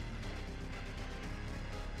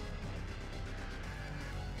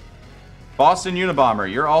 Boston Unabomber,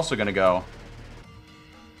 you're also gonna go.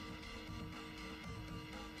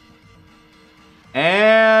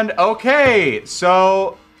 And, okay,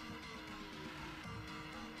 so...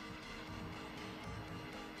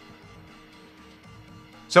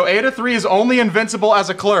 So Ada 3 is only invincible as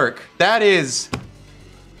a clerk. That is...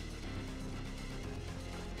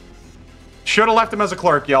 Should have left him as a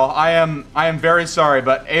clerk, y'all. I am very sorry,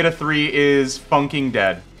 but Ada 3 is funking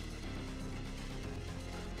dead.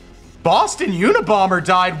 Boston Unabomber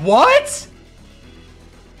died? What?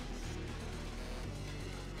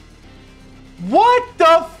 What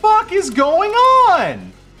the fuck is going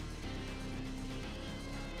on?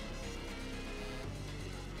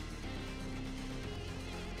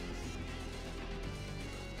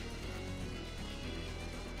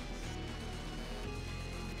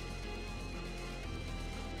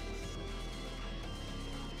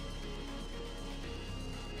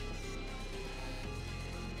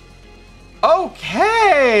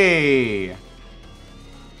 Okay.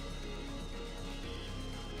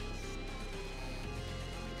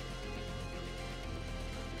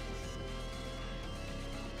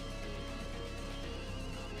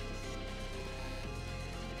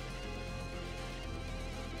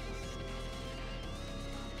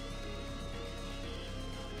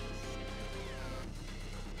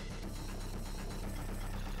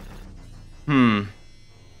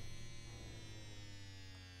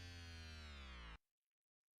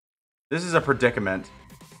 This is a predicament.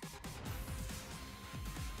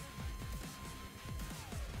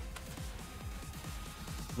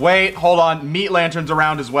 Wait, hold on. Meat lanterns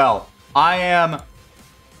around as well. I am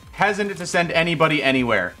hesitant to send anybody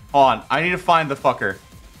anywhere. Hold on. I need to find the fucker.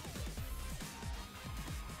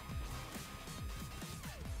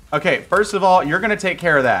 Okay, first of all, you're gonna take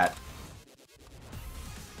care of that.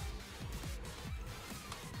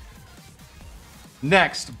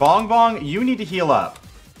 Next, Bong Bong, you need to heal up.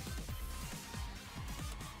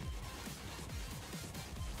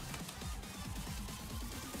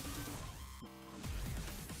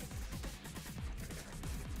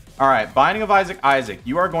 Alright, Binding of Isaac, Isaac,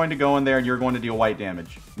 you are going to go in there and you're going to deal white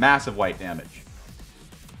damage. Massive white damage.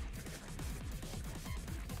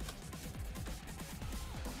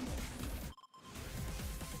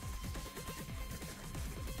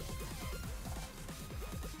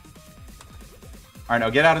 Alright,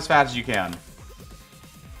 now get out as fast as you can.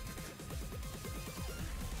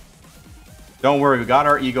 Don't worry, we got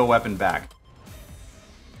our ego weapon back.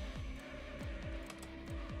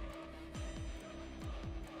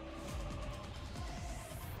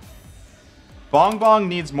 Bong Bong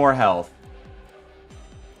needs more health.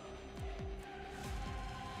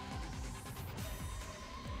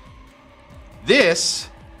 This...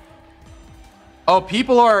 Oh,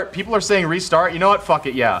 people are saying restart. You know what? Fuck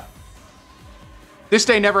it, yeah. This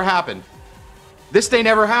day never happened. This day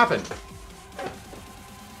never happened.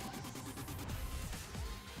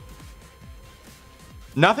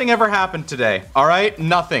 Nothing ever happened today, alright?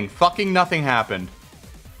 Nothing. Fucking nothing happened.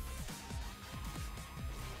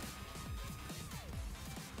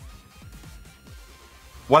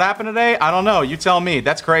 What happened today? I don't know. You tell me.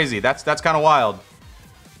 That's crazy. That's kind of wild.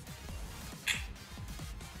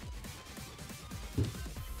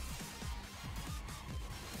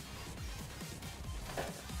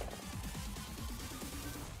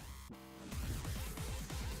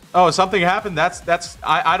 Oh, something happened?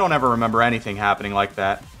 I don't ever remember anything happening like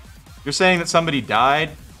that. You're saying that somebody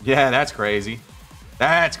died? Yeah, that's crazy.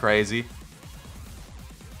 That's crazy.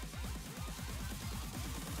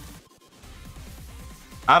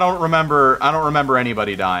 I don't remember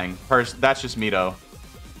anybody dying. That's just me though.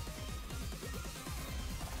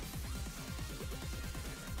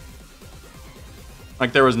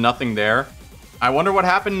 Like there was nothing there. I wonder what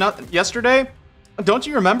happened yesterday? Don't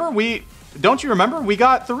you remember? We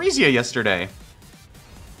got Theresia yesterday.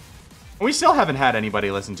 We still haven't had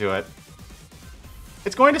anybody listen to it.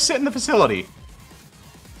 It's going to sit in the facility.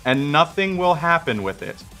 And nothing will happen with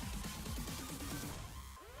it.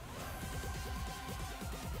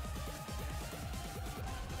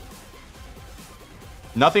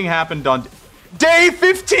 Nothing happened on day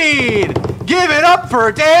 15! Give it up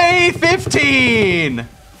for day 15!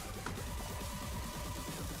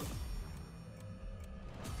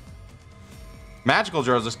 Magical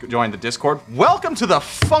Joe's just joined the Discord. Welcome to the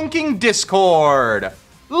funking Discord!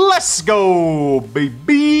 Let's go,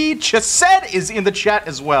 baby! Chesed is in the chat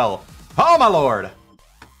as well. Oh, my lord!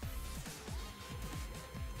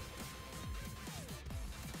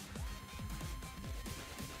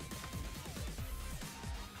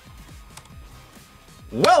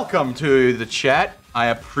 Welcome to the chat. I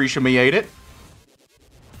appreciate it.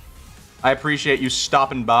 I appreciate you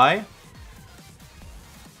stopping by.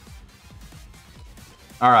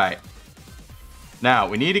 Alright. Now,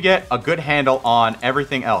 we need to get a good handle on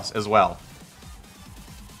everything else as well.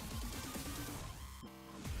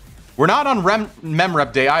 We're not on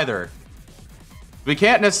Memrep Day either. We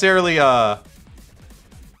can't necessarily, Oh,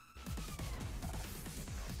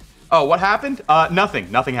 what happened?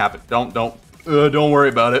 Nothing. Nothing happened. Don't worry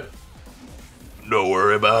about it. Don't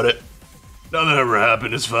worry about it. Nothing ever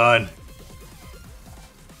happened. It's fine.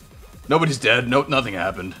 Nobody's dead. Nothing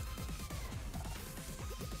happened.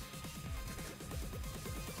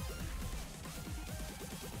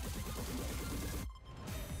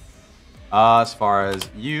 As far as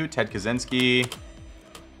you, Ted Kaczynski.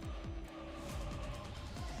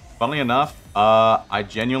 Funnily enough, I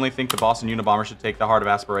genuinely think the Boston Unabomber should take the Heart of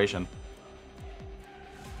Aspiration.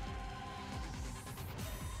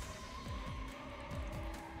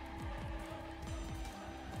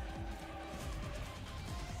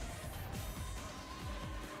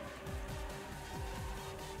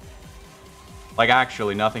 Like,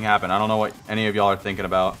 actually, nothing happened. I don't know what any of y'all are thinking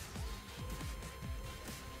about.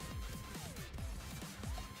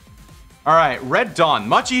 Alright, Red Dawn.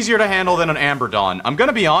 Much easier to handle than an Amber Dawn. I'm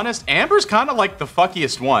gonna be honest, Amber's kind of like the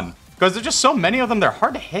fuckiest one. Because there's just so many of them, they're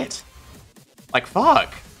hard to hit. Like,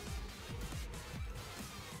 fuck.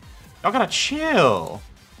 Y'all gotta chill.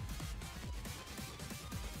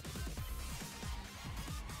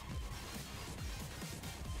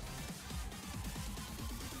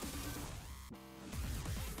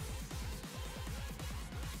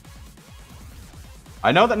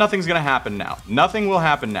 I know that nothing's going to happen now. Nothing will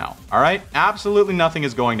happen now. All right? Absolutely nothing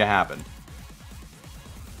is going to happen.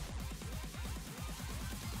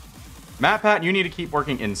 MatPat, you need to keep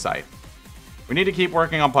working insight. We need to keep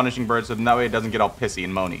working on punishing birds so that way it doesn't get all pissy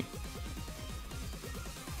and moany.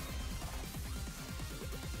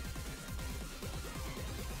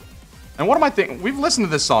 And what am I thinking? We've listened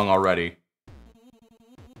to this song already.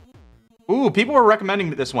 Ooh, people were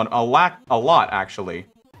recommending this one a lot, actually.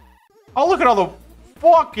 Oh, look at all the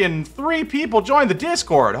fucking 3 people joined the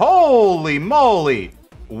Discord. Holy moly.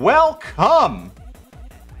 Welcome.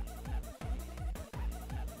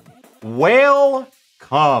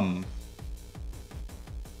 Welcome.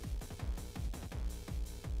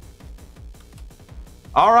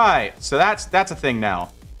 All right, so that's a thing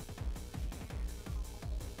now.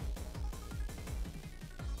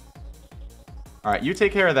 All right, you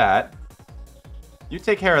take care of that. You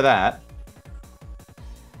take care of that.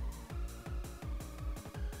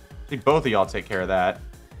 I think both of y'all take care of that.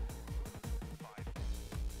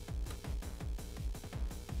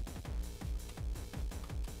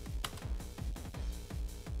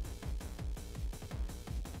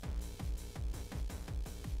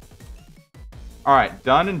 All right,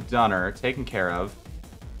 done and doneer, taken care of.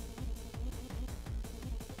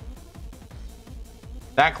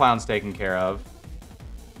 That clown's taken care of.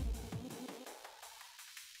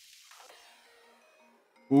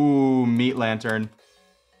 Ooh, meat lantern.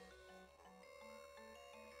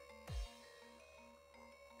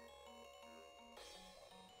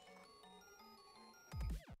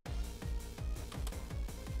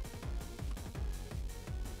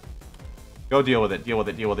 Go deal with it, deal with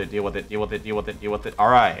it, deal with it, deal with it, deal with it, deal with it, deal with it. All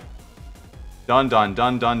right. Done, done,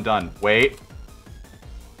 done, done, done. Wait.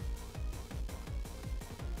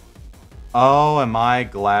 Oh, am I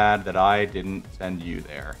glad that I didn't send you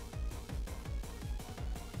there.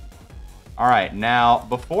 All right, now,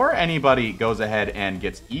 before anybody goes ahead and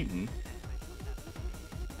gets eaten,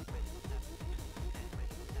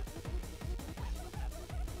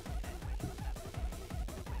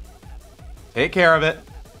 take care of it.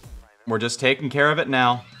 We're just taking care of it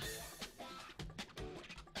now.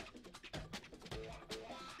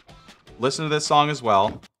 Listen to this song as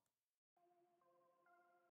well.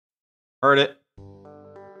 Heard it.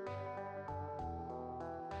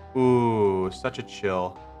 Ooh, such a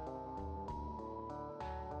chill.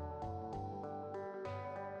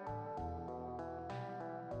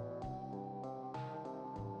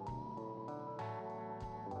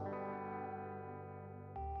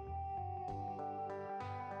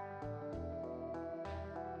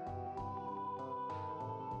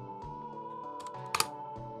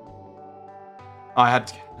 I had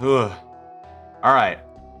to, ugh. All right.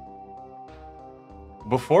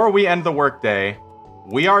 Before we end the workday,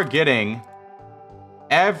 we are getting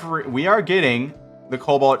the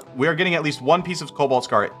cobalt. We are getting at least one piece of cobalt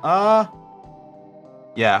scar.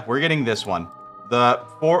 Yeah, we're getting this one. The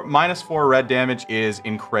 -4 red damage is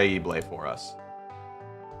incredible for us.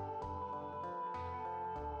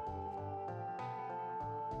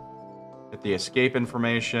 Get the escape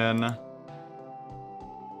information.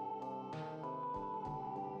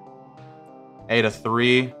 A to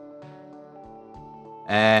 3.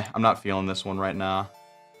 I'm not feeling this one right now.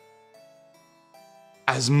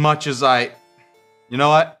 As much as I... You know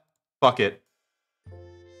what? Fuck it.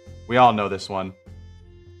 We all know this one.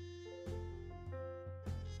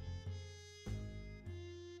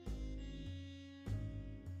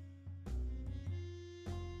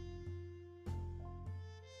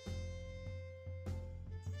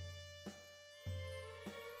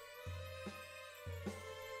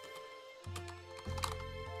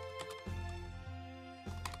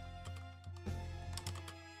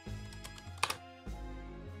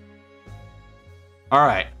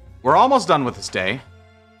 Alright, we're almost done with this day.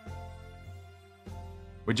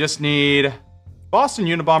 We just need... Boston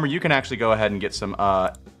Unabomber, you can actually go ahead and get some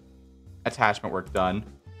attachment work done.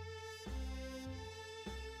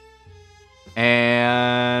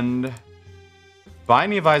 And...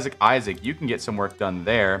 Binding of Isaac, you can get some work done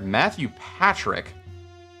there. Matthew Patrick.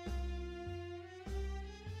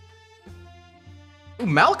 Ooh,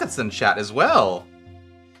 Malkat's in chat as well.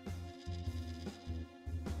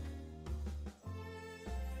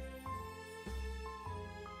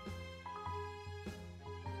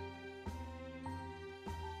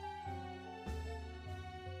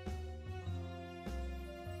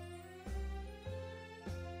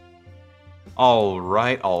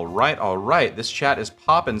 Alright. This chat is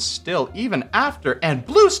popping still, even after... And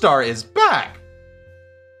Blue Star is back!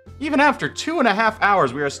 Even after 2.5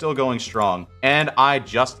 hours, we are still going strong. And I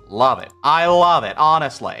just love it. I love it,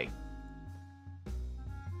 honestly.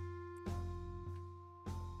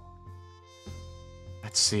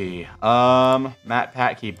 Let's see. Matt,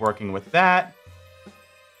 Pat, keep working with that.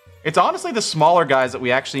 It's honestly the smaller guys that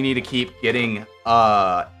we actually need to keep getting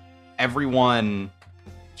everyone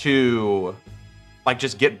to like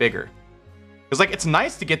just get bigger. Because like it's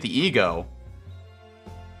nice to get the ego.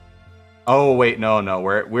 Oh wait, no,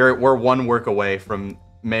 we're one work away from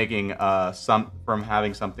making from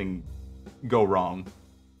having something go wrong.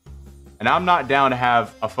 And I'm not down to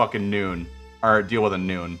have a fucking noon or deal with a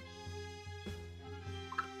noon.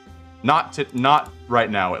 Not right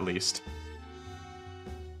now, at least.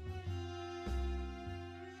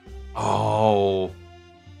 Oh.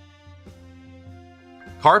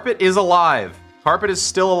 Carpet is alive. Carpet is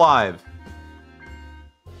still alive.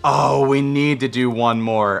 Oh, we need to do one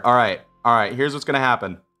more. All right, here's what's gonna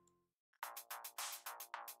happen.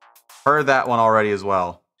 Heard that one already as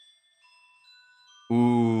well.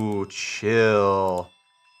 Ooh, chill.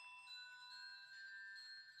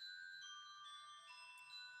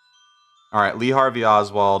 All right, Lee Harvey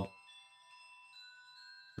Oswald.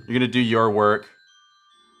 You're gonna do your work.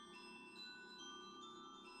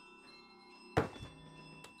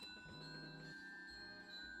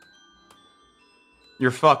 You're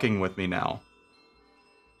fucking with me now.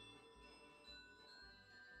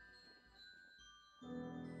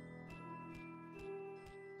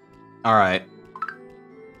 All right.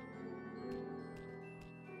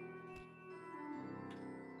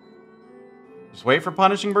 Just wait for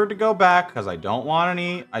Punishing Bird to go back, because I don't want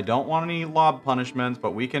any lob punishments,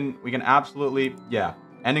 but we can absolutely, yeah,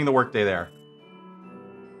 ending the workday there.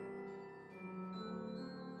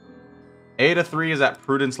 Ada 3 is at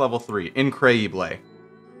Prudence level 3. Increíble.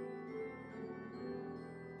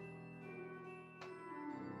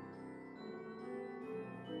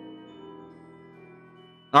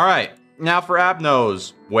 Alright, now for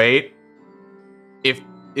Abnose. Wait.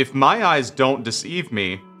 If my eyes don't deceive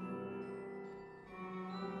me,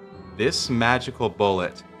 this magical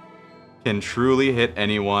bullet can truly hit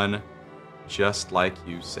anyone just like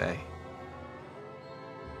you say.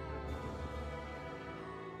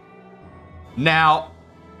 Now,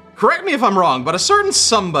 correct me if I'm wrong, but a certain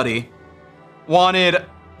somebody wanted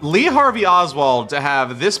Lee Harvey Oswald to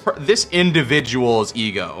have this individual's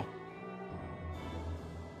ego.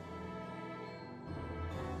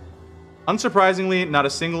 Unsurprisingly, not a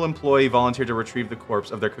single employee volunteered to retrieve the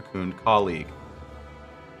corpse of their cocooned colleague.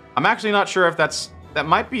 I'm actually not sure if that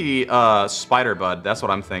might be Spider-Bud. That's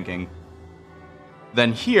what I'm thinking.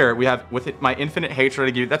 Then here we have, with it, my infinite hatred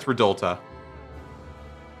I give you, that's Redolta.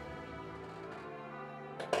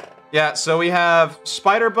 Yeah, so we have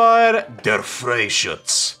Spider-Bud, Der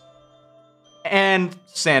Freischutz, and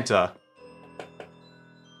Santa.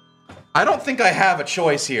 I don't think I have a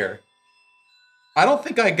choice here. I don't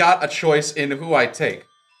think I got a choice in who I take.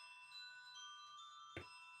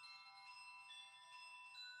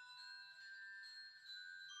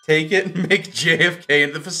 Take it and make JFK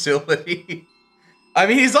in the facility. I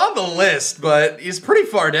mean, he's on the list, but he's pretty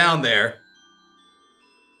far down there.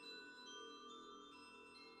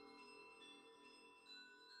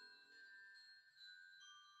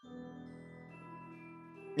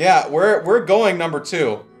 Yeah, we're going number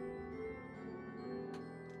 2.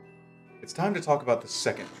 It's time to talk about the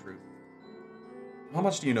second truth. How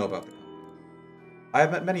much do you know about the company? I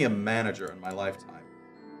have met many a manager in my lifetime.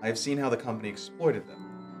 I have seen how the company exploited them.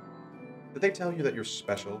 Did they tell you that you're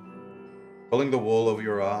special? Pulling the wool over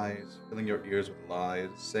your eyes, filling your ears with lies,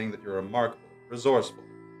 saying that you're remarkable, resourceful,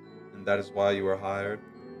 and that is why you were hired?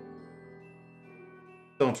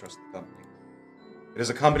 Don't trust the company. It is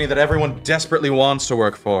a company that everyone desperately wants to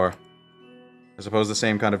work for. I suppose the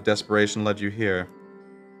same kind of desperation led you here.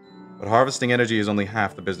 But harvesting energy is only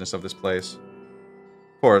half the business of this place.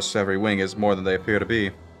 Of course, every wing is more than they appear to be.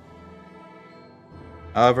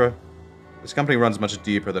 However, this company runs much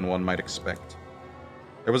deeper than one might expect.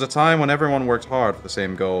 There was a time when everyone worked hard for the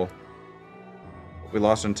same goal. But we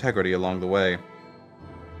lost integrity along the way,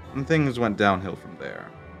 and things went downhill from there.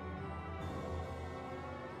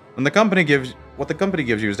 What the company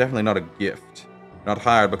gives you is definitely not a gift. You're not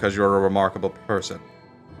hired because you're a remarkable person.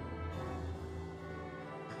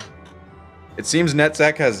 It seems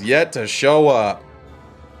NetSec has yet to show up.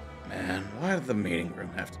 Man, why did the meeting room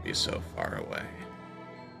have to be so far away?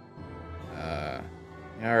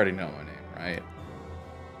 You already know my name, right?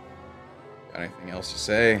 Got anything else to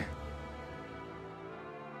say?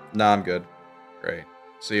 Nah, I'm good. Great.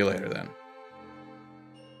 See you later, then.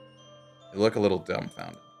 You look a little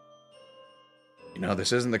dumbfounded. You know,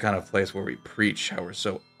 this isn't the kind of place where we preach how we're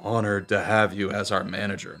so honored to have you as our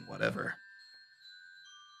manager and whatever.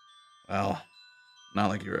 Well, not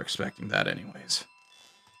like you were expecting that anyways.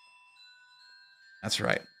 That's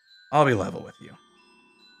right. I'll be level with you.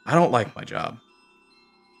 I don't like my job.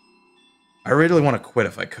 I really want to quit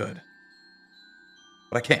if I could.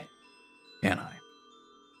 But I can't. Can I?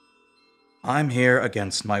 I'm here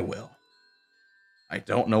against my will. I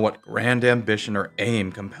don't know what grand ambition or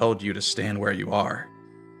aim compelled you to stand where you are.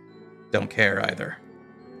 Don't care either.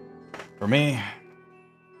 For me,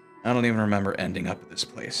 I don't even remember ending up at this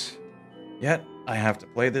place. Yet, I have to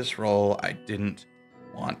play this role I didn't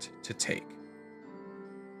want to take.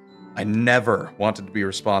 I never wanted to be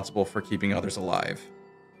responsible for keeping others alive.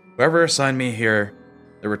 Whoever assigned me here,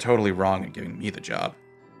 they were totally wrong in giving me the job.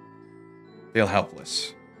 Feel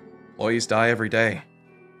helpless. Employees die every day.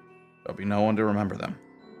 There'll be no one to remember them.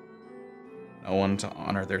 No one to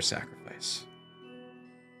honor their sacrifice.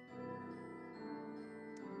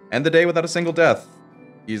 End the day without a single death.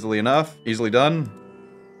 Easily enough, easily done.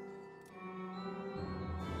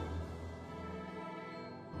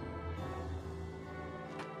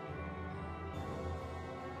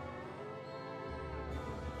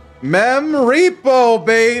 Mem Repo,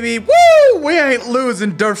 baby! Woo! We ain't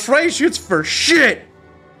losing der Freischütz for shit!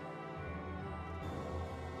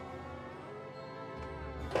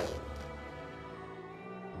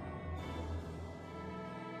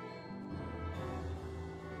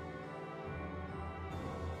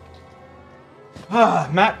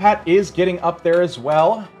 Matt Pat is getting up there as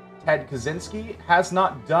well. Ted Kaczynski has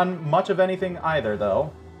not done much of anything either,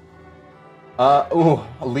 though.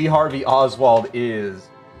 Lee Harvey Oswald is...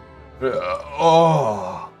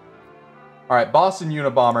 Alright, Boston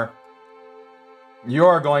Unabomber. You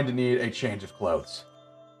are going to need a change of clothes.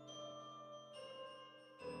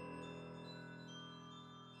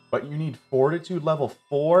 But you need Fortitude level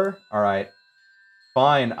 4? Alright.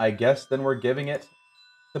 Fine, I guess then we're giving it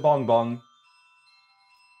to Bong Bong.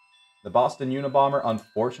 The Boston Unabomber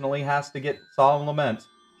unfortunately has to get Solemn Lament.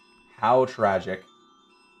 How tragic.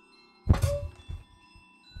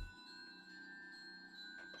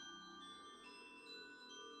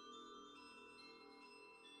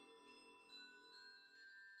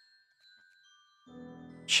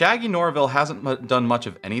 Shaggy Norville hasn't done much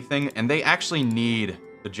of anything, and they actually need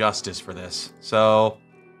the justice for this. So...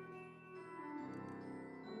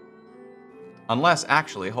 Unless,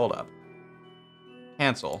 actually, hold up.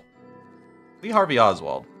 Cancel. Lee Harvey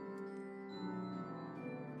Oswald.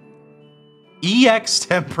 EX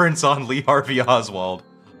Temperance on Lee Harvey Oswald.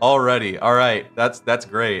 Already. Alright, that's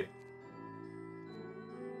great.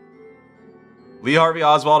 Lee Harvey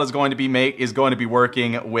Oswald is going to be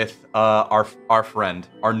working with our friend,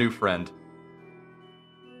 our new friend.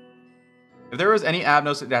 If there was any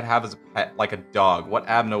Abnos that have as a pet, like a dog, what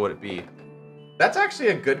Abno would it be? That's actually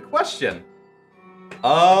a good question.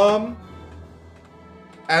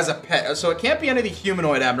 As a pet, so it can't be any of the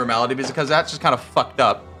humanoid abnormality because that's just kind of fucked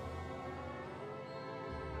up.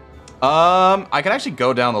 I can actually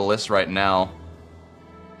go down the list right now.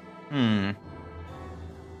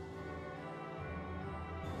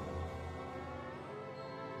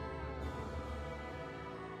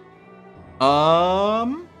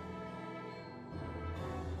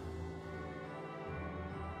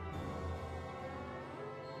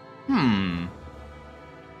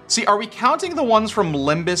 See, are we counting the ones from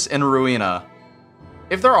Limbus and Ruina?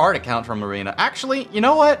 If there are to count from Ruina. Actually, you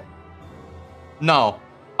know what? No.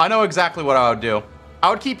 I know exactly what I would do. I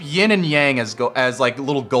would keep Yin and Yang as like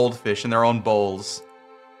little goldfish in their own bowls.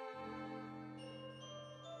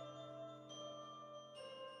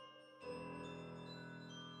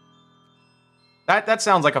 That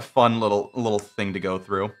sounds like a fun little thing to go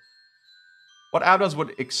through. What Abnos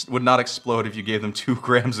would not explode if you gave them 2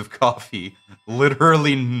 grams of coffee?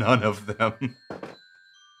 Literally none of them.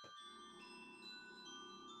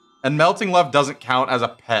 And Melting Love doesn't count as a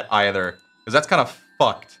pet either, because that's kind of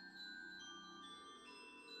fucked.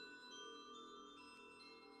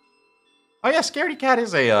 Oh yeah, Scaredy Cat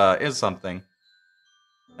is something.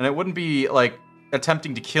 And it wouldn't be, like,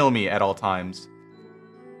 attempting to kill me at all times.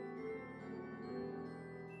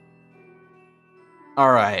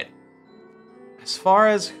 Alright. As far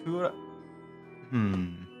as who...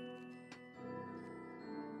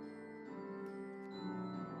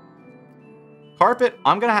 Carpet,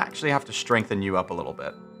 I'm gonna actually have to strengthen you up a little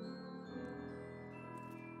bit.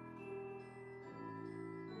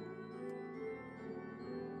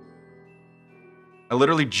 I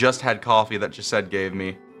literally just had coffee that Gisette gave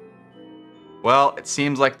me. Well, it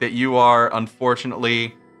seems like that you are,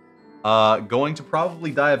 unfortunately, going to probably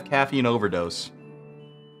die of caffeine overdose.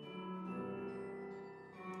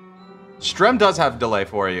 Strem does have delay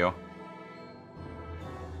for you.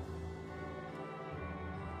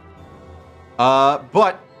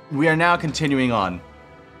 But we are now continuing on.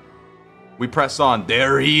 We press on.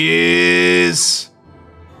 There he is!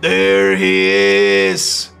 There he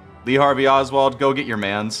is! Lee Harvey Oswald, go get your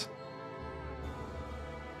mans.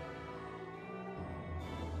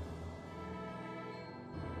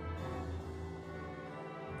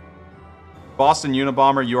 Boston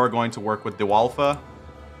Unabomber, you are going to work with Dewalfa.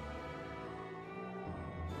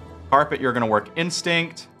 Carpet, you're going to work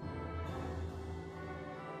Instinct.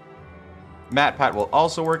 Matt Pat will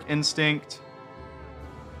also work Instinct.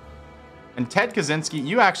 And Ted Kaczynski,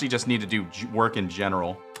 you actually just need to do work in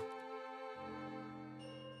general.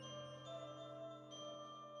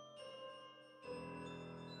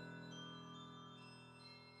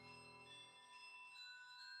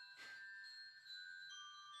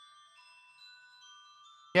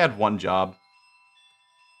 He had one job.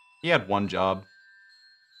 He had one job.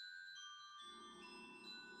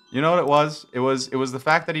 You know what it was? It was the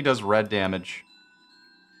fact that he does red damage.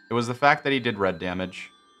 It was the fact that he did red damage.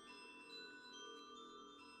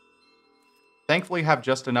 Thankfully, have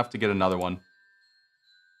just enough to get another one.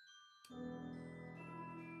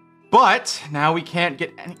 But now we can't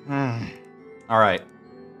get any. All right.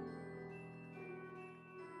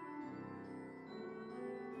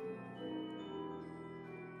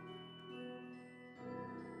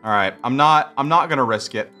 All right. I'm not gonna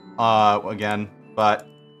risk it again, but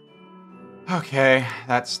okay,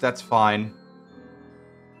 that's fine.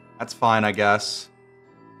 That's fine, I guess.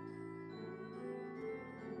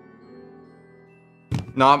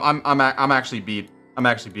 No, I'm actually beat. I'm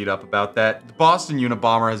actually beat up about that. The Boston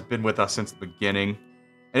Unabomber has been with us since the beginning,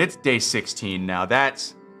 and it's day 16 now. That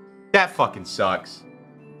fucking sucks.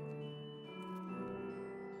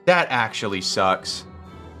 That actually sucks.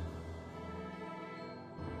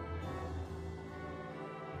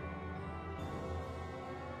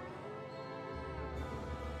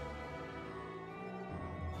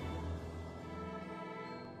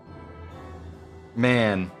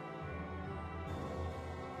 Man.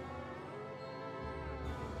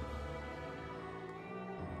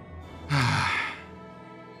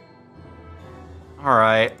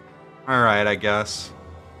 Alright. Alright, I guess.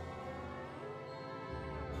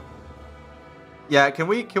 Yeah, can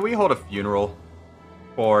we hold a funeral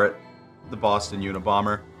for the Boston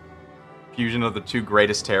Unabomber? Fusion of the two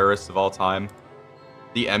greatest terrorists of all time.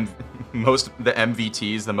 The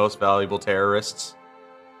MVTs, the most valuable terrorists.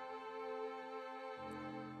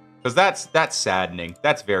 Because that's saddening.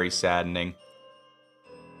 That's very saddening.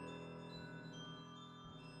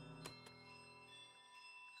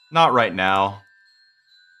 Not right now.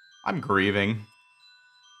 I'm grieving.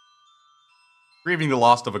 Grieving the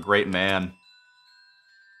loss of a great man.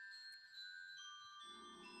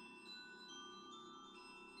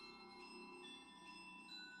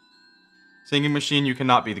 Singing machine, you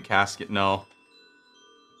cannot be the casket, no.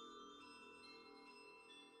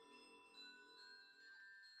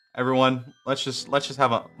 Everyone, let's just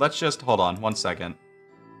hold on 1 second.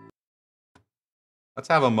 Let's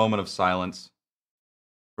have a moment of silence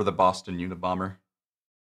for the Boston Unabomber.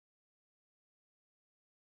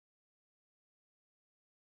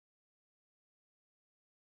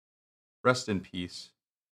 Rest in peace.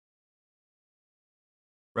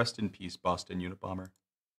 Rest in peace, Boston Unabomber.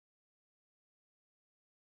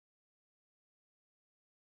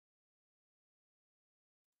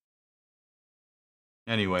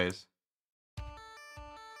 Anyways.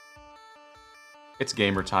 It's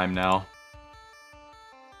gamer time now.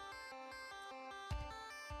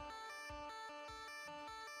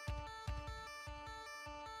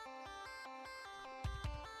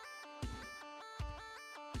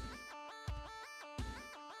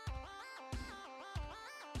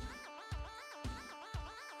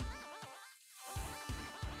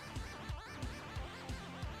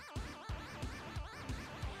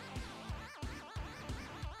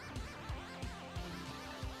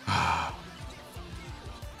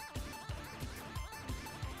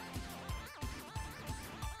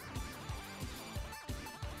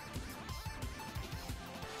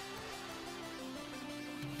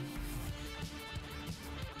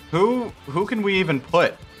 Who can we even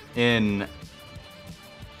put in?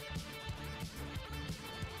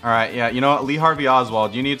 All right, yeah, you know what, Lee Harvey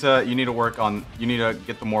Oswald, you need to work on, you need to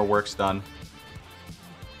get the more works done.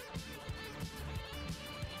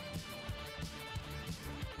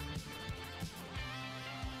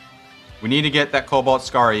 We need to get that Cobalt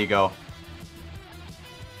Scar ego.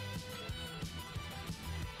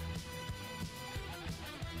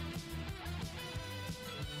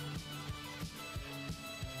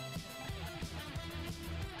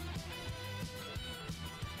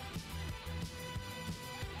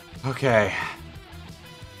 Okay.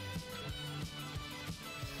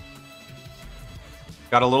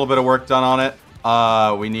 Got a little bit of work done on it.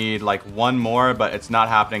 We need like one more, but it's not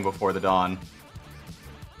happening before the dawn.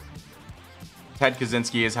 Ted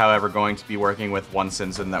Kaczynski is, however, going to be working with one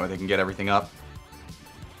citizen, that way they can get everything up.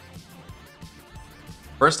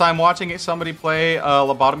 First time watching somebody play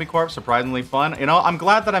Lobotomy Corp, surprisingly fun. You know, I'm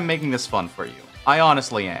glad that I'm making this fun for you. I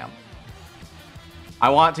honestly am. I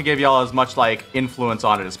want to give y'all as much, like, influence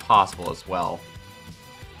on it as possible as well.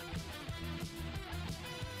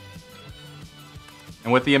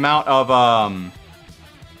 And with the amount of,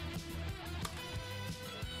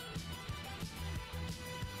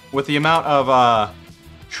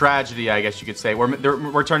 tragedy, I guess you could say,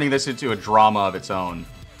 we're turning this into a drama of its own.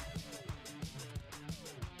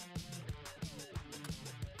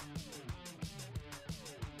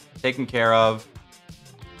 Taken care of.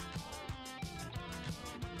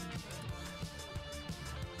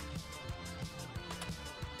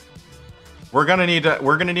 We're gonna need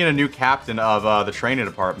a new captain of the training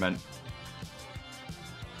department.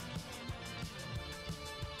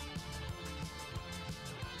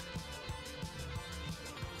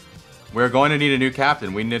 We're going to need a new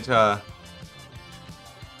captain. We need to.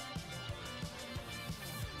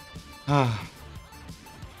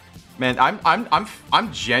 Man,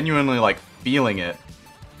 I'm genuinely like feeling it.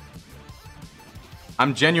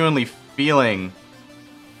 I'm genuinely feeling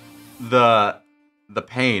the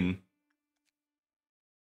pain.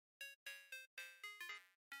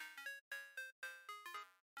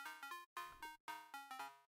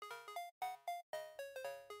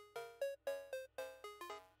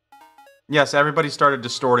 Yes, everybody started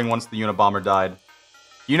distorting once the Unabomber died.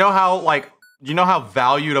 You know how, like, you know how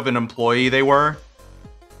valued of an employee they were?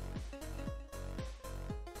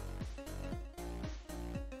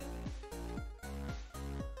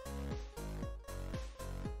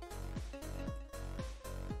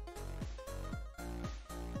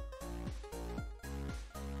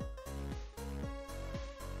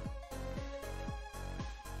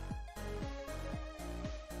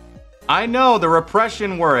 I know, the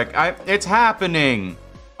repression work. It's happening.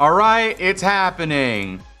 All right, it's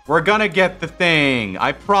happening. We're gonna get the thing.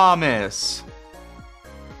 I promise.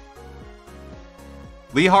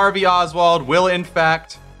 Lee Harvey Oswald will in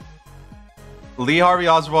fact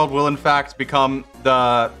become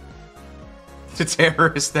the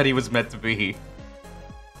terrorist that he was meant to be.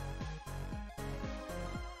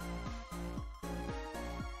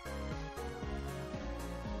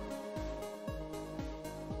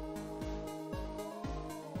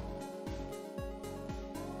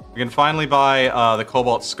 We can finally buy the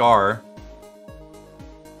Cobalt Scar.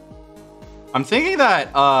 I'm thinking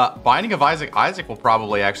that Binding of Isaac will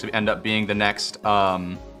probably actually end up being the next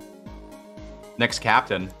next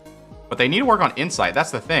captain. But they need to work on Insight,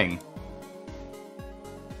 that's the thing.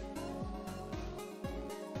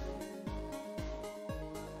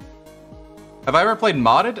 Have I ever played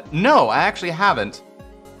modded? No, I actually haven't.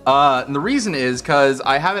 And the reason is because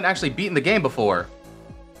I haven't actually beaten the game before.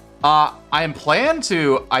 I plan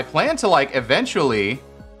to like eventually.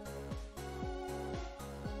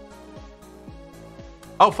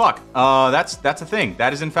 Oh fuck. That's a thing.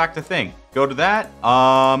 That is in fact a thing. Go to that.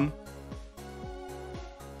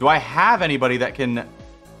 Do I have anybody that can?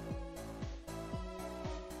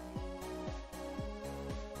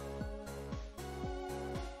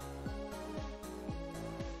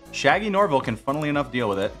 Shaggy Norville can, funnily enough, deal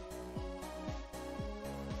with it.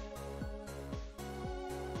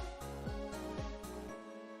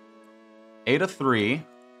 Eight of 3.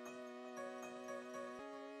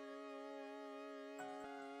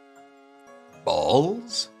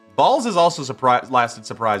 Balls? Balls has also lasted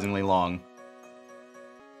surprisingly long.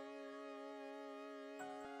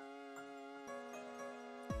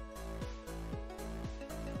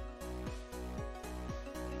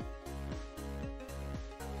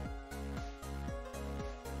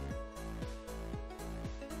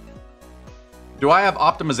 Do I have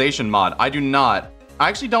optimization mod? I do not. I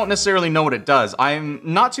actually don't necessarily know what it does. I'm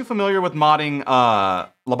not too familiar with modding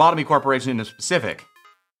Lobotomy Corporation in specific.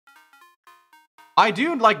 I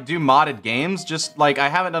do like do modded games, just like I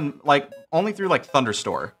haven't done like only through like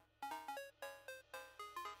Thunderstore.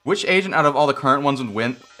 Which agent out of all the current ones would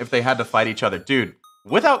win if they had to fight each other? Dude,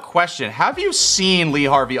 without question, have you seen Lee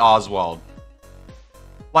Harvey Oswald?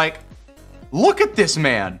 Like, look at this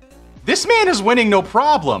man. This man is winning no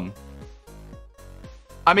problem.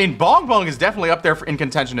 I mean, Bong Bong is definitely up there in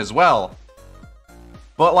contention as well.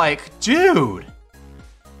 But like, dude.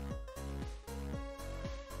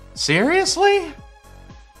 Seriously?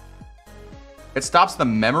 It stops the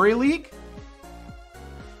memory leak?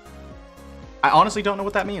 I honestly don't know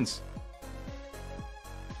what that means.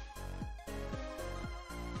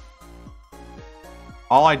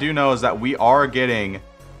 All I do know is that we are getting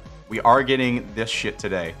this shit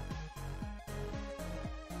today.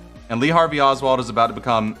 And Lee Harvey Oswald is about to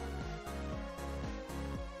become...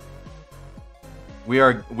 We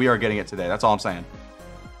are getting it today. That's all I'm saying.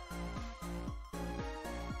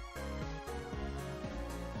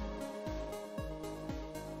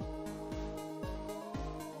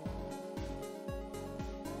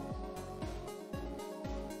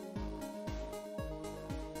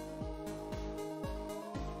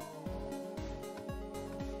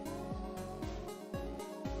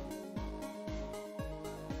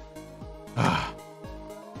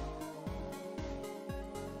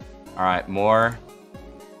 All right, more.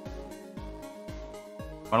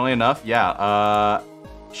 Funnily enough, yeah,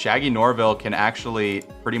 Shaggy Norville can actually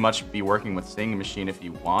pretty much be working with Singing Machine if he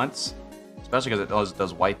wants, especially because it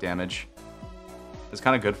does white damage. It's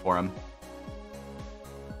kind of good for him.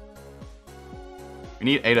 We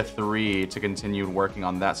need Ada 3 to continue working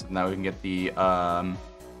on that so now we can get the,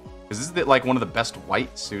 because this is like one of the best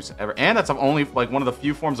white suits ever, and that's only like one of the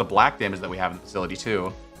few forms of black damage that we have in the facility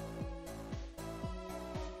too.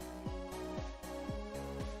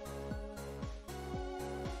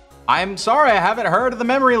 I'm sorry, I haven't heard of the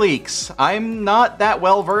memory leaks. I'm not that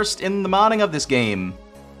well versed in the modding of this game.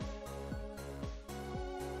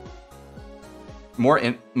 More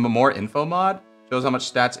info mod shows how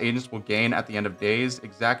much stats agents will gain at the end of days.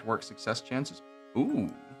 Exact work success chances. Ooh.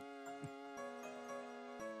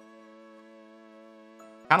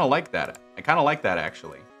 Kind of like that. I kind of like that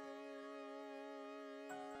actually.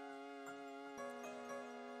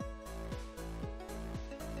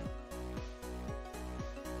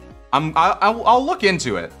 I'll look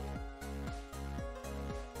into it.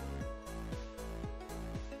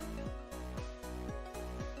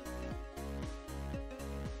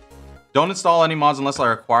 Don't install any mods unless I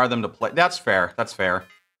require them to play. That's fair. That's fair.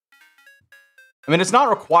 I mean, it's not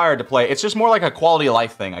required to play. It's just more like a quality of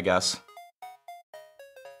life thing, I guess.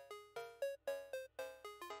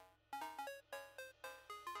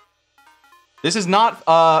 This is not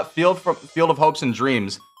Field of Hopes and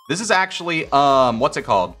Dreams. This is actually what's it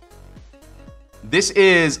called? This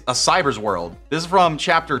is a Cyber's World. This is from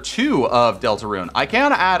Chapter 2 of Deltarune. I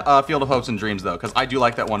can add Field of Hopes and Dreams, though, because I do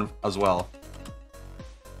like that one as well.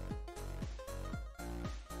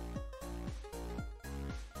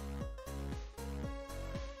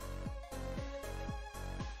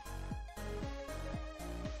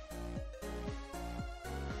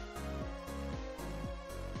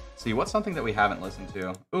 See, what's something that we haven't listened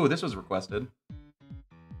to? Ooh, this was requested.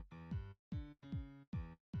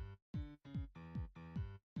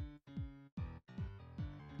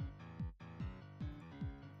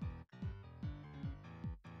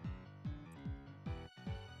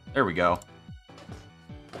 There we go.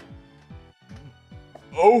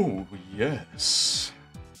 Oh, yes.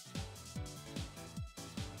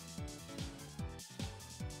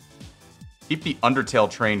 Keep the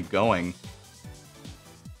Undertale train going.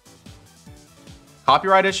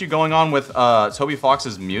 Copyright issue going on with Toby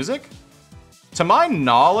Fox's music? To my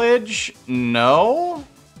knowledge, no.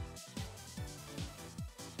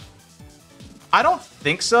 I don't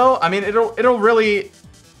think so. I mean, it'll really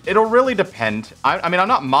depend. I mean, I'm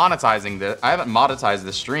not monetizing this. I haven't monetized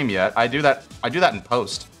this stream yet. I do that in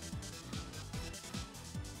post.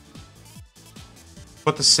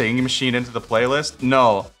 Put the Singing Machine into the playlist?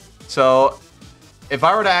 No. So, if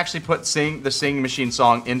I were to actually put the Singing Machine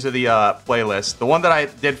song into the playlist, the one that I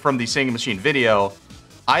did from the Singing Machine video,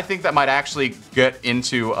 I think that might actually get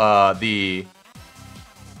into the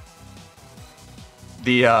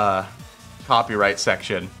copyright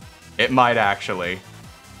section. It might actually.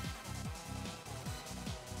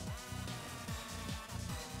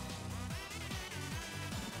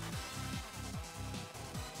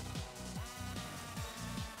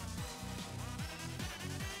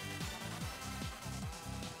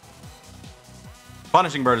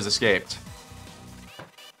 Punishing Bird has escaped.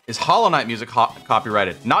 Is Hollow Knight music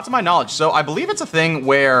copyrighted? Not to my knowledge. So I believe it's a thing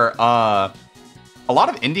where a lot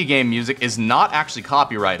of indie game music is not actually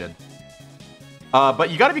copyrighted. But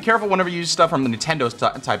you gotta be careful whenever you use stuff from the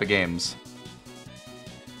Nintendo type of games.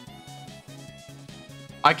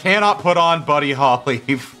 I cannot put on Buddy Holly.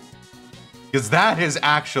 Because that is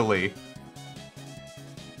actually...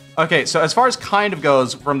 Okay, so as far as kind of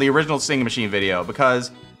goes from the original Singing Machine video,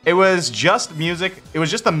 because... it was just music. It was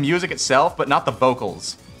just the music itself, but not the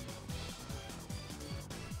vocals.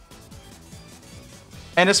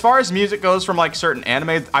 And as far as music goes from like certain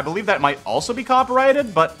anime, I believe that might also be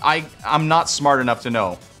copyrighted, but I'm not smart enough to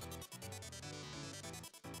know.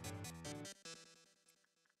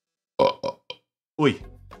 Uy.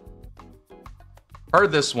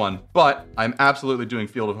 Heard this one, but I'm absolutely doing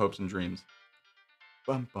Field of Hopes and Dreams.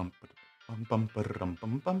 Bum, bum, bum, bum, ba-dum,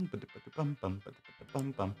 bum, bum, ba-da-ba-da-bum, bum,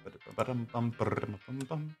 ba-da-ba-dum, bum, ba-da-ba-dum, bum, ba-da-bum, bum,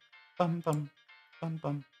 bum, bum, bum, bum,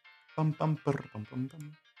 bum, bum, bum, ba-da-bum, bum,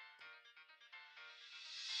 bum.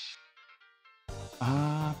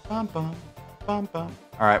 Bum, bum, bum, bum.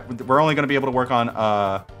 All right, we're only going to be able to work on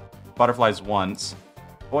Butterflies once.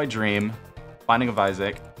 Boy Dream, Binding of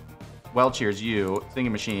Isaac, Well Cheers You,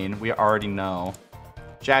 Singing Machine, we already know.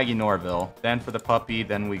 Jaggy Norville, then for the puppy,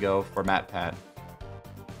 then we go for Matt Pat.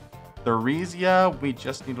 Theresia, we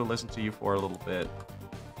just need to listen to you for a little bit.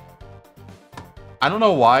 I don't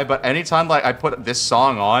know why, but anytime like I put this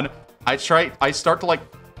song on, I start to like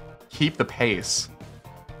keep the pace.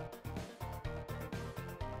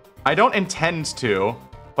 I don't intend to,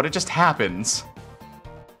 but it just happens.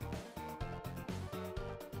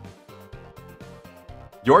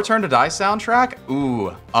 Your Turn to Die soundtrack?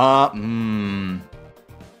 Ooh,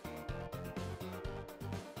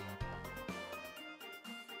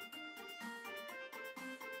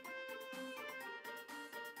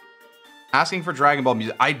 Asking for Dragon Ball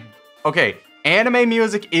music. Okay, anime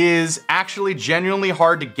music is actually genuinely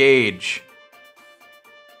hard to gauge.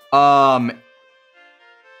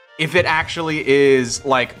 If it actually is,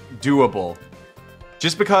 like, doable.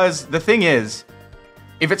 Just because the thing is,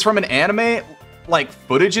 if it's from an anime, like,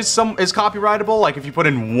 footage is copyrightable. Like, if you put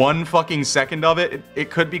in 1 fucking second of it, it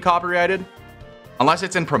could be copyrighted. Unless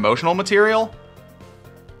it's in promotional material.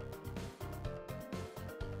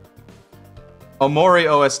 Omori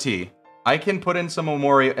OST. I can put in some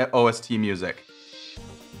Omori OST music.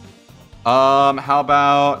 How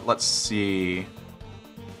about, let's see.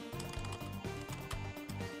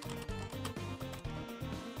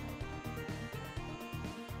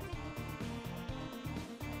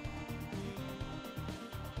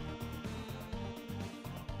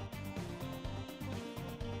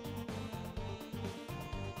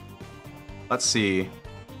 Let's see.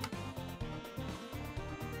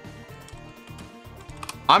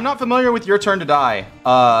 I'm not familiar with Your Turn to Die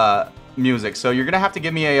music, so you're gonna have to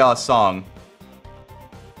give me a song.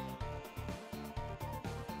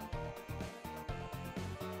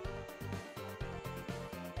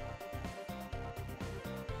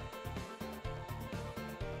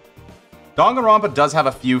 Danganronpa does have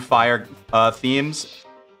a few fire themes.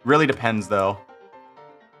 Really depends, though.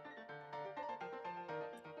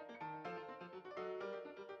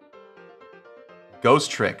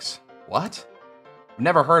 Ghost Tricks. What? I've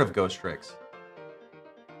never heard of Ghost Tricks.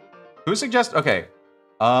 Who suggests? Okay.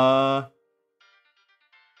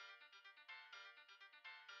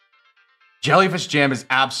 Jellyfish Jam is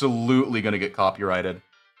absolutely gonna get copyrighted.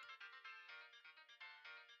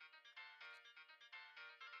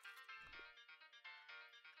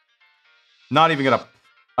 Not even gonna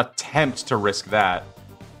attempt to risk that.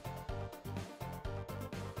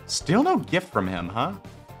 Still no gift from him, huh?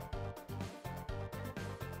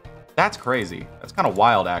 That's crazy. That's kind of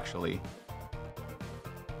wild, actually.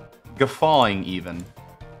 Guffawing, even.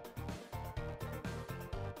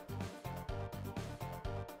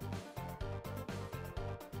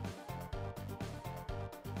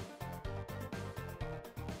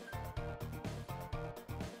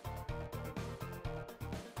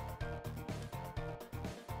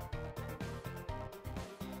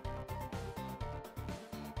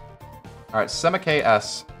 All right,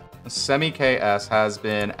 Semi-KS. Semi-KS has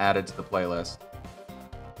been added to the playlist.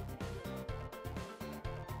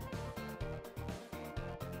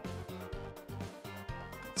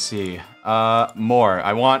 Let's see. More.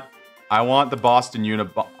 I want the Boston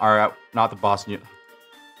or not the Boston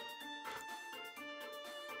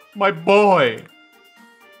My boy.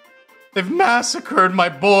 They've massacred my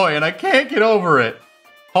boy, and I can't get over it.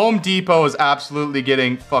 Home Depot is absolutely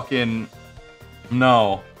getting fucking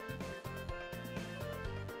no.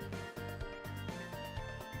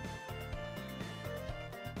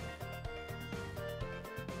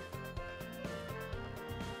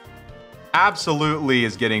 Absolutely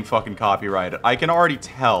is getting fucking copyrighted. I can already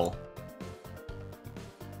tell.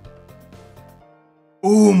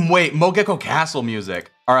 Ooh, wait, Mogeko Castle music.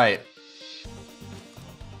 All right.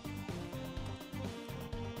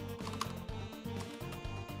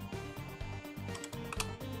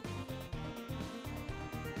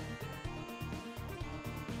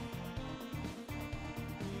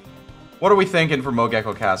 What are we thinking for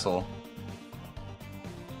Mogeko Castle?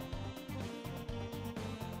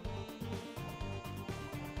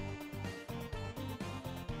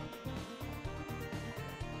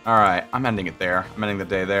 Alright, I'm ending it there. I'm ending the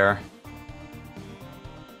day there.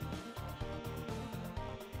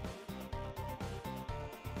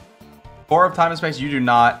 4 of time and space, you do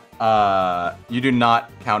not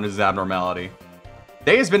count as abnormality.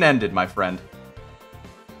 Day has been ended, my friend.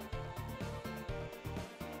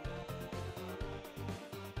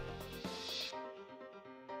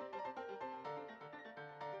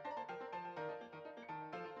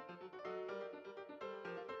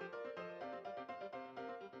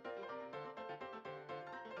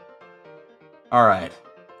 All right.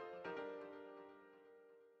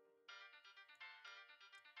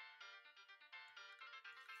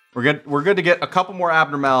 We're good to get a couple more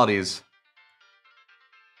abnormalities.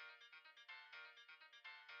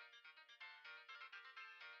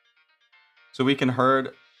 So we can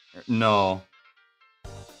herd... No.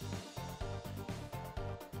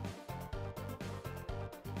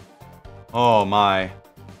 Oh my.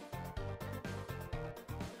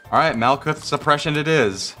 Alright, Malkuth suppression it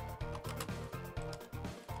is.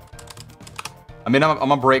 I mean,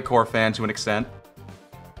 I'm a Breakcore fan to an extent.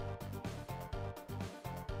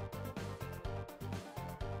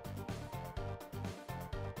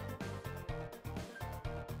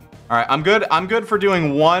 Alright, I'm good for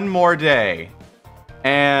doing one more day.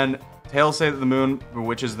 And tales say that the moon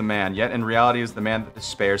bewitches the man, yet in reality is the man that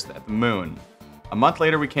despairs at the moon. A month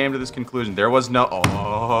later we came to this conclusion. There was no...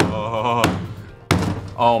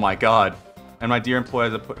 Oh my god. And my dear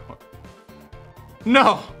employees have put...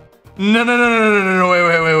 No! No, no, no, no, no, no, no, wait.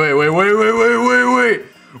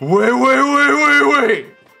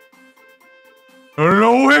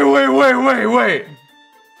 No, wait.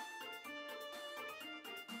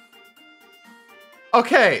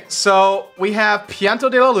 Okay, so we have Piento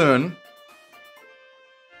de la Lune.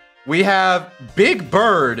 We have Big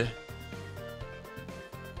Bird.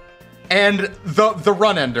 And the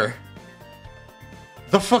Run Ender.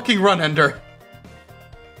 The fucking Run Ender.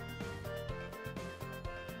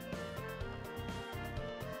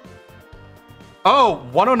 Oh,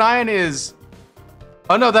 109 is...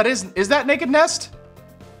 Oh no, is that Naked Nest?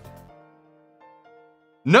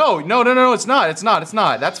 No, it's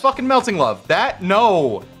not. That's fucking Melting Love.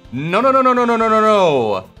 No.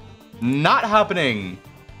 No. Not happening.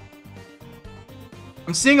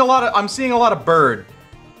 I'm seeing a lot of Bird.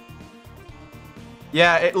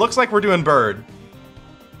 Yeah, it looks like we're doing Bird.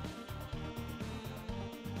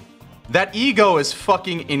 That ego is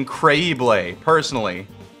fucking incredible, personally.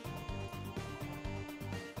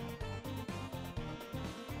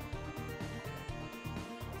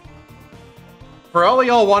 For all of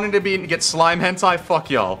y'all wanting to get slime hentai, fuck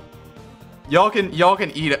y'all. Y'all can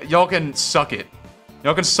eat it. Y'all can suck it.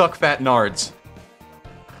 Y'all can suck fat nards.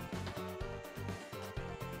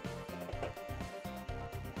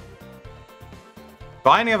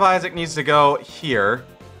 Binding of Isaac needs to go here.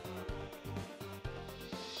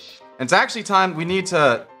 And it's actually time we need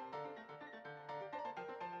to...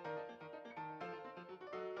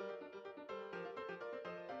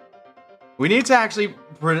 We need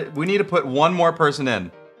to put one more person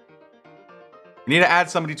in. We need to add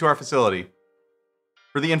somebody to our facility.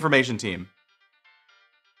 For the information team.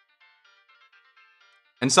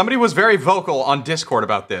 And somebody was very vocal on Discord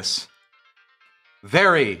about this.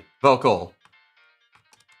 Very vocal.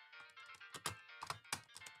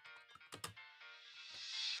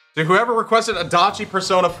 To whoever requested Adachi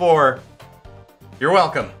Persona 4, you're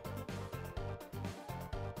welcome.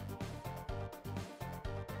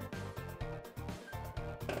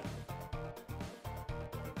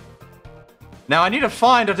 Now I need to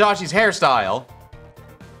find Adachi's hairstyle.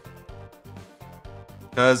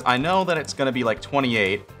 Because I know that it's gonna be like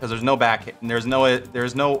 28, because there's no back, there's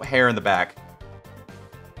no hair in the back.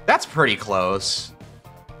 That's pretty close.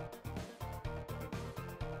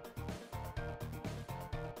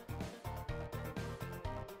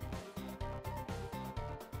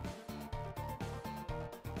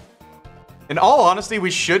 In all honesty,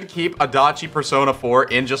 we should keep Adachi Persona 4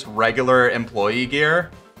 in just regular employee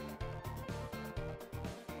gear.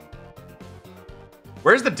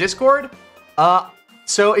 Where's the Discord?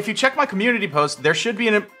 So if you check my community post, there should be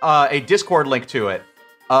a Discord link to it.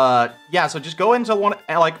 Yeah, so just go into one,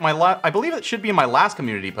 like I believe it should be in my last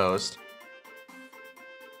community post.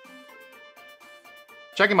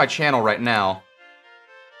 Checking my channel right now.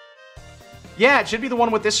 Yeah, it should be the one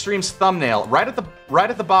with this stream's thumbnail. Right at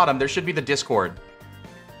the bottom, there should be the Discord.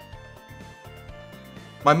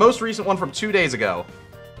 My most recent one from 2 days ago.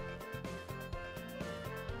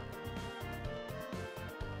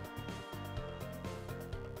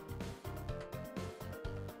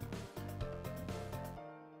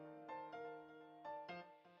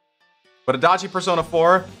 But Adachi Persona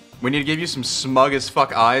 4, we need to give you some smug as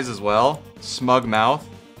fuck eyes as well. Smug mouth.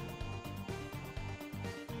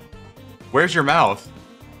 Where's your mouth?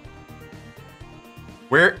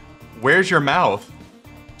 Where's your mouth?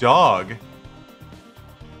 Dog.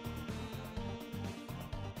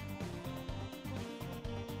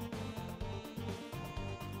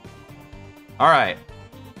 Alright.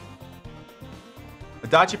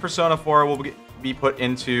 Adachi Persona 4 will be put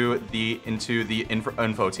into the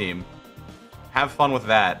info team. Have fun with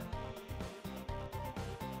that.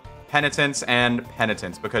 Penitence and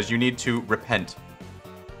penitence, because you need to repent.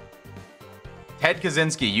 Ted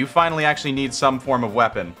Kaczynski, you finally actually need some form of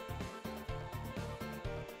weapon.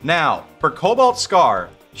 Now, for Cobalt Scar,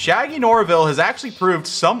 Shaggy Norville has actually proved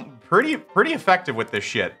some pretty effective with this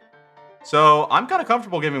shit. So, I'm kind of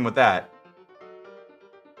comfortable giving with that.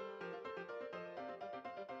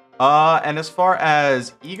 And as far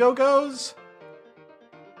as ego goes,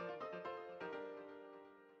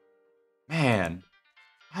 man,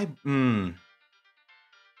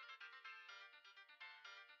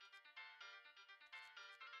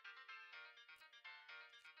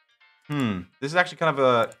 this is actually kind of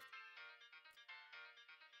a...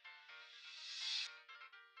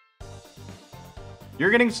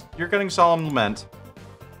 You're getting Solemn Lament.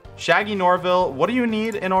 Shaggy Norville, what do you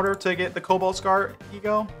need in order to get the Cobalt Scar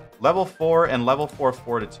ego? Level 4 and level 4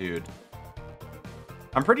 Fortitude.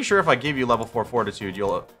 I'm pretty sure if I give you level 4 Fortitude,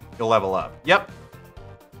 you'll level up. Yep.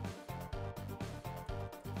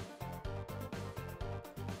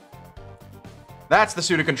 That's the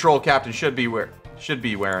suit of control Captain should be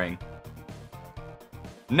wearing.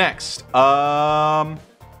 Next, Ada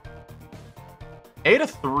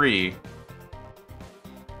 3.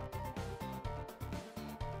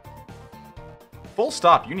 Full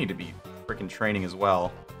stop, you need to be freaking training as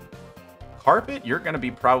well. Carpet, you're going to be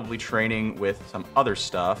probably training with some other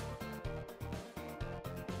stuff.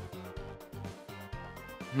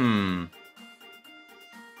 I'm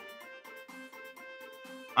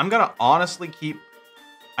going to honestly keep...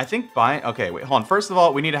 I think buying... Okay, wait, hold on. First of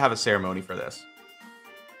all, we need to have a ceremony for this.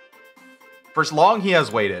 For as long he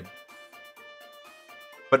has waited.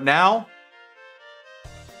 But now,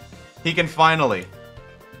 he can finally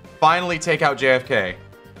take out JFK.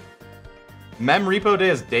 Mem Repo Day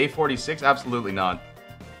is day 46? Absolutely not.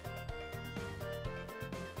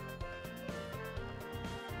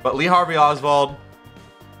 But Lee Harvey Oswald,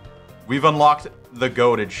 we've unlocked the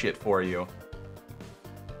goated shit for you.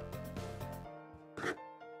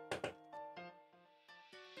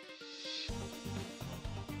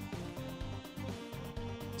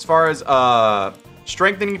 As far as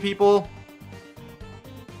strengthening people,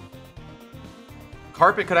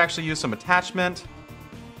 Carpet could actually use some attachment.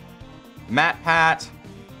 Matt Pat,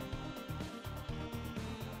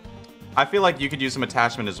 I feel like you could use some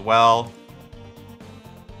attachment as well.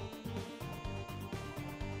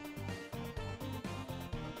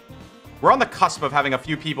 We're on the cusp of having a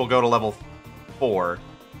few people go to level 4.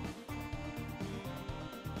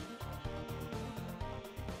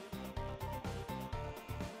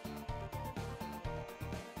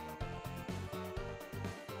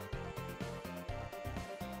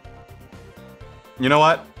 You know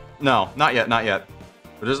what? No, not yet, not yet.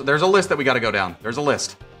 There's a list that we gotta go down. There's a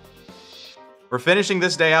list. We're finishing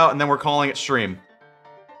this day out, and then we're calling it stream.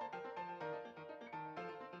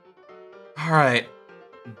 Alright.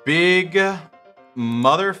 Big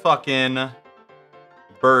motherfucking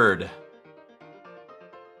bird.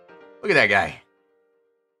 Look at that guy.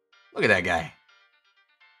 Look at that guy.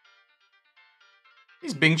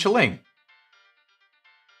 He's Bing Chiling.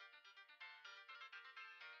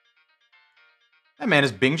 That man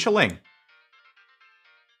is Bing Chiling.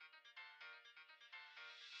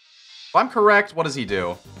 If I'm correct, what does he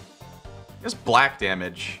do? Just black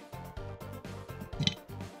damage.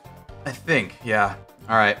 I think, yeah.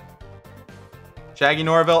 Alright. Shaggy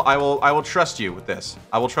Norville, I will trust you with this.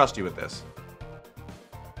 I will trust you with this.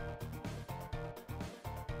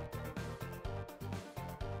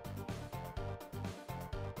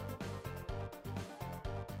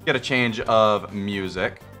 Get a change of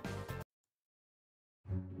music.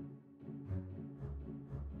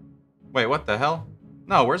 Wait, what the hell?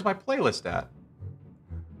 No, where's my playlist at?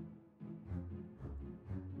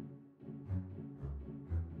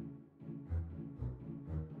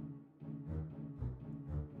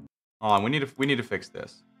 Hold on, we need to fix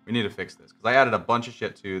this. We need to fix this because I added a bunch of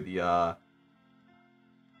shit to the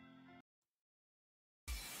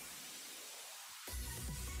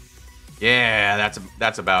Yeah,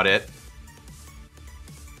 that's about it.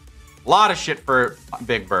 A lot of shit for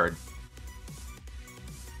Big Bird.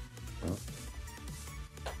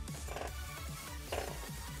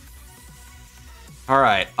 All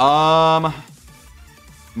right.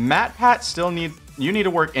 Matt Pat still needs... You need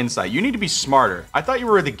to work insight. You need to be smarter. I thought you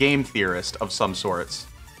were the game theorist of some sorts.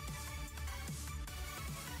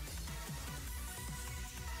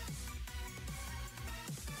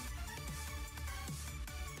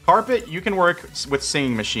 Carpet, you can work with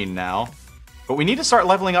Singing Machine now. But we need to start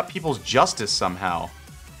leveling up people's justice somehow.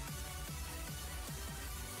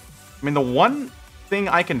 I mean, the one thing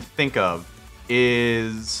I can think of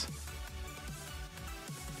is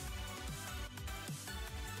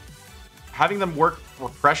having them work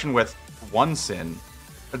repression with one sin.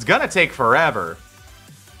 It's gonna take forever.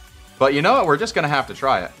 But you know what? We're just gonna have to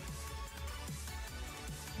try it.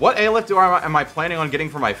 What A-lift am I planning on getting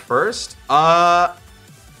for my first?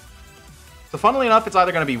 So funnily enough, it's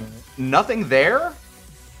either gonna be nothing there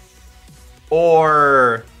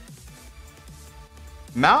or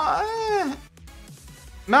Mountain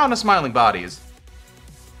of Smiling Bodies.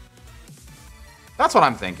 That's what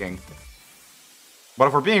I'm thinking. But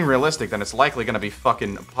if we're being realistic, then it's likely gonna be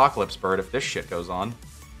fucking Apocalypse Bird if this shit goes on.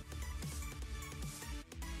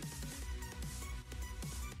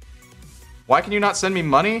 Why can you not send me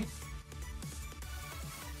money?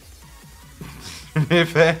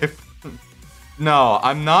 No,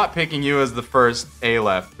 I'm not picking you as the first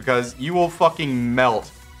A-left because you will fucking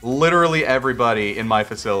melt literally everybody in my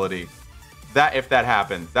facility. If that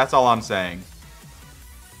happens, that's all I'm saying.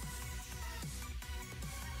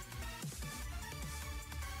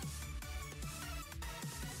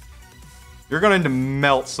 You're going to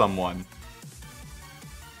melt someone.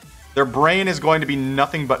 Their brain is going to be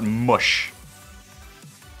nothing but mush.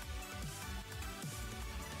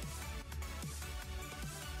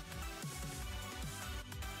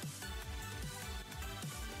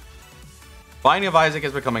 Binding of Isaac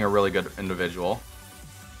is becoming a really good individual.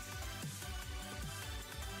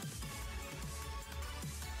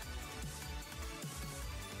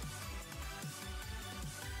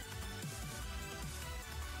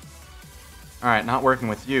 Alright, not working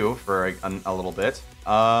with you for a little bit.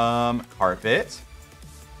 Carpet.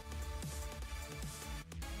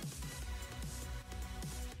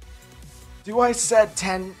 Do I send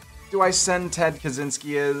Ted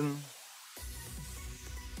Kaczynski in?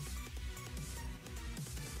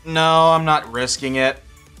 No, I'm not risking it.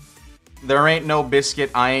 There ain't no biscuit,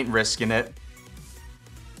 I ain't risking it.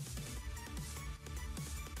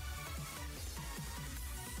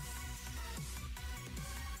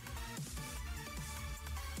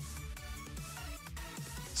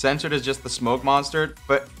 Censored is just the smoke monster,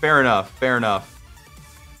 but fair enough, fair enough.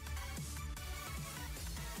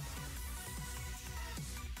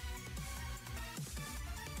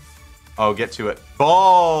 Oh, get to it.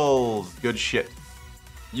 Balls! Good shit.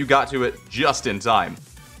 You got to it just in time.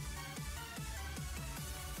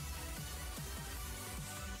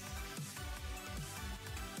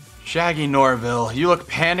 Shaggy Norville, you look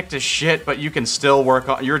panicked as shit, but you can still work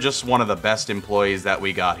on... You're just one of the best employees that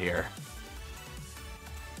we got here.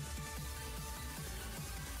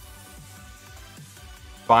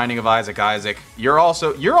 Binding of Isaac. You're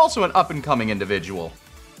also an up-and-coming individual.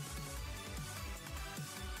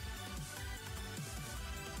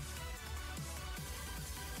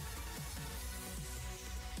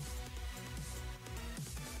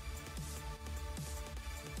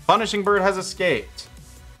 Punishing Bird has escaped.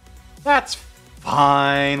 That's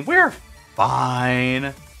fine. We're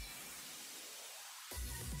fine.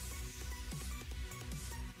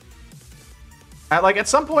 At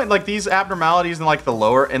some point, like, these abnormalities in, like,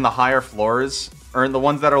 the higher floors, or in the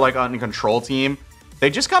ones that are, like, on control team, they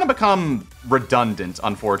just kind of become redundant,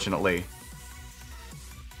 unfortunately.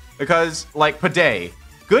 Because, like, Paday,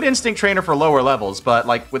 good instinct trainer for lower levels, but,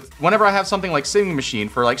 like, whenever I have something like Singing Machine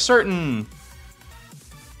for, like, certain...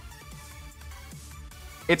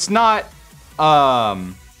 It's not,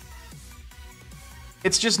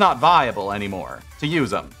 it's just not viable anymore to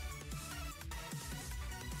use them.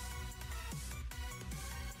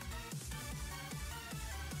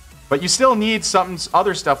 But you still need some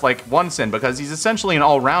other stuff like One-Sin because he's essentially an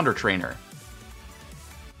all-rounder trainer.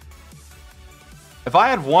 If I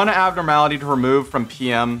had one abnormality to remove from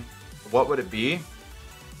PM, what would it be?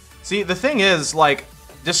 See, the thing is, like,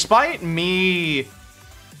 despite me...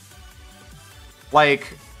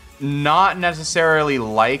 like, not necessarily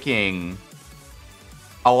liking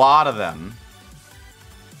a lot of them.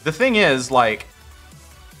 The thing is, like,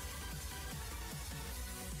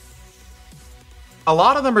 a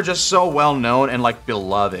lot of them are just so well known and, like,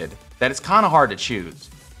 beloved that it's kind of hard to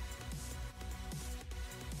choose.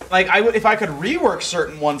 Like, if I could rework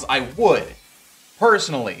certain ones, I would,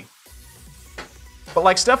 personally. But,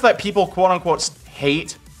 like, stuff that people quote-unquote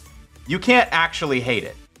hate, you can't actually hate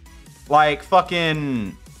it. Like,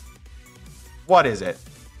 fucking... What is it?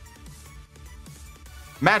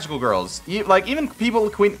 Magical Girls. Like, even people,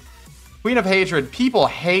 Queen of Hatred, people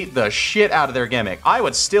hate the shit out of their gimmick. I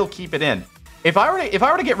would still keep it in. If I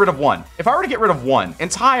were to get rid of one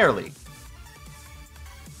entirely,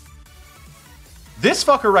 This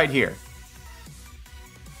fucker right here.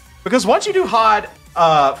 Because once you do HOD,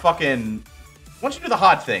 once you do the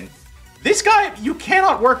HOD thing, this guy, you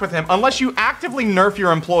cannot work with him unless you actively nerf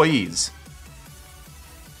your employees.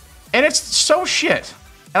 And it's so shit.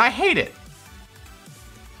 And I hate it.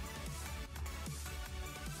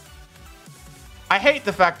 I hate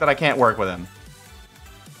the fact that I can't work with him.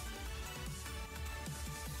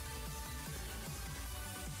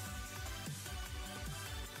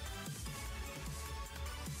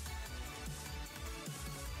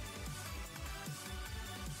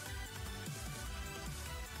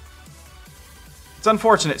 It's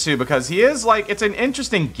unfortunate too because he is like, it's an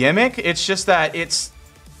interesting gimmick. It's just that it's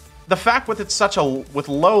the fact with it's such a with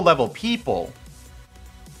low level people.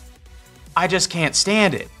 I just can't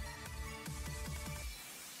stand it.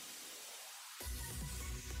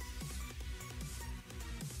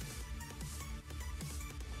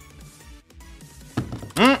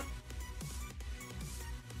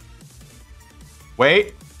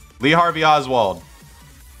 Wait, Lee Harvey Oswald.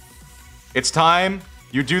 It's time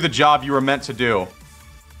you do the job you were meant to do.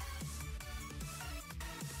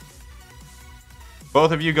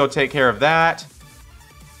 Both of you go take care of that.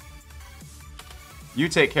 You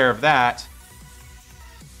take care of that.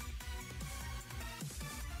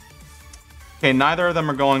 Okay, neither of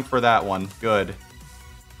them are going for that one. Good.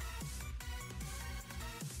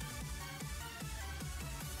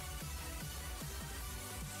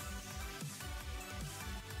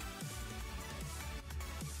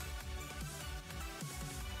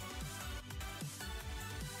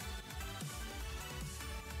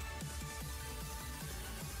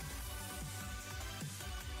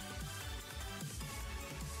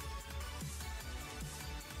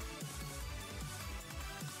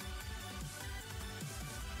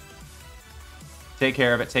 Take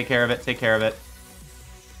care of it, take care of it, take care of it.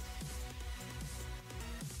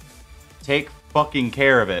 Take fucking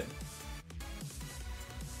care of it.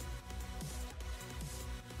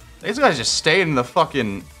 These guys just stayed in the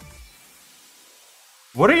fucking...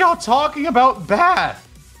 What are y'all talking about bath?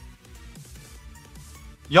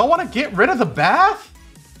 Y'all want to get rid of the bath?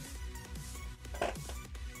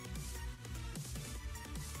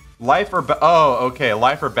 Life or oh, okay,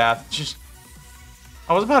 life or bath. Just...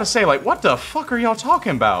 I was about to say, like, what the fuck are y'all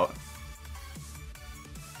talking about?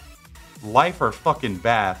 Life or fucking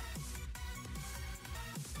bath?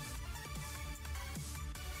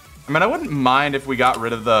 I mean, I wouldn't mind if we got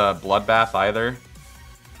rid of the bloodbath either.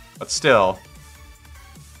 But still.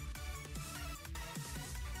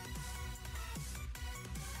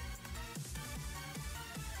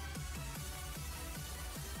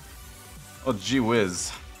 Oh, gee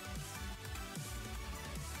whiz.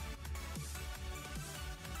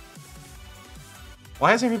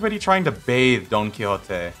 Why is everybody trying to bathe Don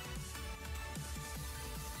Quixote?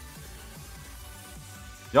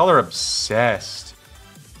 Y'all are obsessed.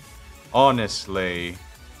 Honestly.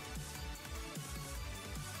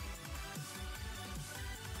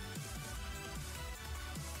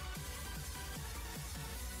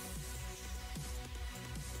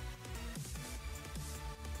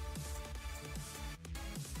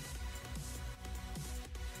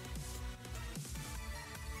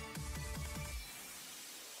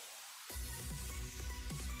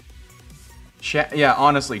 Chat, yeah,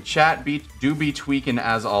 honestly, chat do be tweaking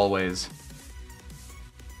as always.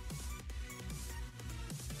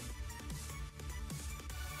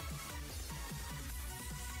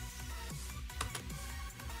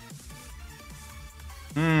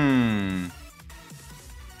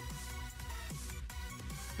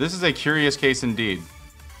 This is a curious case indeed.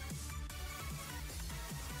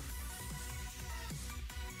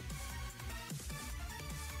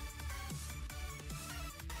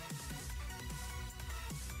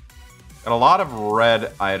 Got a lot of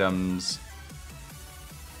red items.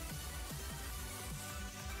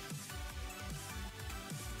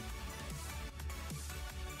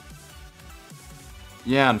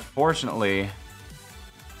 Yeah, unfortunately.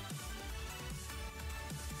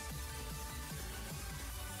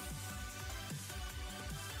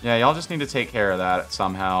 Yeah, y'all just need to take care of that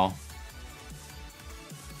somehow.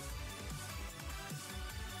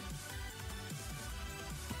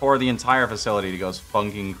 Before the entire facility goes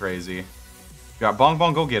funking crazy. You got Bong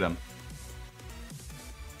Bong, go get him.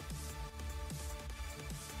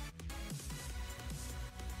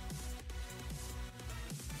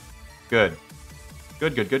 Good.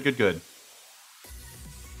 Good, good, good, good, good.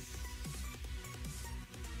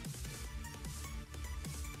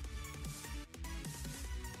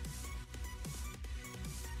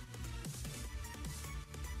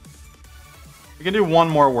 We can do one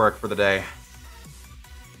more work for the day.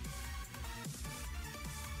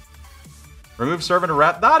 Remove servant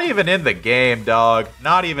rat. Not even in the game, dog.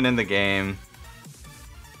 Not even in the game.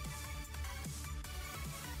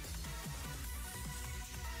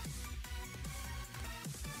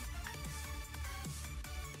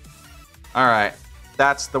 Alright.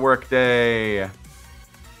 That's the workday.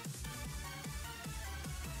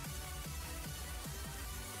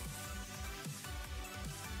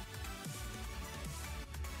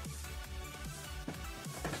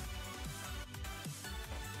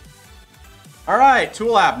 Alright,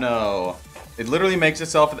 tool apno. It literally makes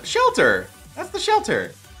itself the shelter. That's the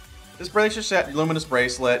shelter. This bracelet, luminous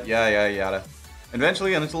bracelet, yada.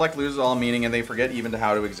 Eventually, an intellect loses all meaning and they forget even to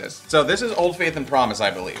how to exist. So this is Old Faith and Promise,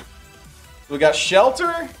 I believe. We got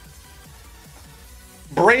shelter,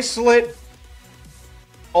 bracelet,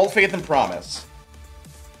 Old Faith and Promise.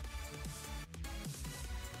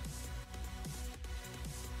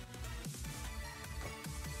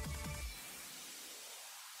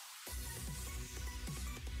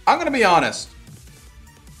 I'm gonna be honest.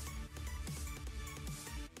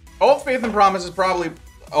 Old Faith and Promise is probably...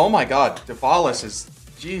 Oh my god, Defalis is...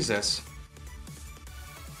 Jesus.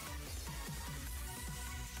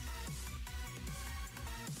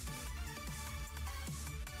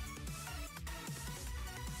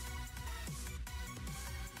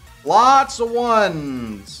 Lots of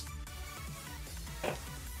ones.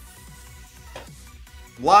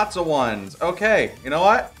 Lots of ones. Okay, you know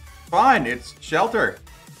what? Fine, it's shelter.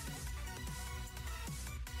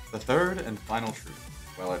 The third and final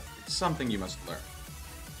truth. Well, it's something you must learn.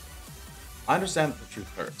 I understand that the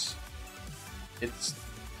truth hurts.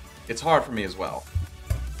 It's hard for me as well.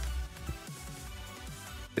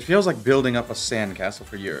 It feels like building up a sandcastle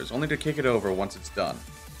for years, only to kick it over once it's done.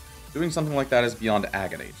 Doing something like that is beyond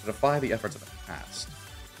agony, to defy the efforts of the past.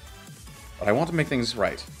 But I want to make things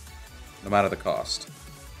right, no matter the cost.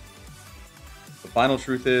 The final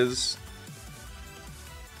truth is...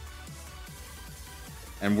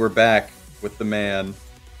 And we're back with the man.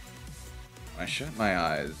 When I shut my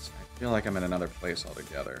eyes, I feel like I'm in another place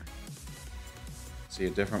altogether. See a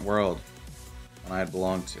different world than I had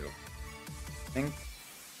belonged to. I think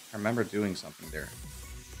I remember doing something there.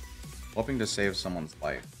 Hoping to save someone's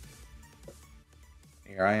life.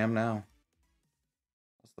 Here I am now.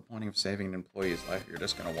 What's the point of saving an employee's life if you're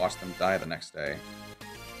just gonna watch them die the next day?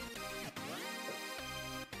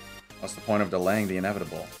 What's the point of delaying the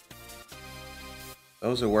inevitable?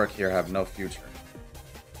 Those who work here have no future.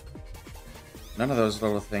 None of those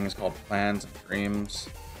little things called plans and dreams.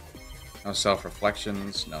 No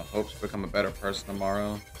self-reflections, no hopes to become a better person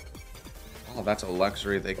tomorrow. All that's a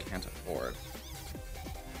luxury they can't afford.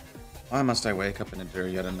 Why must I wake up and endure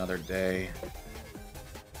yet another day?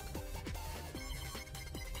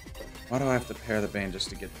 Why do I have to bear the pain just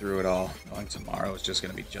to get through it all, knowing tomorrow is just going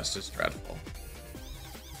to be just as dreadful?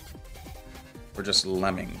 We're just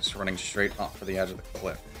lemmings running straight off for the edge of the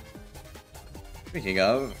cliff. Speaking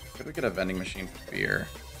of, could we get a vending machine for beer?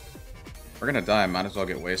 We're gonna die, might as well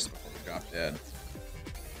get wasted before we drop dead.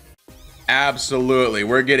 Absolutely,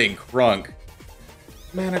 we're getting crunk.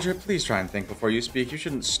 Manager, please try and think before you speak. You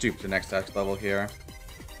shouldn't stoop to next level here.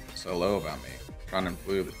 So low about me. Trying to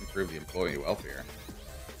improve the employee welfare.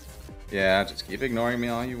 Yeah, just keep ignoring me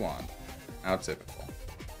all you want. How typical.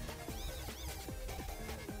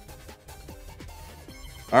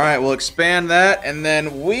 Alright, we'll expand that, and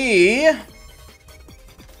then we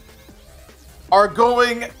are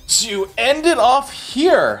going to end it off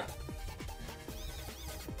here.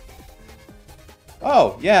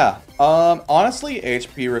 Oh, yeah. Honestly,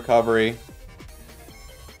 HP recovery.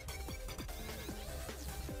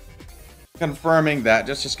 Confirming that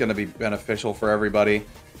just going to be beneficial for everybody.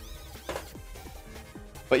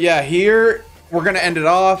 But yeah, here, we're going to end it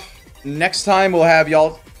off. Next time, we'll have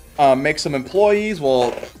y'all make some employees.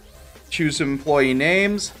 We'll choose some employee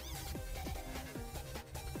names.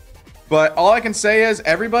 But all I can say is,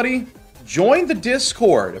 everybody, join the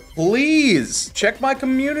Discord. Please check my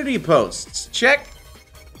community posts. Check,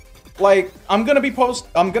 like, I'm gonna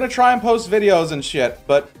try and post videos and shit,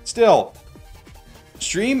 but still,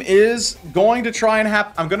 stream is going to try and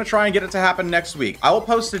I'm gonna try and get it to happen next week. I will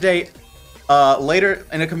post a date later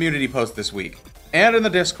in a community post this week and in the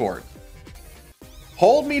Discord.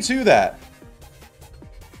 Hold me to that.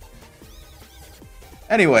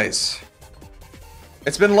 Anyways,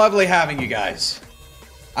 it's been lovely having you guys.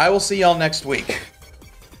 I will see y'all next week.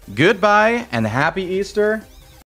 Goodbye and happy Easter.